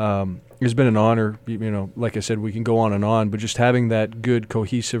 It's been an honor. You know, like I said, we can go on and on, but just having that good,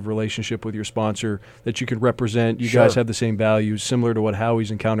 cohesive relationship with your sponsor that you can represent. You guys have the same values, similar to what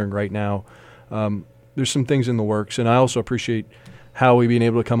Howie's encountering right now. There's some things in the works, and I also appreciate Howie being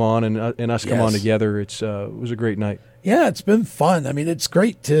able to come on and us come on together. It was a great night. Yeah, it's been fun. I mean, it's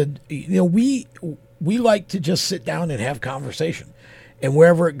great to, we like to just sit down and have conversation, and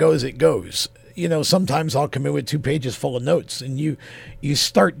wherever it goes, it goes. Sometimes I'll come in with 2 pages full of notes, and you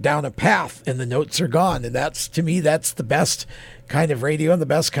start down a path and the notes are gone. And to me, that's the best kind of radio and the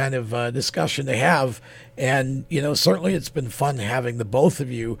best kind of discussion to have. And, certainly it's been fun having the both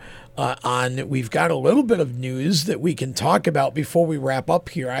of you on. We've got a little bit of news that we can talk about before we wrap up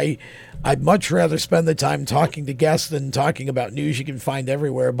here. I'd much rather spend the time talking to guests than talking about news you can find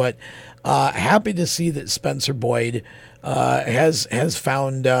everywhere. But happy to see that Spencer Boyd has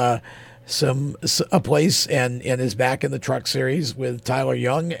found a place and is back in the Truck Series with Tyler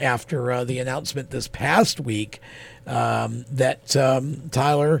Young after the announcement this past week that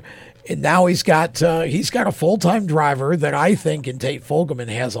Tyler. And now he's got a full-time driver that I think in Tate Fulgerman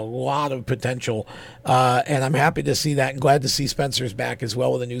has a lot of potential, and I'm happy to see that and glad to see Spencer's back as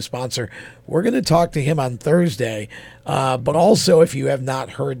well with a new sponsor. We're going to talk to him on Thursday, but also if you have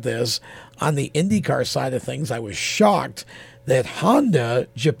not heard this, on the IndyCar side of things, I was shocked that Honda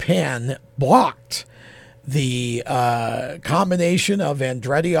Japan blocked the combination of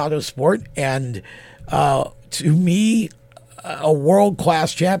Andretti Autosport and, to me, a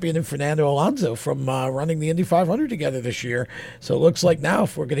world-class champion in Fernando Alonso from running the Indy 500 together this year. So it looks like now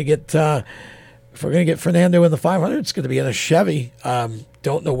if we're going to get Fernando in the 500, it's going to be in a Chevy.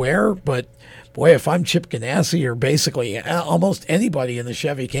 Don't know where, but boy, if I'm Chip Ganassi or basically almost anybody in the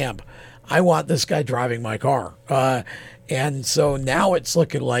Chevy camp, I want this guy driving my car. And so now it's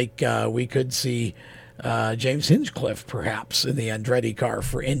looking like we could see James Hinchcliffe perhaps in the Andretti car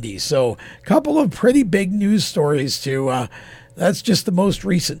for Indy. So a couple of pretty big news stories to that's just the most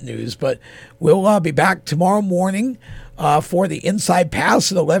recent news, but we'll be back tomorrow morning for the Inside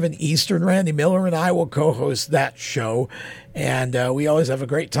Pass at 11 Eastern. Randy Miller and I will co-host that show, and we always have a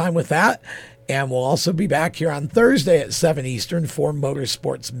great time with that. And we'll also be back here on Thursday at 7 Eastern for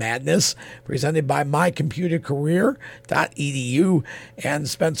Motorsports Madness, presented by mycomputercareer.edu. And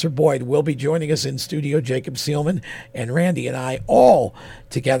Spencer Boyd will be joining us in studio, Jacob Seelman and Randy and I all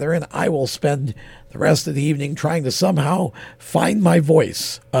together. And I will spend the rest of the evening trying to somehow find my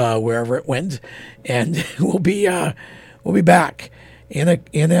voice wherever it went. And we'll be back in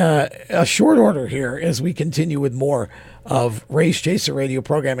a short order here as we continue with more of Race Chaser Radio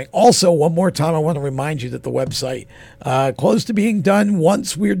programming. Also, one more time, I want to remind you that the website close to being done.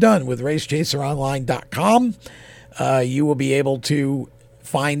 Once we're done with racechaseronline.com, you will be able to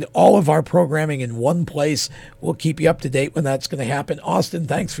find all of our programming in one place. We'll keep you up to date when that's going to happen. Austin,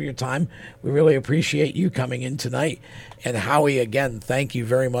 thanks for your time. We really appreciate you coming in tonight. And Howie, again, thank you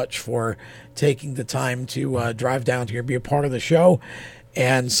very much for taking the time to drive down here and be a part of the show.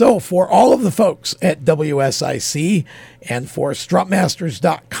 And so for all of the folks at WSIC and for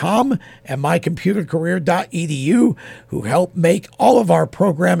strutmasters.com and mycomputercareer.edu who help make all of our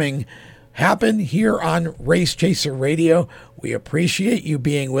programming happen here on Race Chaser Radio, we appreciate you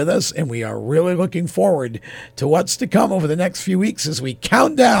being with us, and we are really looking forward to what's to come over the next few weeks as we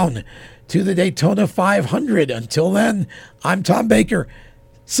count down to the Daytona 500. Until then, I'm Tom Baker.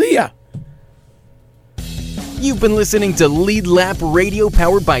 See ya. You've been listening to Lead Lap Radio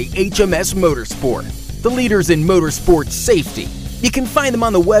powered by HMS Motorsport, the leaders in motorsport safety. You can find them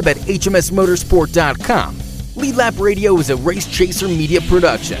on the web at hmsmotorsport.com. Lead Lap Radio is a Race Chaser Media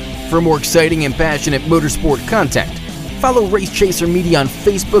production. For more exciting and passionate motorsport content, follow Race Chaser Media on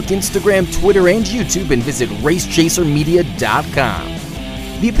Facebook, Instagram, Twitter, and YouTube, and visit racechasermedia.com.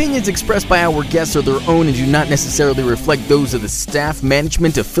 The opinions expressed by our guests are their own and do not necessarily reflect those of the staff,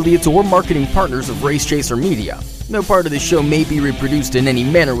 management, affiliates, or marketing partners of Race Chaser Media. No part of the show may be reproduced in any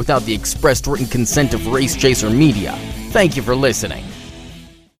manner without the expressed written consent of Race Chaser Media. Thank you for listening.